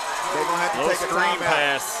 Yep. They're going to have to Little take a screen timeout.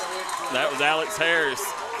 pass. That was Alex Harris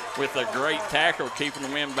with a great tackle, keeping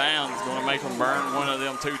them in bounds. Going to make them burn one of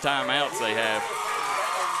them 2 timeouts they have.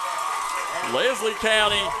 Leslie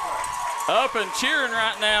County up and cheering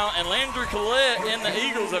right now, and Landry Collette and the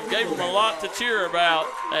Eagles have gave them a lot to cheer about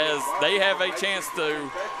as they have a chance to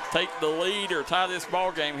take the lead or tie this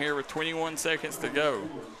ball game here with 21 seconds to go.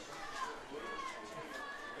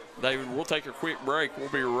 David, we'll take a quick break. We'll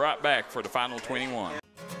be right back for the final 21.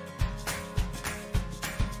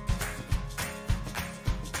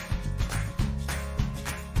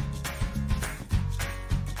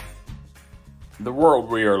 The world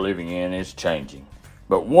we are living in is changing.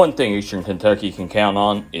 But one thing Eastern Kentucky can count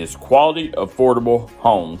on is quality, affordable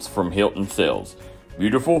homes from Hilton Sales.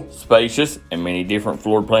 Beautiful, spacious, and many different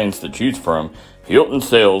floor plans to choose from, Hilton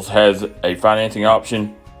Sales has a financing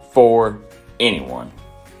option for anyone.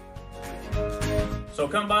 So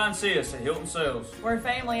come by and see us at Hilton Sales. We're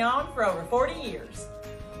family owned for over 40 years.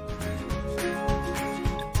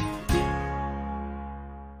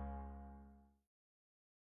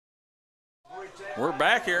 We're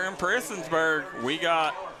back here in Prestonsburg. We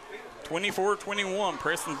got 24-21,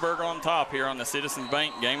 Prestonsburg on top here on the Citizens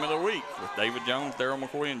Bank Game of the Week with David Jones, Darryl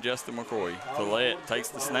McCoy, and Justin McCoy. Collette takes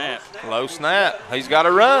the snap. Low snap. He's got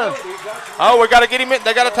to run. Oh, we got to get him in.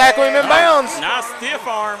 They got to tackle him in bounds. Nice stiff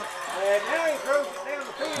arm.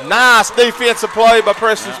 Nice defensive play by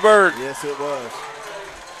Prestonsburg. Yes, it was.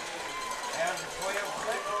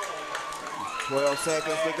 12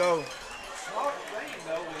 seconds to go.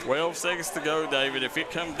 12 seconds to go, David. If it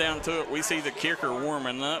comes down to it, we see the kicker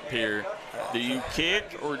warming up here. Do you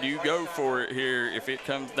kick or do you go for it here if it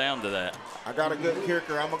comes down to that? I got a good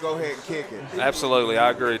kicker. I'm gonna go ahead and kick it. Absolutely, I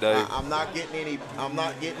agree, Dave. I'm not getting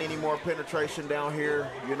any more penetration down here,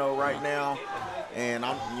 you know, right now. And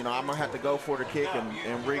I'm gonna have to go for the kick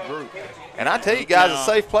and regroup. And I tell you guys, a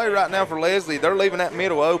safe play right now for Leslie. They're leaving that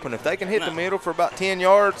middle open. If they can hit the middle for about 10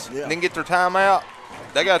 yards, then get their timeout,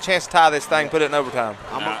 they got a chance to tie this thing, put it in overtime.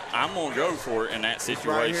 I'm going to go for it in that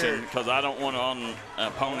situation because I don't want to, on an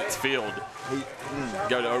opponent's field,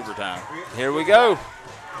 go to overtime. Here we go.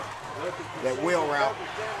 That wheel route.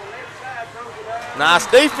 Nice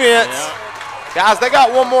defense. Yeah. Guys, they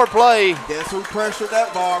got one more play. Guess who pressured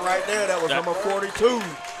that ball right there? That was number 42.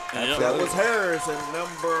 Yep. That was Harris, and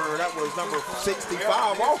that was number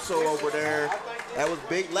 65 also over there. That was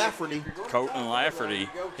Big Lafferty. Colton Lafferty,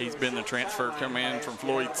 he's been the transfer come in from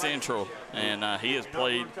Floyd Central, and he has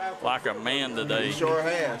played like a man today. He sure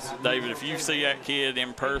has. David, if you see that kid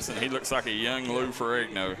in person, he looks like a young Lou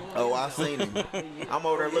Ferrigno. Oh, I seen him. I'm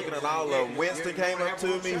over there looking at all of them. Winston came up to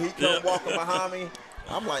me. He come walking behind me.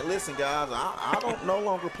 I'm like, listen, guys, I don't no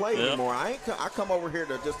longer play anymore. I come over here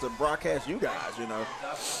to just to broadcast you guys. You know,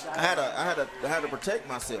 I had to protect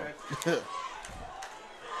myself.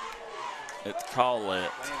 It's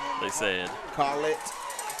Collette, they said. Collette.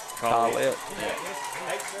 Collette. Yeah.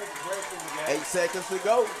 8 seconds to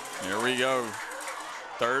go. Here we go.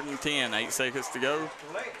 3rd and 10. 8 seconds to go.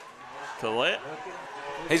 Collette.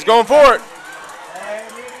 He's going for it.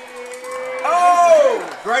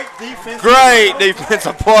 Oh, great defense. Great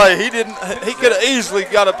defensive play. He could have easily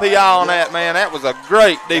got a PI on that, man. That was a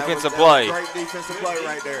great defensive play. Great defensive play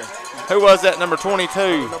right there. Who was that, number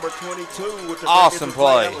 22? Number 22 with the awesome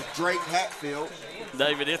play. That was Drake Hatfield.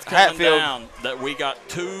 David, it's coming Hatfield. down that we got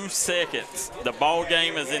 2 seconds. The ball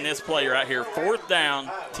game is in this play right here. 4th down,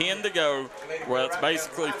 10 to go. Well, it's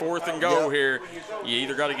basically 4th and goal here. You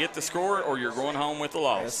either got to get the score or you're going home with the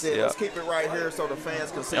loss. That's it. Let's keep it right here so the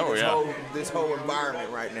fans can see this whole environment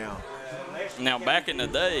right now. Now, back in the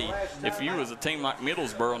day, if you was a team like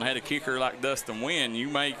Middlesboro and had a kicker like Dustin Wynn, you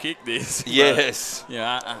may kick this. Yes.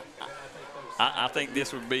 Yeah, I think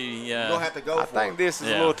this would be. You're gonna have to go. I think this is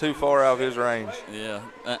a little too far out of his range. Yeah,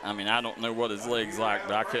 I mean, I don't know what his leg's like,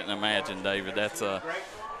 but I couldn't imagine, David.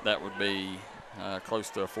 That would be close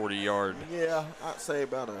to a 40-yard. Yeah, I'd say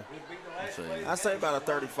about a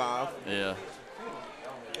 35. Yeah.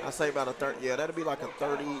 I'd say about a 30. Yeah, that'd be like a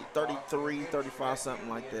 30, 33, 35, something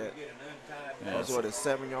like that. Yeah, that's what it's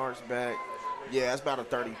 7 yards back. Yeah, it's about a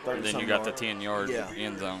 30. And then you got the 10-yard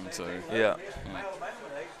end zone. So yeah.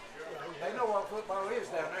 They know what football is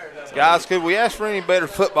down there. Guys, could we ask for any better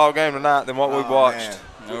football game tonight than what we've watched? Man.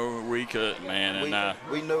 No, we couldn't, man. And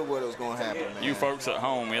we knew what was going to happen, man. You folks at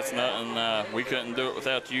home, it's nothing. We couldn't do it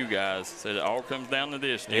without you guys. Said it all comes down to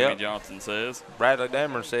this, Jimmy Johnson says. Bradley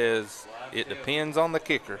Dammer says it depends on the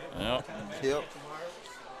kicker. Yep.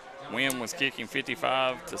 Wynn was kicking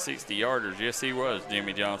 55 to 60-yarders. Yes, he was,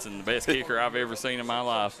 Jimmy Johnson, the best kicker I've ever seen in my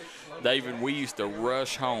life. David, we used to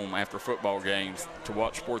rush home after football games to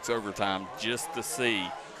watch Sports Overtime just to see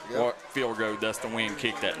what field goal Dustin Wynn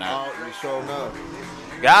kicked that night. Oh, you sure know.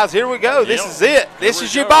 Guys, here we go. This is it. This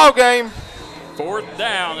is your ball game. 4th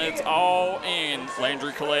down. It's all in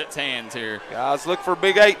Landry Collette's hands here. Guys, look for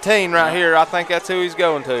big 18 right here. I think that's who he's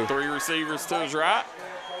going to. 3 receivers to his right.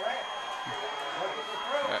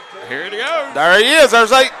 Here it goes. There he is.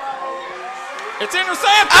 There's 8. It's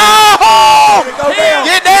intercepted. Oh!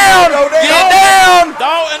 Get down! Get down!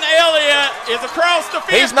 Dalton Elliott is across the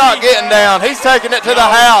 50. He's not getting down. He's taking it to the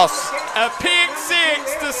house. A pick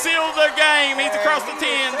 6 to seal the game. He's across the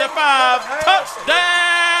 10, the 5.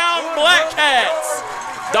 Touchdown, Black Cats.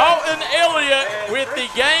 Dalton Elliott with the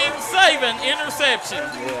game-saving interception.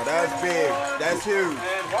 Yeah, that's big. That's huge.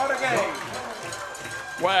 What a game.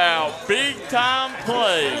 Wow, big-time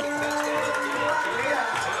play.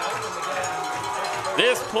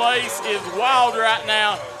 This place is wild right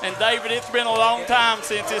now. And, David, it's been a long time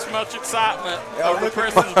since this much excitement over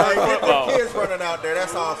Prestonsburg football. The kids running out there.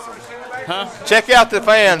 That's awesome. Huh? Check out the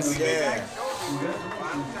fans. Yeah.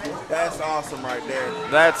 That's awesome right there.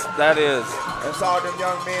 That is. That's all them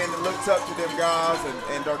young men that looked up to them guys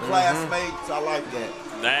and their classmates. I like that.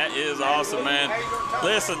 That is awesome, man.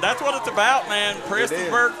 Listen, that's what it's about, man.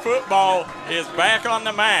 Prestonsburg football is back on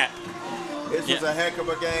the map. This was a heck of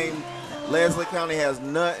a game. Leslie County has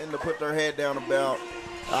nothing to put their head down about.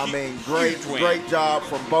 I mean, great job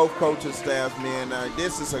from both coaching staffs, man.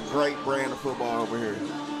 This is a great brand of football over here.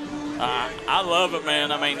 I love it,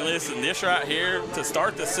 man. I mean, listen, this right here to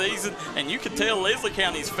start the season, and you can tell Leslie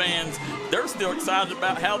County's fans, they're still excited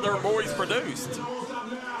about how their boys produced.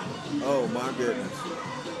 Oh, my goodness.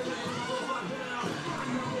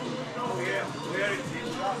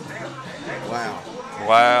 Wow.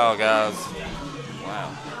 Wow, guys.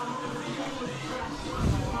 Wow.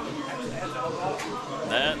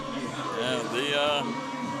 That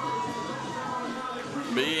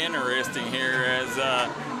be interesting here as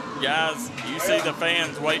guys, you see the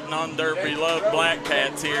fans waiting on their beloved Black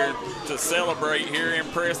Cats here to celebrate here in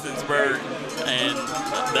Prestonsburg, and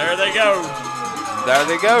there they go. There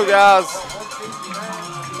they go, guys.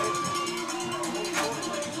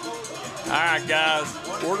 All right, guys,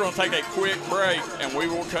 we're going to take a quick break, and we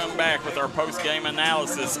will come back with our post-game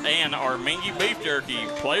analysis and our Mingy Beef Jerky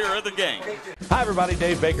Player of the Game. Hi, everybody.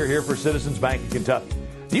 Dave Baker here for Citizens Bank of Kentucky.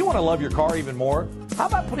 Do you want to love your car even more? How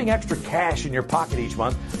about putting extra cash in your pocket each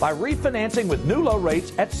month by refinancing with new low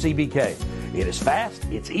rates at CBK? It is fast.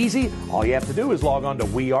 It's easy. All you have to do is log on to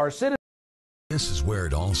We Are Citizens. This is where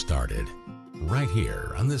it all started, right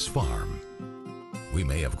here on this farm. We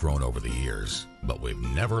may have grown over the years, but we've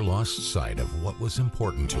never lost sight of what was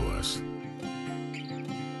important to us.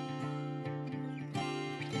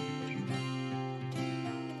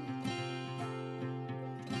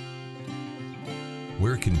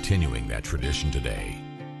 We're continuing that tradition today,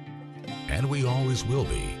 and we always will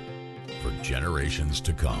be for generations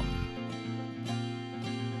to come.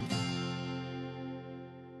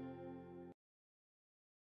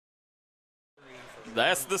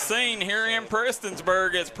 That's the scene here in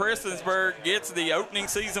Prestonsburg as Prestonsburg gets the opening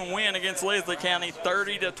season win against Leslie County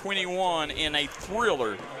 30-21 in a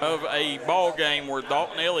thriller of a ball game where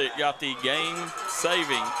Dalton Elliott got the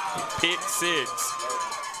game-saving pick 6.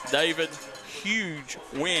 David, huge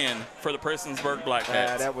win for the Prestonsburg Black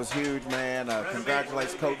Cats. That was huge, man.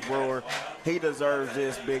 Congratulations, Coach Brewer. He deserves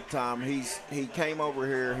this big time. He came over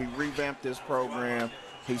here. He revamped this program.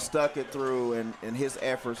 He stuck it through, and his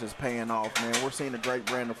efforts is paying off, man. We're seeing a great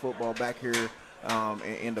brand of football back here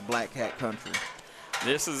in the Black Cat country.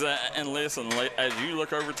 This is and listen, as you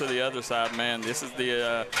look over to the other side, man, this is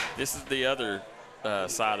the other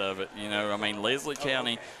side of it. You know, I mean, Leslie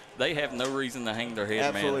County, they have no reason to hang their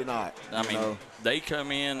head, Absolutely man. Absolutely not. I mean, they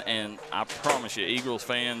come in, and I promise you, Eagles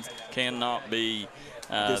fans cannot be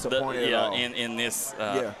disappointed at all. in this,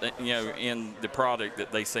 you know, in the product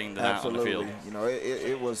that they seen tonight Absolutely. on the field. You know,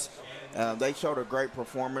 it was. They showed a great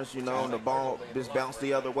performance, you know, and the ball just bounced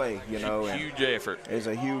the other way, you know. Huge effort. It's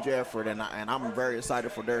a huge effort, and I'm very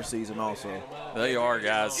excited for their season also. They are,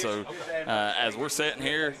 guys. So as we're sitting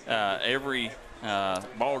here, every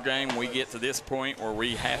ball game we get to this point where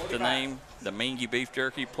we have to name the Mingy Beef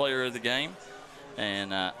Jerky player of the game,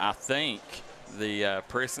 and I think the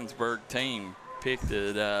Prestonsburg team picked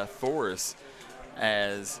it for us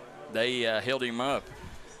as they held him up,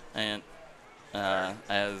 and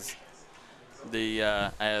as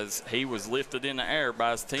he was lifted in the air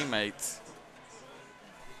by his teammates.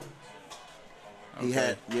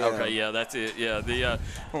 Okay. Okay, that's it. Yeah,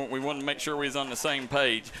 we wanted to make sure we was on the same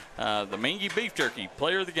page. The Mingy Beef Jerky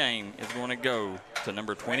player of the game is going to go to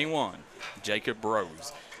number 21, Jacob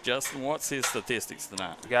Rose. Justin, what's his statistics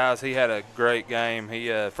tonight? Guys, he had a great game. He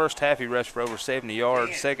first half he rushed for over 70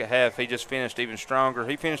 yards. Second half he just finished even stronger.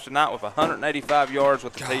 He finished tonight with 185 yards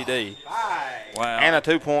with the TD. Wow. And a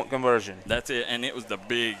 2-point conversion. That's it, and it was the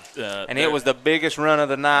big. And it was the biggest run of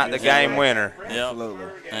the night, the game winner. Yep. Absolutely.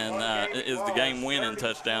 And it is the game-winning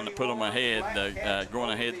touchdown to put them ahead, the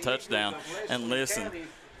going-ahead touchdown. And listen,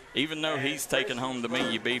 even though he's taking home the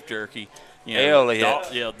Mingy Beef Jerky, you know,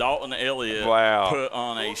 Elliott. Dalton Elliott put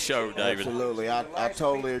on a show, David. Absolutely. I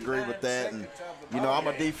totally agree with that. And, you know, I'm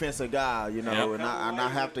a defensive guy, you know, and I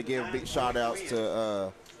have to give big shout-outs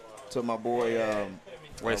to my boy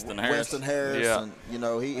Weston Harris. Yeah. And, you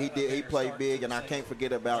know, he played big, and I can't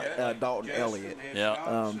forget about Dalton Elliott.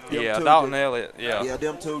 Yeah. Dalton Elliott, Yeah,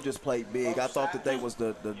 them two just played big. I thought that they was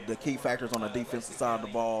the key factors on the defensive side of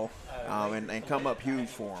the ball. And come up huge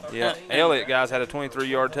for him. Yeah, Elliott, guys, had a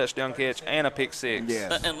 23-yard touchdown catch and a pick six.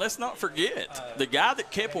 Yes. And let's not forget, the guy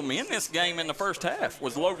that kept him in this game in the first half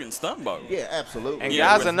was Logan Stumbo. Yeah, absolutely. And,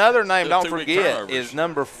 guys, another name don't forget is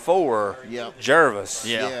number 4, Jervis.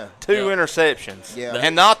 Yeah. 2 interceptions. Yeah.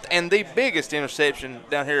 And the biggest interception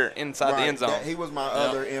down here inside the end zone. He was my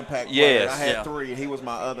other impact player. Yes. I had 3, and he was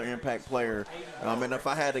my other impact player. And if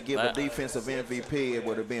I had to give a defensive MVP, it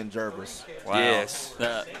would have been Jervis. Wow. Yes.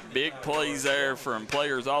 Big plays there from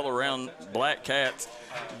players all around. Black Cats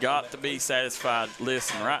got to be satisfied.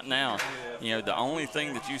 Listen, right now, you know, the only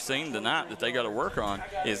thing that you've seen tonight that they got to work on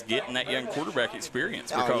is getting that young quarterback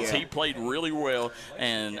experience, because he played really well,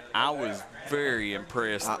 and I was very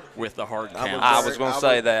impressed with the hard count. I was going to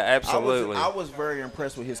say that, absolutely. I was very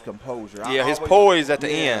impressed with his composure. Yeah, his poise at the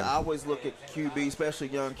end. I always look at QB, especially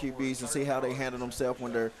young QBs, and see how they handle themselves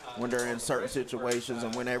when they're in certain situations.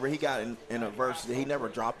 And whenever he got in adversity, he never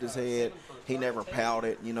dropped his head. He never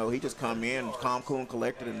pouted. You know, he just come in, calm, cool, and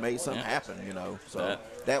collected, and made something happen. You know, so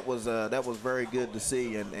that was very good to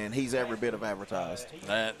see, and he's every bit of advertised.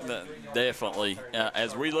 That definitely.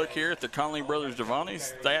 As we look here at the Conley Brothers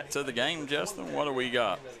Giovanni's stats of the game, Justin, what do we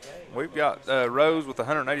got? We've got Rose with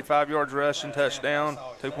 185 yards rushing, touchdown,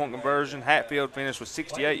 2-point conversion. Hatfield finished with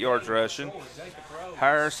 68 yards rushing.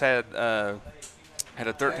 Harris had a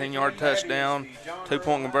 13-yard touchdown,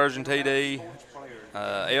 2-point conversion TD.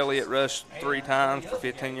 Elliott rushed 3 times for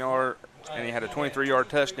 15 yards, and he had a 23-yard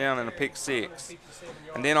touchdown and a pick six.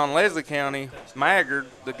 And then on Leslie County, Maggard,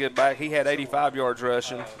 the good back, he had 85 yards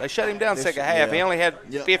rushing. They shut him down second half. He only had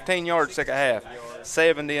 15 yards second half,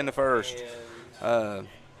 70 in the first.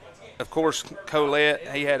 Of course, Colette,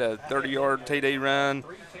 he had a 30-yard TD run,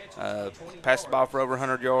 passed the ball for over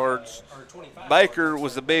 100 yards. Baker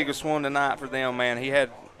was the biggest one tonight for them, man. He had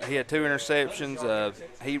 2 interceptions.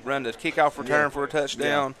 He ran the kickoff return for a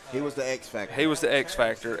touchdown. Yeah. He was the X factor. He was the X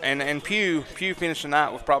factor. And Pugh finished the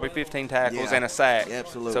night with probably 15 tackles and a sack.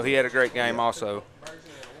 Absolutely. So he had a great game also.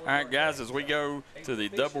 All right, guys, as we go to the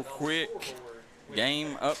double quick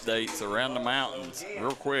game updates around the mountains,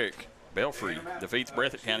 real quick. Belfry defeats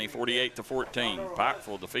Breathitt County 48-14.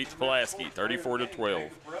 Pikeville defeats Pulaski 34-12.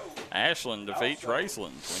 Ashland defeats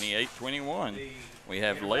Raceland 28-21. We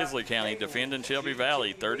have Leslie County defending Shelby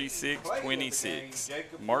Valley 36-26.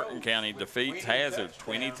 Martin County defeats Hazard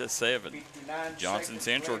 20-7. Johnson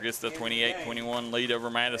Central gets the 28-21 lead over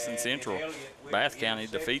Madison Central. Bath County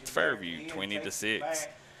defeats Fairview 20-6.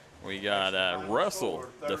 We got Russell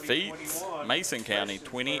defeats Mason County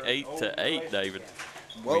 28-8, David.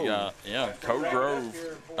 Whoa. We got, Coe Grove,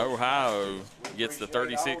 Ohio gets the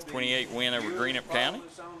 36-28 win over Greenup County.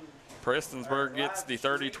 Prestonsburg gets the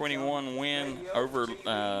 30-21 win over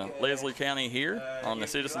Leslie County here on the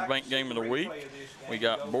Citizens Bank Game of the Week. We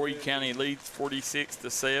got Boyd County leads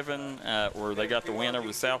 46-7, where they got the win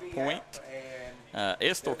over South Point.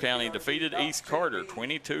 Estill County defeated East Carter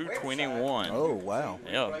 22-21. Oh, wow.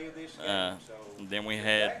 Yeah. Then we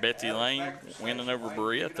had Betsy Lane winning over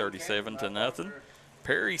Berea 37-0.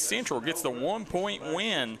 Perry Central gets the 1-point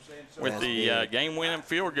win with the game-winning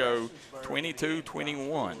field goal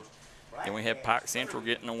 22-21. Then we have Pike Central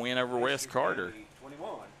getting a win over West Carter.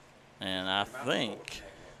 And I think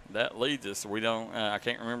that leads us. We don't. I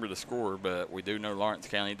can't remember the score, but we do know Lawrence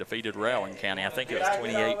County defeated Rowland County. I think it was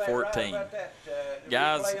 28-14.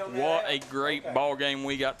 Guys, what a great ball game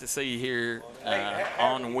we got to see here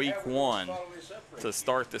on week 1 to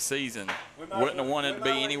start the season. Wouldn't have wanted to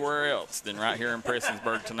be anywhere else than right here in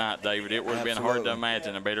Prestonsburg tonight, David. It would have been hard to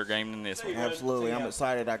imagine a better game than this one. Absolutely. I'm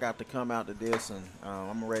excited I got to come out to this, and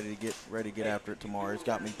I'm ready to get after it tomorrow. It's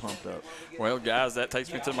got me pumped up. Well, guys, that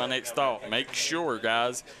takes me to my next thought. Make sure,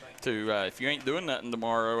 guys, to if you ain't doing nothing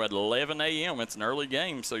tomorrow at 11 a.m., it's an early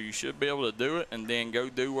game, so you should be able to do it and then go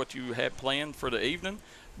do what you have planned for the evening.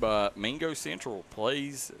 But Mingo Central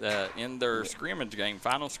plays in their scrimmage game,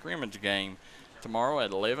 final scrimmage game, tomorrow at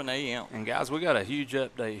 11 a.m. And, guys, we got a huge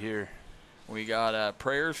update here. We got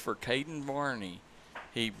prayers for Caden Varney.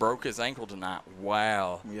 He broke his ankle tonight.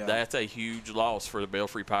 Wow. Yeah. That's a huge loss for the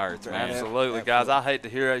Belfry Pirates, man. Absolutely, guys. I hate to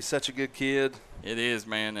hear he's such a good kid. It is,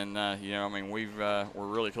 man, and we're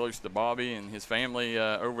really close to Bobby and his family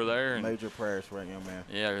over there. And major prayers for that young man.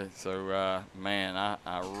 Yeah, so man,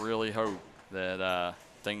 I really hope that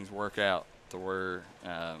things work out to where,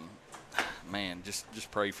 man, just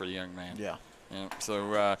pray for the young man. Yeah. Yeah.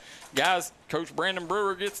 So, guys, Coach Brandon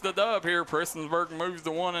Brewer gets the dub here. Prestonsburg moves to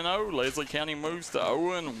 1-0. Leslie County moves to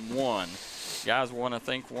 0-1. Guys, want to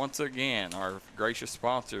thank once again our gracious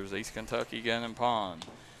sponsors, East Kentucky Gun and Pawn,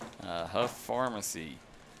 Huff Pharmacy.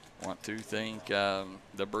 Want to thank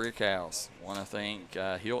the Brick House. Want to thank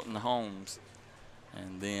Hilton Homes,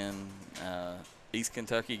 and then East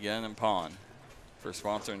Kentucky Gun and Pawn for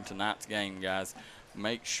sponsoring tonight's game, guys.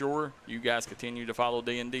 Make sure you guys continue to follow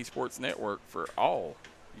D&D Sports Network for all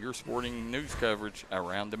your sporting news coverage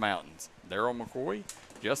around the mountains. Darryl McCoy,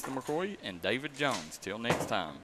 Justin McCoy, and David Jones. Till next time.